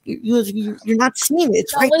not seeing it.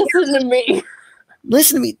 It's right listen to me.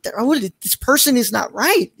 Listen to me. Raúl, this person is not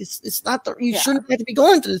right. It's not you shouldn't have to be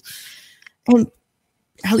going through this. And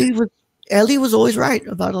Ellie was always right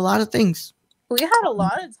about a lot of things. We had a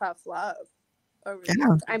lot of tough love over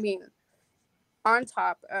I mean, on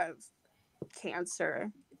top of cancer,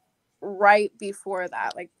 right before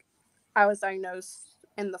that, like, I was diagnosed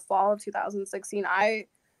in the fall of 2016.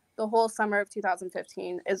 The whole summer of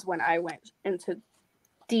 2015 is when I went into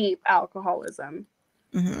deep alcoholism.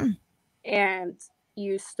 Mm-hmm. And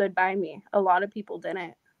you stood by me. A lot of people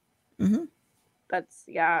didn't. Mm-hmm. That's,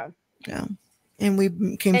 yeah. And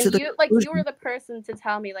we came to you were the person to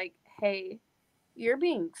tell me, like, hey, you're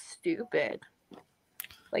being stupid.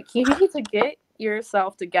 Like, you need to get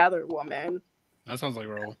yourself together, woman. That sounds like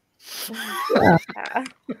Raúl. Yeah.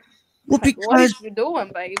 Well, because what are you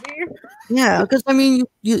doing, baby? Yeah, because I mean,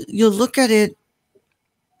 you look at it.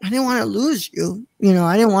 I didn't want to lose you.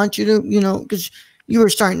 I didn't want you to, because you were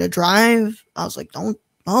starting to drive. I was like, don't.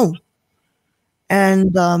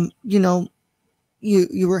 And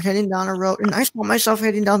you were heading down a road, and I saw myself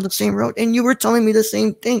heading down the same road, and you were telling me the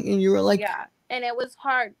same thing, and you were like, yeah. And it was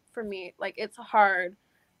hard for me. Like, it's hard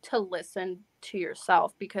to listen to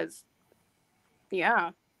yourself because,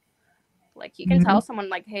 yeah. Like, you can tell someone,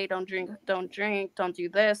 like, hey, don't drink, don't do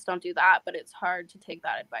this, don't do that. But it's hard to take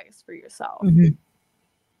that advice for yourself. Mm-hmm.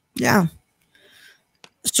 Yeah.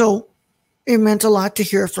 So it meant a lot to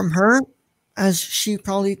hear from her, as she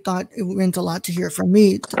probably thought it meant a lot to hear from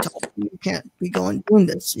me, to tell me, you can't be doing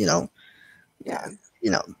this, Yeah.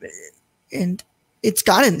 And it's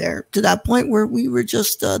gotten there to that point where we were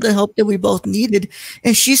just the help that we both needed.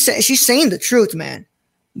 And she's saying the truth, man.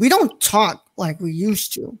 We don't talk like we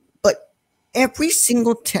used to, but every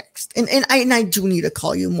single text, and I do need to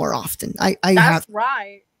call you more often. That's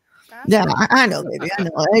right. Yeah, I know, baby. I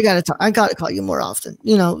know. I gotta call you more often.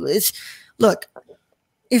 You know, look,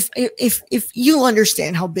 if you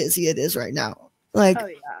understand how busy it is right now, like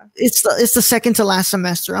it's the second to last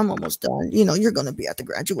semester. I'm almost done. You know, you're gonna be at the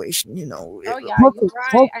graduation. You know. Oh yeah, you're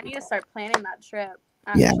right. I need to start planning that trip.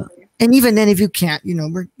 Actually. Yeah, and even then, if you can't, you know,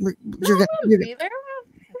 you're gonna be there.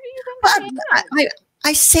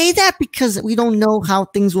 I say that because we don't know how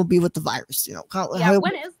things will be with the virus. You know.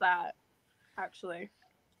 When is that? Actually.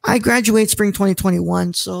 I graduate spring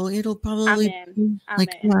 2021, so it'll probably I'm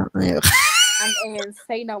in.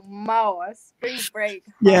 Say no more. Spring break.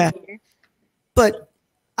 Honey. Yeah, but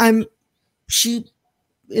she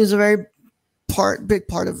is a very big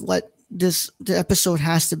part of what the episode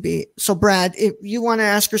has to be. So, Brad, if you want to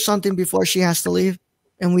ask her something before she has to leave,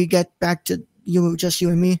 and we get back to just you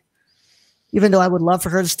and me, even though I would love for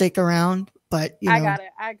her to stick around. But I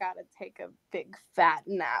gotta take a big fat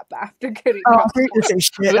nap after getting. Oh,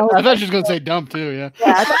 I thought she was gonna say dump too. Yeah.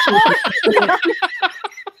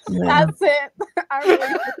 That's it.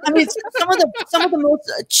 I mean, some of the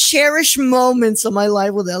most cherished moments of my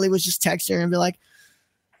life with Ellie was just text her and be like,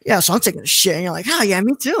 "Yeah, so I'm taking a shit," and you're like, "Oh yeah,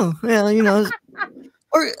 me too." Yeah, you know,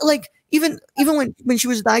 or like even when she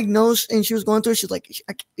was diagnosed and she was going through it, she's like,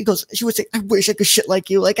 she would say, "I wish I could shit like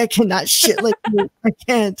you. Like I cannot shit like you. I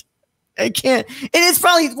can't." And it's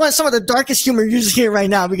probably some of the darkest humor you're just hearing right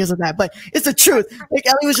now because of that. But it's the truth. Like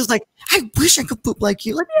Ellie was just like, I wish I could poop like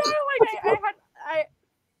you. Like, I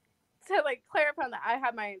to like clarify that I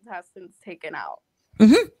had my intestines taken out.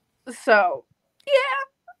 Mm-hmm. So yeah,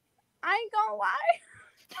 I ain't gonna lie.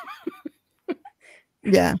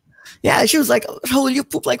 Yeah. She was like, "Oh, you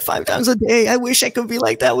poop like 5 times a day. I wish I could be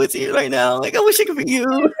like that with you right now. Like I wish I could be you."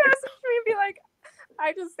 Be like,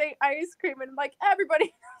 I just say ice cream and like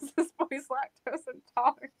everybody knows this boy's lactose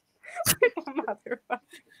intolerant.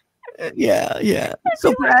 Motherfucker. Yeah.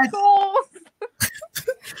 So Brad.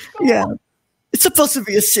 Yeah. It's supposed to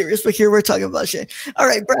be a serious, but here we're talking about shit. All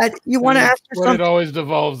right, Brad, you want to ask her what something? It always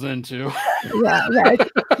devolves into. Yeah.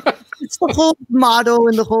 It's the whole motto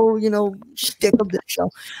and the whole, shtick of this show.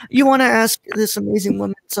 You want to ask this amazing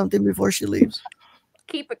woman something before she leaves?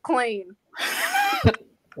 Keep it clean.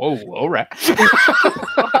 Whoa, all right.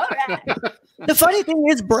 The funny thing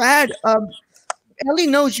is, Brad, Ellie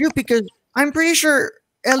knows you because I'm pretty sure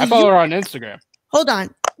Ellie. I follow her on Instagram. Hold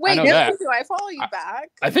on. Wait, do I follow you back?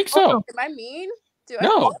 I think so. Am I mean?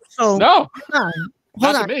 No. Hold on.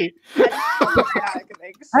 Me.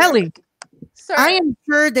 Ellie, I am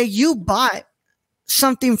sure that you bought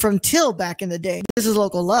something from Till back in the day. This is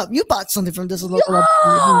Local Love. You bought something from This Is Local Love.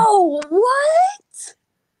 Oh, what?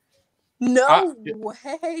 No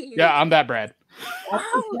way. Yeah, I'm that Brad.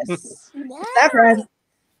 Oh, that Brad.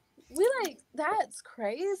 That's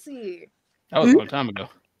crazy. That was a long time ago.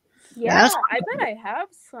 Yeah, I bet I have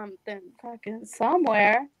something fucking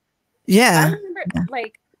somewhere. Yeah. I remember,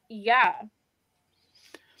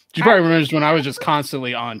 You probably remember when I was just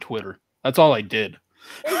constantly on Twitter. That's all I did.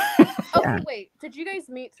 Wait. Did you guys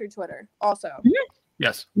meet through Twitter also?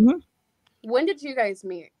 Yes. Mm-hmm. When did you guys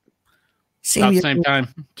meet? Same time,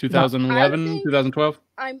 2011, 2012.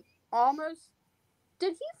 I'm almost.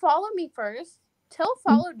 Did he follow me first? Till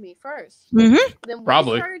followed me first. Mm-hmm. Then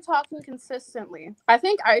Probably. We started talking consistently. I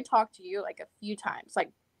think I talked to you like a few times, like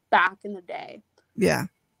back in the day. Yeah.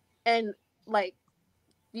 And like,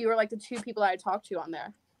 you were like the 2 people I talked to on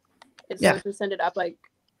there. And so it just ended up like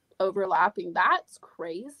overlapping. That's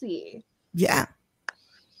crazy. Yeah.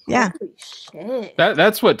 Yeah. Holy shit.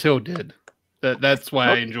 That's what Till did. That's why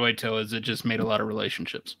I enjoyed Till, is it just made a lot of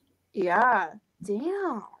relationships. Yeah.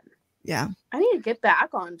 Damn. Yeah. I need to get back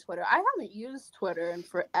on Twitter. I haven't used Twitter in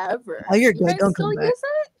forever. Oh, you're good. You Don't come back. Use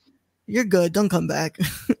it? You're good. Don't come back.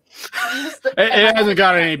 It hasn't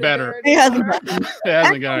got any better. It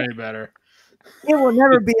hasn't got any better. It will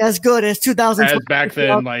never be as good as 2000. As back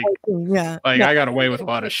then, I got away with a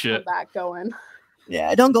lot of shit. Back going.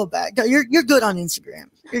 Yeah, don't go back. You're good on Instagram.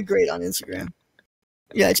 You're great on Instagram.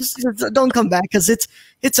 Yeah, just don't come back because it's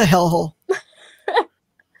a hellhole.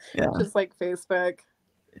 Yeah, just like Facebook.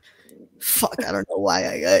 Fuck, I don't know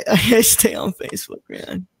why I stay on Facebook,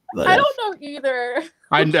 man. But, I don't know either.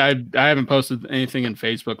 I haven't posted anything in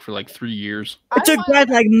Facebook for like 3 years. It took Brad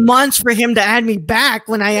like months for him to add me back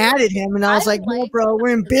when I added him, and I was like, "No, bro,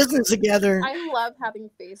 we're in business together." I love having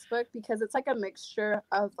Facebook because it's like a mixture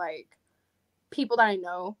of like people that I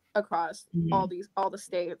know across all the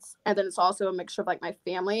states, and then it's also a mixture of like my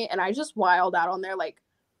family, and I just wild out on there, like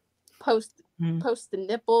post the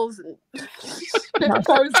nipples and I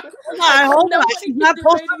hope not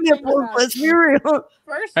post the nipples. Let's be real.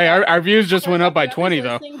 Hey, our views just went up by 20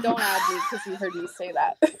 though. Don't add me because you heard me say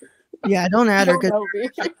that. Yeah, don't add her.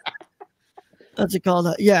 What's it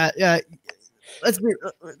called? Yeah. Let's be.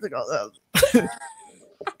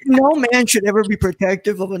 No man should ever be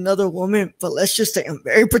protective of another woman, but let's just say I'm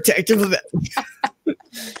very protective of it.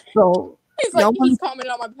 So he's like, he's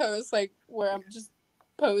commenting on my post, like where I'm just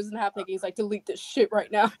posing half naked. He's like, delete this shit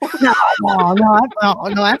right now. No.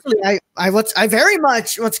 Actually, I very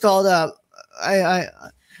much what's called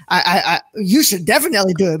you should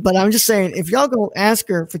definitely do it. But I'm just saying, if y'all go ask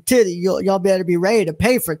her for titty, y'all better be ready to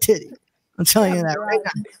pay for titty. I'm telling you that right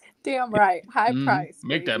now. Damn right, high price.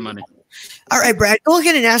 Make that money. All right, Brad, go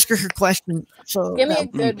ahead and ask her question. So give me a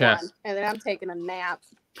good one, and then I'm taking a nap.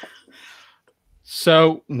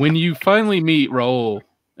 So when you finally meet Raúl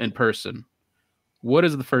in person, what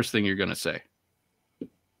is the first thing you're going to say?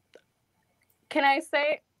 Can I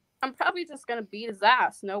say I'm probably just going to beat his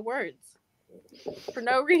ass? No words. For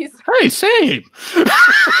no reason. Hey, same.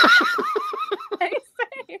 Hey,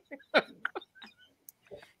 same.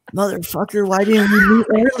 Motherfucker, why didn't we meet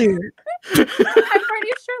earlier? I'm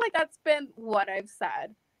pretty sure like that's been what I've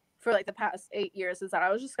said for like the past 8 years, is that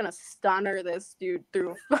I was just gonna stunner this dude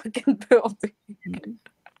through a fucking building.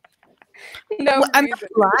 No, I'm not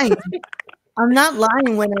lying. I'm not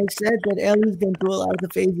lying when I said that Ellie's been through a lot of the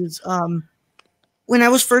phases. When I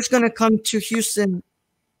was first gonna come to Houston,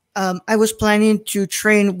 I was planning to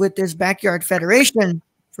train with this backyard federation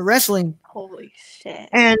for wrestling. Holy shit!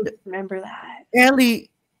 And remember that Ellie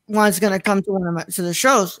was gonna come to to the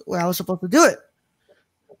shows where I was supposed to do it,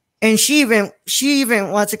 and she even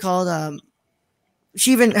what's it called?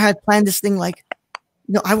 She even had planned this thing like,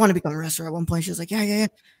 no, I want to become a wrestler. At one point, she was like, yeah.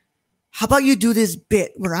 How about you do this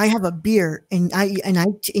bit where I have a beer and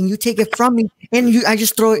you take it from me and I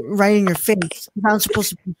just throw it right in your face. I'm supposed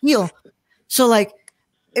to be heel. So like,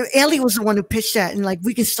 Ellie was the one who pitched that, and like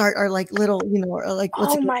we can start our like little, or like.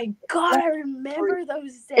 Oh my god, I remember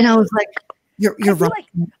those days. And I was like, You're right.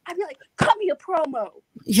 I'd be like, cut me a promo.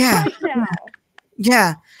 Yeah. Right now.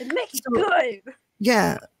 Yeah. And make it good.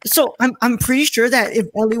 Yeah. So I'm pretty sure that if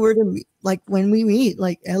Ellie were to meet, like when we meet,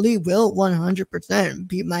 like Ellie will 100%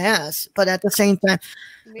 beat my ass. But at the same time,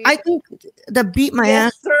 I think the beat my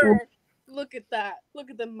ass. Sir. Look at that.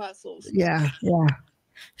 Look at the muscles. Yeah.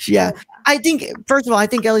 I think, first of all, I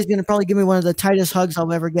think Ellie's gonna probably give me one of the tightest hugs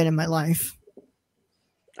I'll ever get in my life.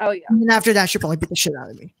 Oh yeah. And after that, she'll probably beat the shit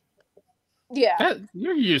out of me. Yeah,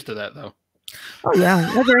 you're used to that though. Oh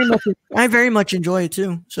yeah, I very much enjoy it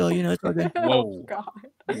too. So it's all good. Whoa, oh god,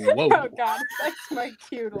 whoa, oh god, that's my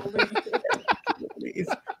cue to leave.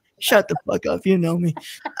 Shut the fuck up, you know me.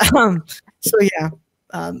 So yeah,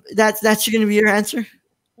 that's gonna be your answer.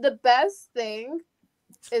 The best thing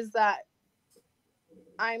is that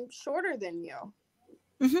I'm shorter than you.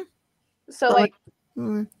 Mm-hmm. So like,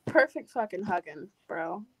 perfect fucking hugging,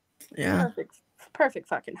 bro. Yeah, perfect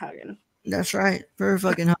fucking hugging. That's right. For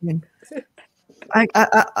fucking hugging. I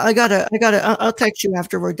gotta. I'll text you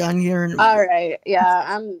after we're done here. And all right.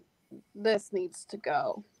 Yeah. This needs to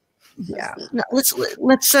go. Yeah. No,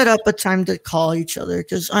 let's set up a time to call each other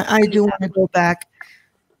because I do want to go back.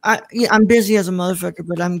 I'm busy as a motherfucker,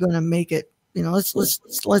 but I'm gonna make it. Let's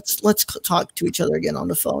talk to each other again on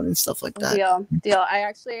the phone and stuff like that. Deal.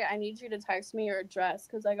 I need you to text me your address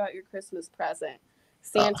because I got your Christmas present.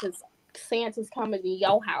 Santa's coming to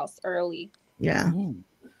your house early. Yeah.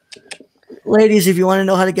 Ladies, if you want to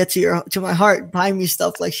know how to get to my heart, buy me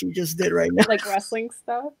stuff like she just did right now. Like wrestling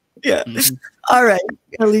stuff? Yeah. All right,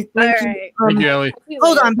 Ellie. Thank you, Ellie.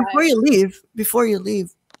 Hold on, before you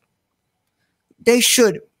leave, they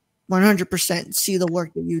should 100% see the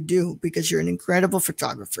work that you do because you're an incredible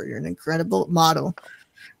photographer. You're an incredible model.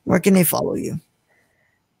 Where can they follow you?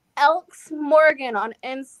 Elks Morgan on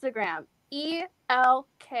Instagram.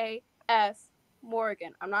 ELKS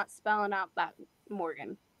Morgan. I'm not spelling out that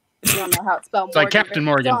Morgan. You don't know how it's spelled. It's Morgan, like Captain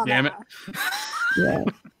Morgan, damn it. Yeah.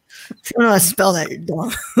 I don't know how to spell that, you're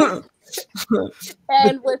dumb.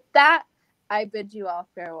 And with that, I bid you all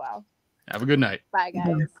farewell. Have a good night. Bye,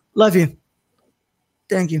 guys. Love you.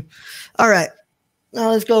 Thank you. All right.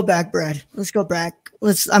 Now let's go back, Brad. Let's go back.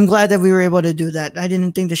 I'm glad that we were able to do that. I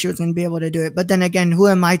didn't think that she was going to be able to do it. But then again, who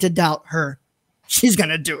am I to doubt her? She's going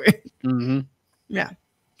to do it. Mm-hmm. Yeah.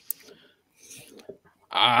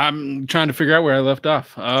 I'm trying to figure out where I left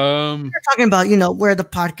off. We're talking about, where the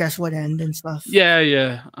podcast would end and stuff.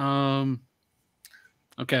 Yeah.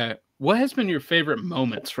 Okay. What has been your favorite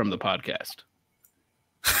moments from the podcast?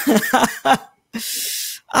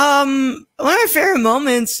 One of my favorite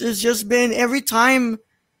moments has just been every time.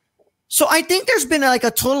 So I think there's been like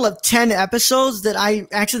a total of 10 episodes that I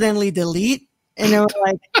accidentally delete. And they're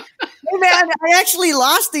like, hey man, I actually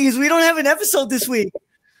lost these. We don't have an episode this week.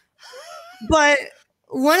 But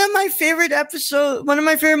one of my favorite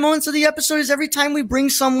moments of the episode is every time we bring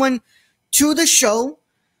someone to the show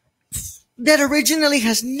that originally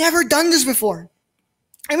has never done this before.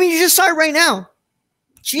 I mean, you just saw it right now.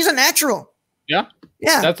 She's a natural. Yeah.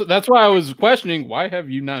 Yeah. That's why I was questioning, why have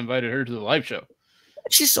you not invited her to the live show?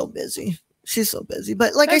 She's so busy.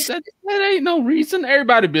 But like I said, that ain't no reason.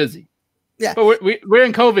 Everybody busy. Yeah. But we're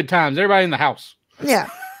in COVID times. Everybody in the house. Yeah.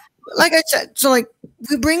 Like I said, so like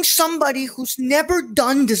we bring somebody who's never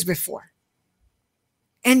done this before.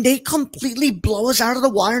 And they completely blow us out of the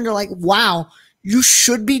water and they're like, wow, you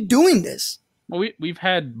should be doing this. Well, we've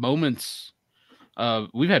had moments.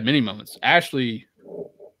 We've had many moments. Ashley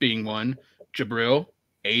being one, Jabril,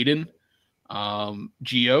 Aiden,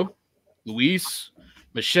 Gio, Luis,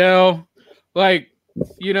 Michelle. Like,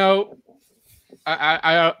 you know,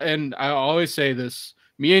 I always say this.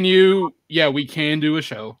 Me and you, yeah, we can do a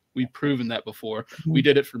show. We've proven that before. We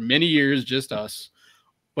did it for many years, just us.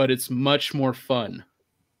 But it's much more fun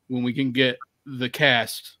when we can get the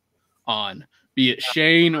cast on, be it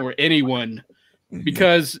Shane or anyone,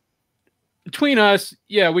 because between us,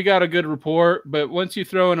 yeah, we got a good rapport, but once you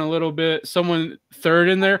throw in a little bit, someone third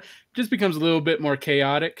in there, it just becomes a little bit more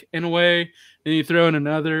chaotic in a way. Then you throw in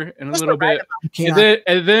another and a little bit,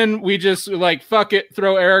 and then we just like, fuck it,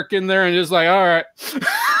 throw Eric in there and just like, all right.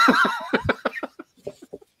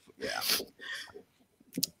 Yeah.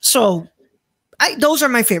 So those are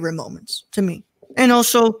my favorite moments to me. And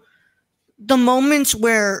also the moments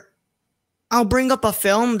where I'll bring up a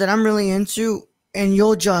film that I'm really into and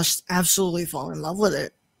you'll just absolutely fall in love with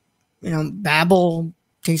it. You know, Babel,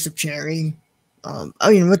 Taste of Cherry.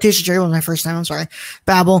 Taste of Cherry was my first time. I'm sorry,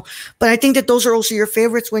 Babel. But I think that those are also your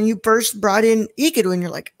favorites when you first brought in Ikiru and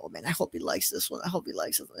you're like, oh man, I hope he likes this one. I hope he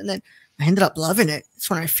likes it. And then I ended up loving it. It's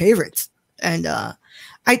one of my favorites. And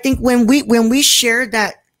I think when we share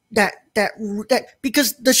that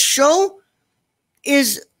because the show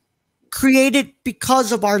is created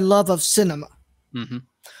because of our love of cinema. Mm-hmm.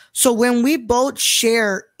 So when we both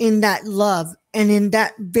share in that love and in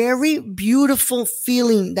that very beautiful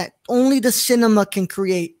feeling that only the cinema can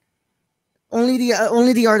create, only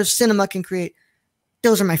the art of cinema can create,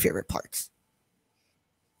 those are my favorite parts.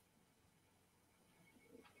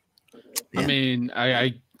 Yeah. I mean,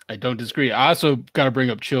 I don't disagree. I also got to bring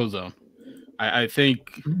up Chill Zone. I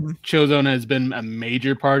think Chill Zone has been a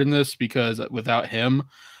major part in this because without him,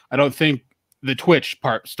 I don't think the Twitch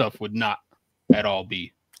part stuff would not at all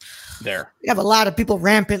be there. We have a lot of people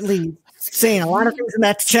rampantly saying a lot of things in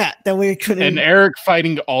that chat that we couldn't. And Eric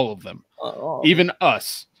fighting all of them, even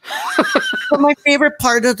us. But my favorite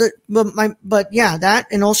part of that,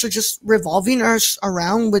 and also just revolving us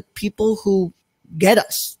around with people who get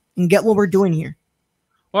us and get what we're doing here.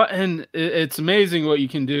 Well, and it's amazing what you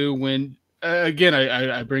can do when, again,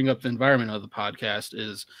 I bring up the environment of the podcast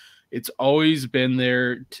is it's always been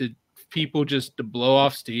there to people just to blow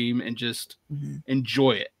off steam and just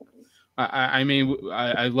enjoy it. I mean,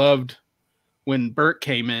 I loved when Bert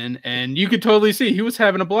came in and you could totally see he was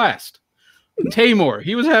having a blast. Tamor,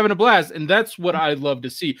 he was having a blast. And that's what I love to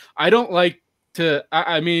see. I don't like to,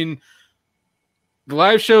 I mean, the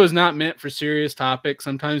live show is not meant for serious topics.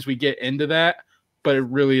 Sometimes we get into that, but it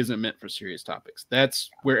really isn't meant for serious topics.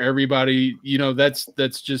 That's where everybody, you know, that's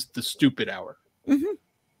just the stupid hour. Mm-hmm.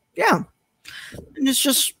 Yeah. And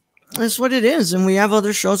it's what it is. And we have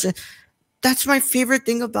other shows. That's my favorite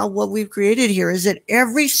thing about what we've created here is that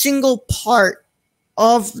every single part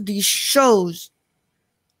of these shows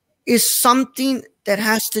is something that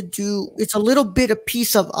has to do, it's a little bit a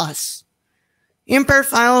piece of us. Impaired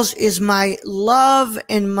Files is my love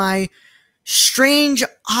and my strange,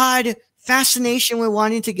 odd fascination with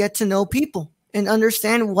wanting to get to know people and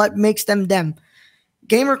understand what makes them them.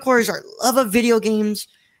 Gamercore is our love of video games.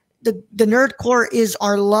 The Nerdcore is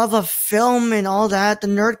our love of film and all that. The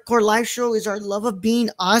Nerdcore live show is our love of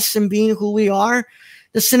being us and being who we are.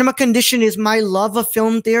 The Cinema Condition is my love of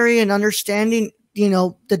film theory and understanding, you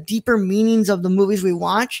know, the deeper meanings of the movies we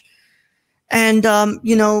watch. And,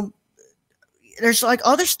 you know, there's like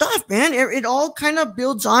other stuff, man. It all kind of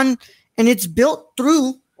builds on and it's built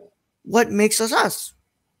through what makes us us.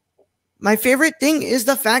 My favorite thing is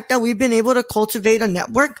the fact that we've been able to cultivate a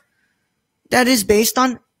network that is based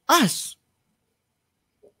on us.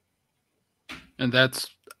 And that's,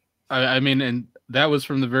 I mean, and that was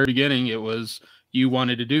from the very beginning. It was, you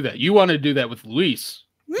wanted to do that. You wanted to do that with Luis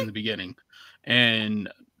in the beginning. And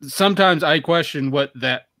sometimes I question what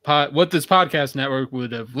what this podcast network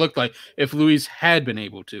would have looked like if Luis had been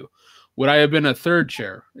able to. Would I have been a third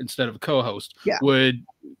chair instead of co-host? Yeah.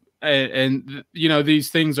 And you know, these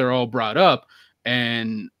things are all brought up,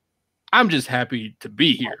 and I'm just happy to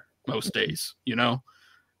be here most days, you know.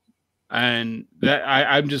 And that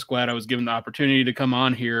I'm just glad I was given the opportunity to come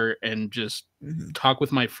on here and just talk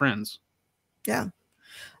with my friends. Yeah.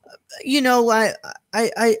 You know, I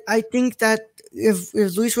think that if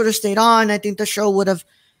Luis would have stayed on, I think the show would have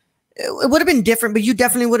been different, but you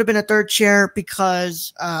definitely would have been a third chair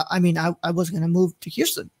because I mean, I was going to move to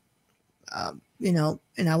Houston, you know,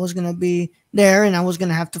 and I was going to be there and I was going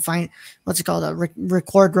to have to find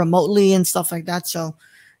record remotely and stuff like that. So,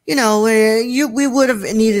 you know, we would have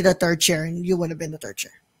needed a third chair and you would have been the third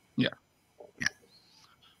chair. Yeah.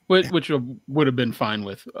 Which would have been fine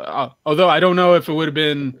with, although I don't know if it would have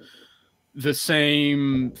been the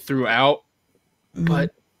same throughout,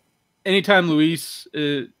 but anytime Luis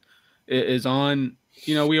is on,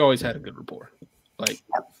 you know, we always had a good rapport. Like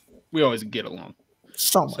we always get along.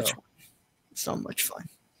 So much fun.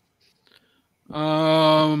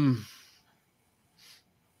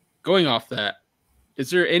 Going off that, is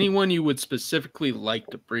there anyone you would specifically like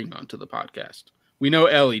to bring onto the podcast? We know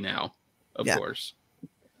Ellie now, of course.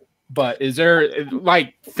 But is there,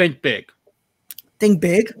 like, think big. Think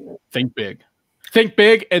big? Think big. Think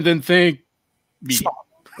big and then think medium.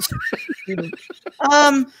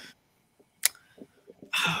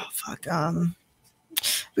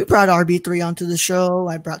 We brought RB3 onto the show.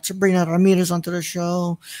 I brought Sabrina Ramirez onto the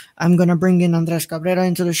show. I'm going to bring in Andres Cabrera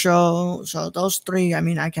into the show. So those three, I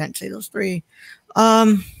mean, I can't say those three.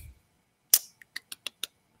 If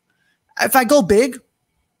I go big,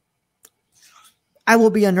 I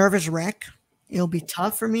will be a nervous wreck. It'll be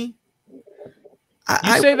tough for me.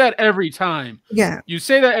 You say that every time. Yeah. You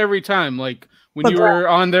say that every time. Like when you were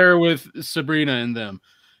on there with Sabrina and them,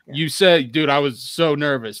 you said, dude, I was so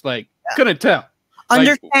nervous. Like, couldn't tell.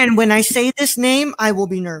 Understand, when I say this name, I will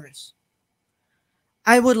be nervous.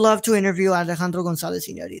 I would love to interview Alejandro Gonzalez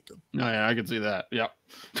Iñárritu. Oh, yeah, I can see that. Yeah.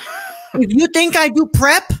 If you think I do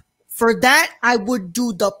prep for that, I would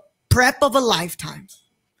do the prep of a lifetime.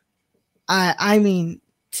 I mean,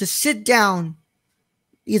 to sit down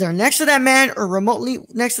either next to that man or remotely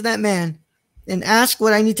next to that man and ask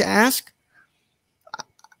what I need to ask,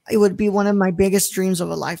 it would be one of my biggest dreams of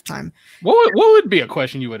a lifetime. What would be a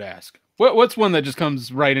question you would ask? What's one that just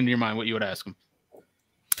comes right into your mind? What you would ask him?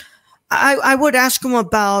 I would ask him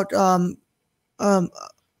about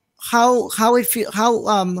how it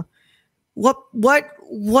feel,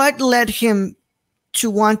 what led him to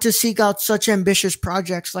want to seek out such ambitious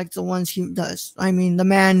projects like the ones he does. I mean, the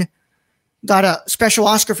man got a special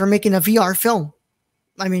Oscar for making a VR film.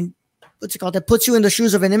 I mean, what's it called? That puts you in the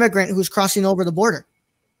shoes of an immigrant who's crossing over the border.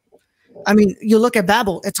 I mean, you look at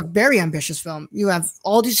Babel, it's a very ambitious film. You have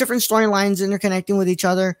all these different storylines interconnecting with each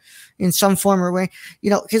other in some form or way.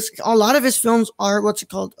 You know, a lot of his films are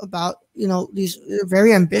about, you know, these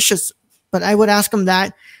very ambitious, but I would ask him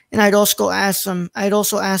that. And I'd also ask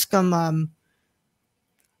him,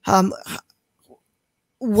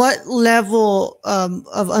 what level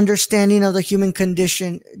of understanding of the human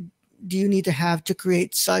condition do you need to have to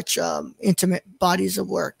create such intimate bodies of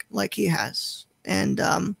work like he has? And,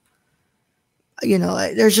 you know,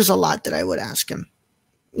 there's just a lot that I would ask him.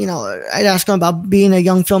 You know, I'd ask him about being a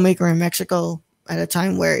young filmmaker in Mexico at a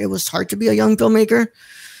time where it was hard to be a young filmmaker.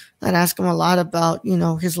 I'd ask him a lot about, you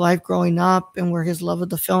know, his life growing up and where his love of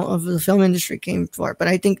the film industry came from. But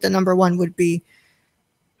I think the number one would be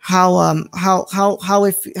how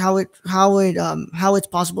it's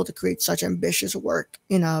possible to create such ambitious work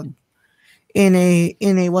in a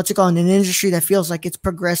an industry that feels like it's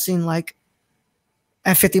progressing like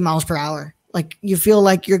at 50 miles per hour. Like you feel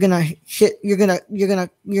like you're gonna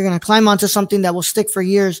climb onto something that will stick for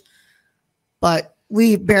years, but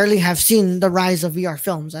we barely have seen the rise of VR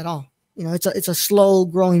films at all. You know, it's a slow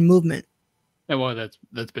growing movement. Yeah, well,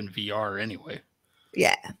 that's been VR anyway.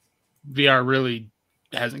 Yeah, VR really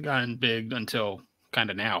hasn't gotten big until kind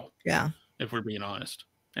of now. Yeah, if we're being honest,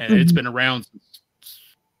 and it's been around since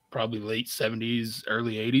probably late 70s,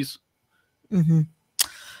 early 80s.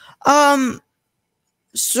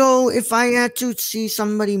 So if I had to see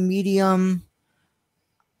somebody medium,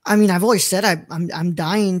 I mean, I've always said I'm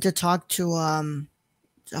dying to talk to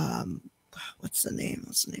what's the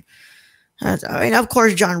name? I mean, of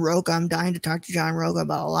course, John Roca. I'm dying to talk to John Roca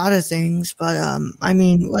about a lot of things, but I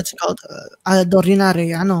mean, what's it called? Dorina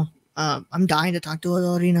Arellano. I'm dying to talk to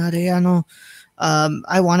Dorina Arellano.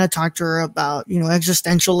 I want to talk to her about, you know,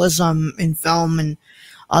 existentialism in film and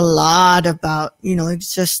a lot about,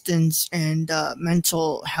 existence and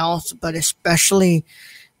mental health, but especially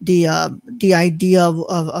the idea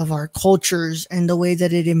of our cultures and the way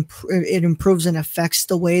that it improves and affects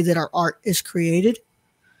the way that our art is created.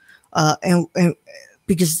 And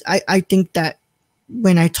because I think that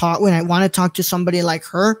when I want to talk to somebody like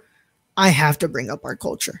her, I have to bring up our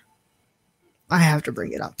culture. I have to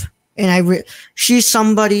bring it up. And she's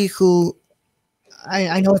somebody who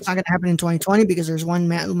I know it's not going to happen in 2020 because there's 1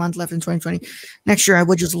 month left in 2020. Next year, I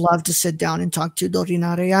would just love to sit down and talk to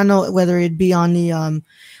Dorina Arellano, whether it be on the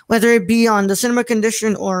Cinema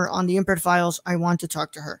Condition or on the Impaired Files. I want to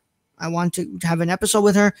talk to her. I want to have an episode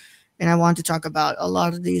with her, and I want to talk about a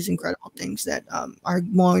lot of these incredible things that are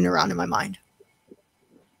going around in my mind.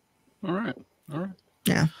 All right.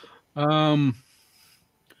 Yeah.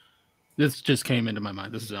 This just came into my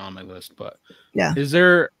mind. This is on my list, but yeah. Is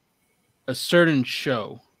there a certain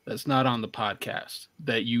show that's not on the podcast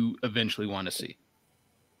that you eventually want to see?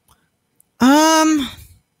 I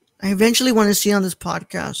eventually want to see on this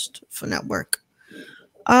podcast for network.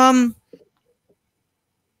 I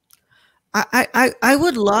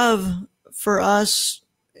would love for us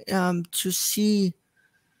to see.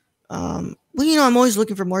 I'm always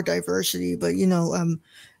looking for more diversity, but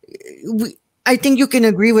I think you can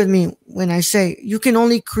agree with me when I say you can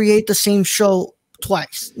only create the same show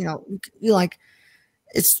twice.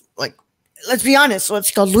 It's like, let's be honest.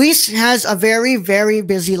 Let's go. Luis has a very, very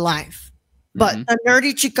busy life, but the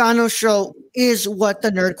Nerdy Chicano show is what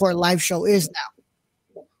the Nerdcore live show is now.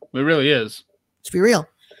 It really is. Let's be real.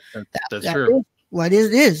 That's true. Is what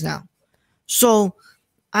it is now. So,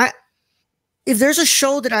 if there's a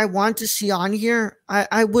show that I want to see on here,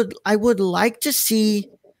 I would like to see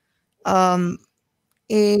a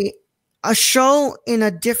show in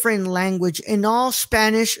a different language, an all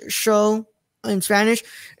Spanish show in Spanish,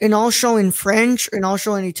 an all show in French, an all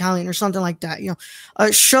show in Italian, or something like that.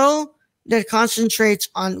 A show that concentrates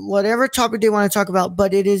on whatever topic they want to talk about,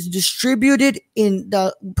 but it is distributed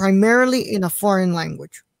primarily in a foreign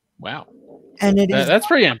language. Wow. And that's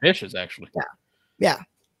pretty ambitious, actually. Yeah.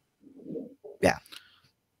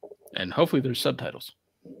 And hopefully there's subtitles.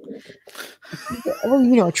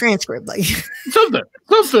 Well, a transcript, like something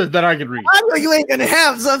that I can read. I know you ain't gonna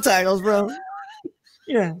have subtitles, bro.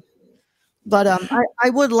 Yeah, but I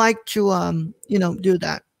would like to do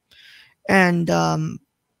that, and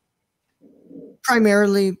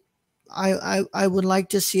primarily, I would like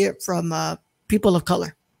to see it from people of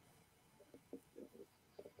color.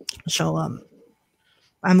 So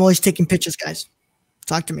I'm always taking pictures, guys.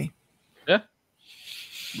 Talk to me. Yeah,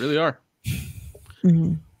 really are.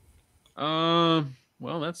 Mm-hmm.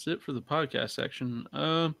 Well, that's it for the podcast section.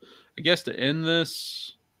 I guess to end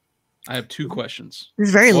this, I have 2 questions. It's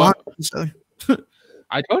a very long episode.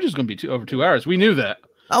 I told you it's going to be over 2 hours. We knew that.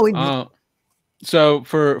 Oh, we knew. So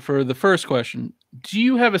for the first question, do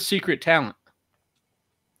you have a secret talent?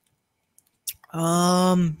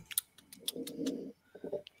 So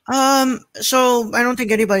I don't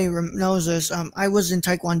think anybody knows this. I was in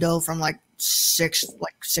Taekwondo from sixth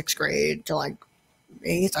grade to 8th.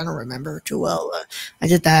 I don't remember too well. I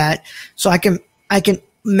did that, so I can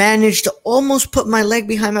manage to almost put my leg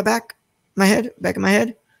behind back of my head.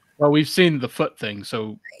 Well, we've seen the foot thing,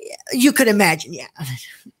 so you could imagine. Yeah,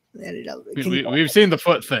 we've seen the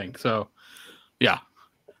foot thing, so yeah.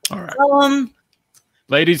 All right,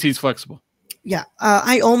 ladies, he's flexible. Yeah,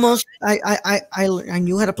 I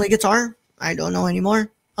knew how to play guitar. I don't know anymore.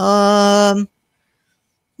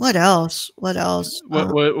 What else? What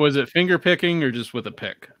was it? Finger picking or just with a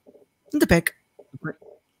pick? The pick.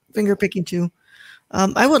 Finger picking too.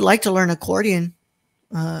 I would like to learn accordion.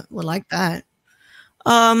 Would like that.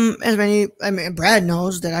 Brad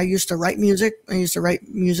knows that I used to write music.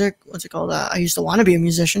 What's it called? I used to want to be a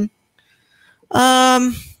musician.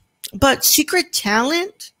 But secret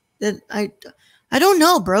talent that I don't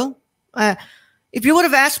know, bro. If you would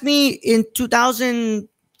have asked me in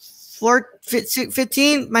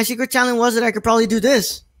 2015, my secret talent was that I could probably do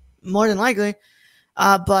this, more than likely.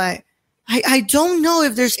 But I don't know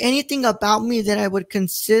if there's anything about me that I would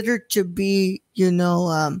consider to be,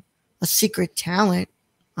 a secret talent.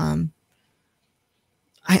 I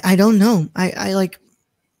don't know. I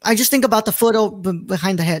just think about the foot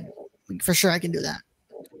behind the head. For sure, I can do that.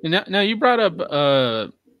 Now you brought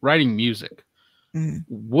up writing music. Mm-hmm.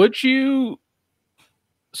 Would you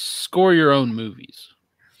score your own movies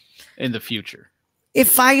in the future?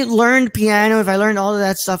 If I learned piano, if I learned all of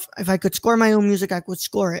that stuff, if I could score my own music, I would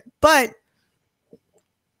score it. But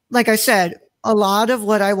like I said, a lot of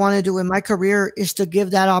what I want to do in my career is to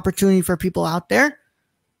give that opportunity for people out there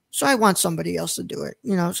So I want somebody else to do it,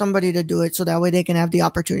 somebody to do it so that way they can have the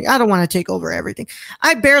opportunity. I don't want to take over everything.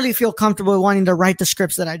 I barely feel comfortable wanting to write the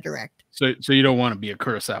scripts that I direct. So you don't want to be a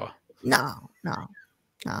Kurosawa? No. I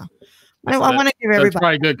So want to give everybody. That's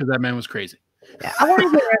probably good because that man was crazy. Yeah, I want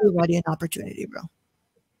to give everybody an opportunity, bro.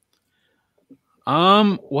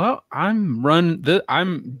 Well, I'm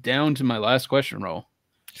down to my last question, Raúl.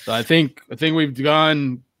 So I think we've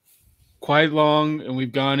gone quite long and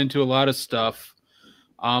we've gone into a lot of stuff.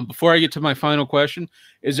 Before I get to my final question,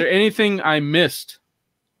 is there anything I missed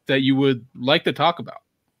that you would like to talk about?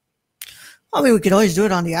 I mean, we could always do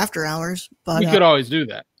it on the after hours, but we could always do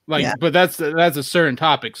that. Yeah. But that's a certain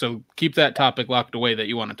topic. So keep that topic locked away that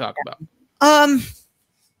you want to talk about.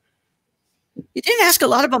 You didn't ask a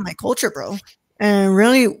lot about my culture, bro, and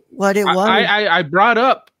really what it was. I brought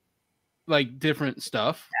up like different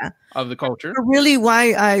stuff of the culture. But really,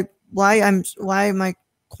 why my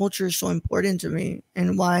culture is so important to me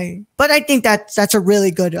and why. But I think that's a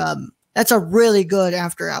really good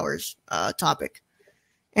after hours topic,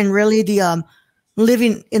 and really the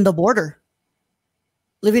living on the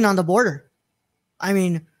border. I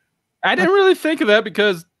mean, I didn't really think of that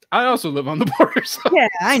because I also live on the border. So yeah,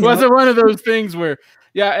 I know. It wasn't one of those things where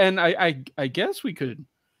and I guess we could.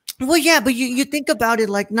 Well, yeah, but you think about it,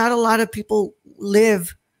 like not a lot of people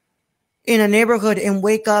live in a neighborhood and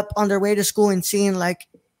wake up on their way to school and seeing like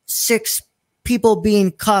 6 people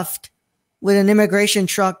being cuffed with an immigration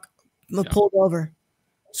truck pulled over.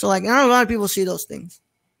 So like not a lot of people see those things.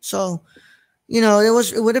 So,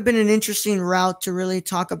 it would have been an interesting route to really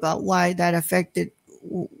talk about why that affected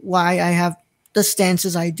why I have the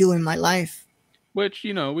stances I do in my life. Which,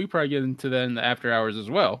 we probably get into that in the after hours as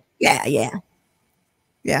well. Yeah.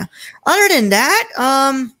 Other than that,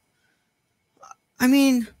 I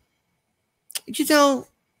mean,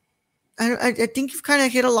 I think you've kind of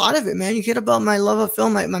hit a lot of it, man. You hit about my love of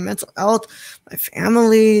film, my mental health, my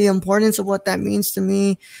family, the importance of what that means to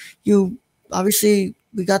me.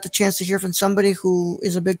 We got the chance to hear from somebody who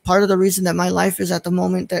is a big part of the reason that my life is at the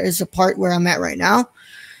moment that is a part where I'm at right now.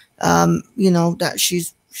 That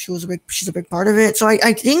she's a big part of it. So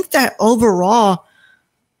I think that overall,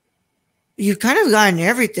 you've kind of gotten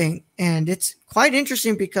everything, and it's quite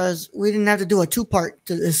interesting because we didn't have to do a 2-part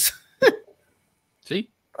to this. See?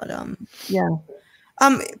 But yeah.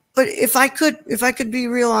 But if I could be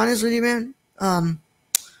real honest with you, man,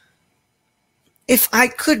 if I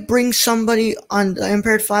could bring somebody on the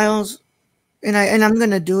Impaired Files, and I'm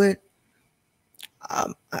gonna do it,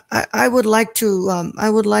 I would like to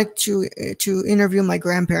interview my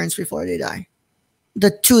grandparents before they die, the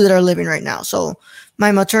 2 that are living right now. So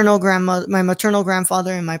my maternal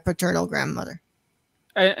grandfather, and my paternal grandmother.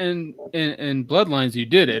 And in Bloodlines, you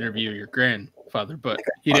did interview your grandfather, but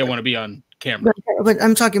he didn't want to be on camera. But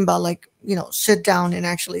I'm talking about sit down and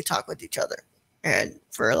actually talk with each other and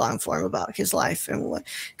for a long form about his life and what.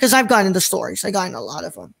 Because I've gotten the stories, I gotten a lot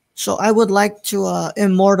of them. So I would like to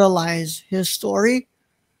immortalize his story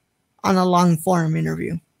on a long form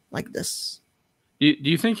interview like this. Do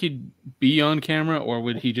you think he'd be on camera, or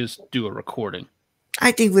would he just do a recording?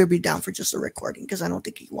 I think we'd be down for just a recording because I don't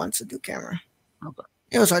think he wants to do camera. Okay.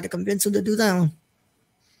 It was hard to convince him to do that one.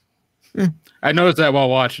 I noticed that while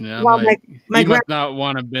watching it. I'm he must not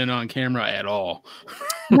want to have been on camera at all.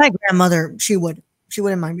 My grandmother, she wouldn't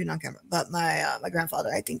mind being on camera, but my grandfather,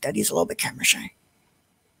 I think that he's a little bit camera shy.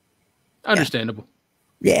 Understandable.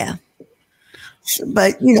 Yeah. So,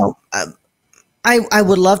 but I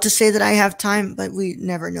would love to say that I have time, but we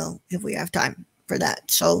never know if we have time for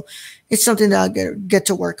that. So it's something that I'll get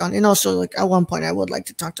to work on. And also, like, at one point I would like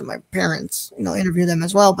to talk to my parents, interview them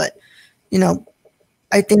as well. But,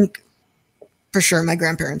 I think for sure my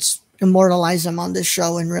grandparents, immortalize them on this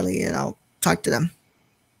show and really, talk to them.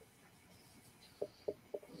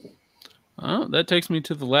 That takes me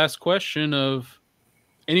to the last question of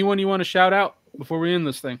anyone you want to shout out before we end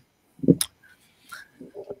this thing.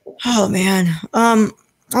 Oh man. I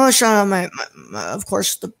want to shout out my of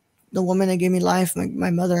course, the woman that gave me life,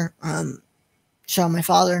 my mother, shout out my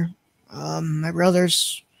father, my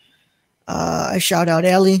brothers. I shout out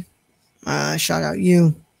Ellie. Shout out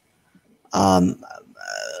you. The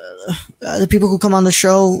people who come on the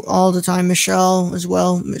show all the time, Michelle as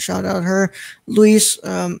well. Shout out her. Luis.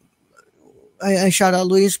 I shout out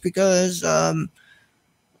Luis because I'm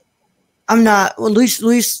not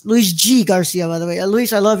Luis G Garcia, by the way.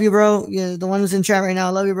 Luis, I love you, bro. Yeah, the one who's in chat right now,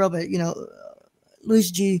 I love you, bro. But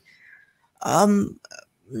Luis G.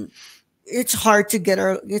 It's hard to get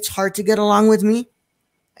along with me,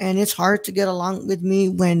 and it's hard to get along with me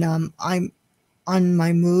when I'm on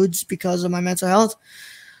my moods because of my mental health.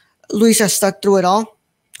 Luis has stuck through it all.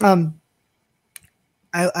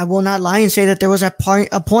 I will not lie and say that there was a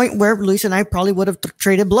point where Luis and I probably would have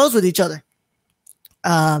traded blows with each other.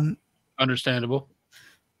 Understandable.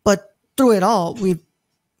 But through it all, we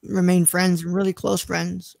remain friends, really close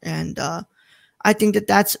friends. And I think that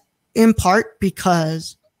that's in part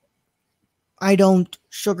because I don't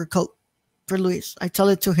sugarcoat for Luis. I tell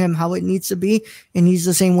it to him how it needs to be, and he's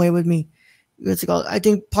the same way with me. I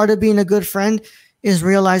think part of being a good friend is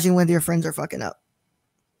realizing when your friends are fucking up.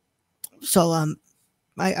 So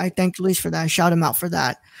I thank Luis for that. I shout him out for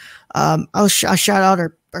that. I shout out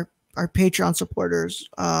our Patreon supporters.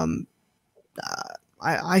 I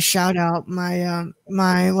shout out my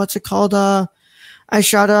what's it called? I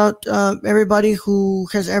shout out everybody who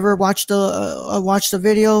has ever watched the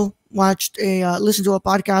video, listened to a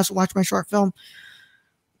podcast, watched my short film,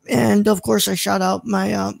 and of course I shout out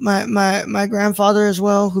my grandfather as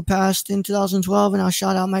well, who passed in 2012, and I'll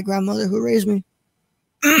shout out my grandmother who raised me.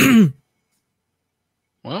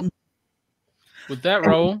 Well, with that,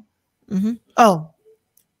 Raúl. Mm-hmm. Oh,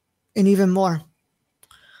 and even more.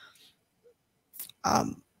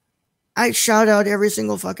 I shout out every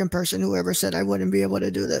single fucking person who ever said I wouldn't be able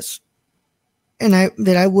to do this, and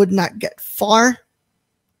that I would not get far.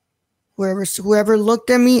 Whoever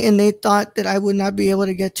looked at me and they thought that I would not be able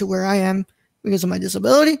to get to where I am because of my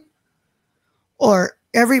disability, or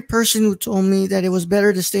every person who told me that it was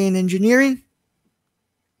better to stay in engineering.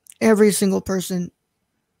 Every single person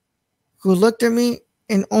who looked at me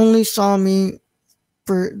and only saw me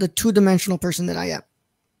for the two-dimensional person that I am.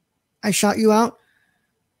 I shout you out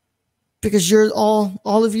because you're all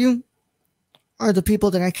of you are the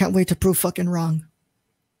people that I can't wait to prove fucking wrong.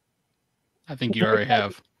 I think you already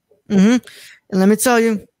have. Mm-hmm. And let me tell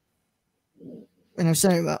you, and I've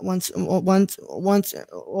said it about once, and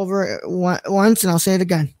I'll say it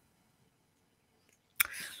again.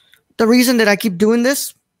 The reason that I keep doing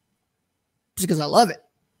this is because I love it.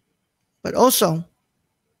 But also,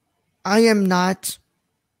 I am not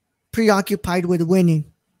preoccupied with winning.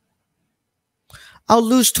 I'll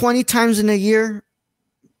lose 20 times in a year,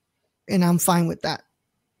 and I'm fine with that.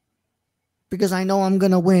 Because I know I'm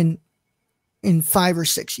going to win in 5 or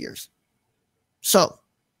 6 years. So,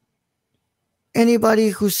 anybody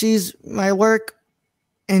who sees my work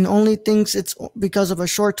and only thinks it's because of a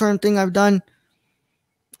short-term thing I've done,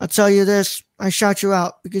 I'll tell you this, I shout you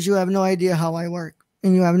out because you have no idea how I work.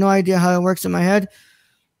 And you have no idea how it works in my head.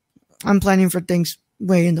 I'm planning for things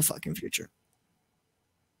way in the fucking future.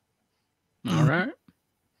 All right.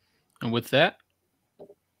 And with that,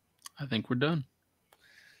 I think we're done.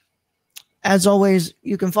 As always,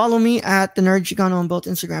 you can follow me at the Nerd Chicano on both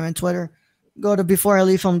Instagram and Twitter. Go to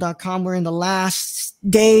beforeIleaveFilm.com. We're in the last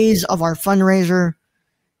days of our fundraiser.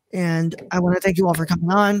 And I want to thank you all for coming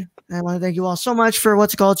on. And I want to thank you all so much for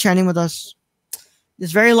chatting with us.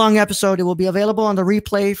 This very long episode, it will be available on the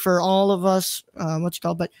replay for all of us.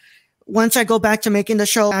 But once I go back to making the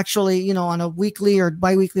show, actually, on a weekly or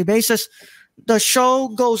bi-weekly basis, the show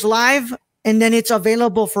goes live and then it's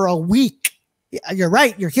available for a week. You're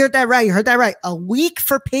right. You heard that right. You heard that right. A week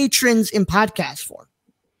for patrons in podcast form.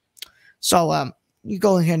 So you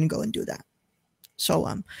go ahead and go and do that.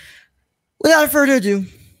 So without further ado,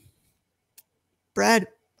 Brad,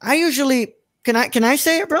 I usually can I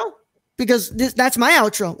say it, bro? Because that's my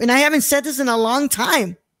outro, and I haven't said this in a long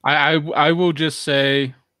time. I will just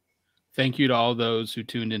say thank you to all those who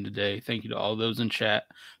tuned in today. Thank you to all those in chat.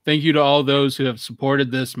 Thank you to all those who have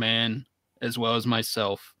supported this man as well as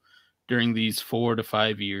myself during these 4 to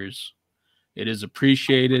 5 years. It is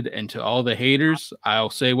appreciated. And to all the haters,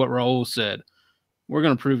 I'll say what Raúl said. We're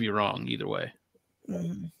going to prove you wrong either way.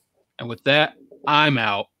 Mm-hmm. And with that, I'm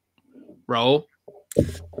out. Raúl?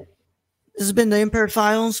 This has been the Impaired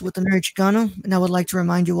Files with the Nerd Chicano, and I would like to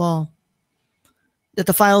remind you all that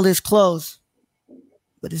the file is closed,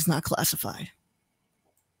 but it's not classified.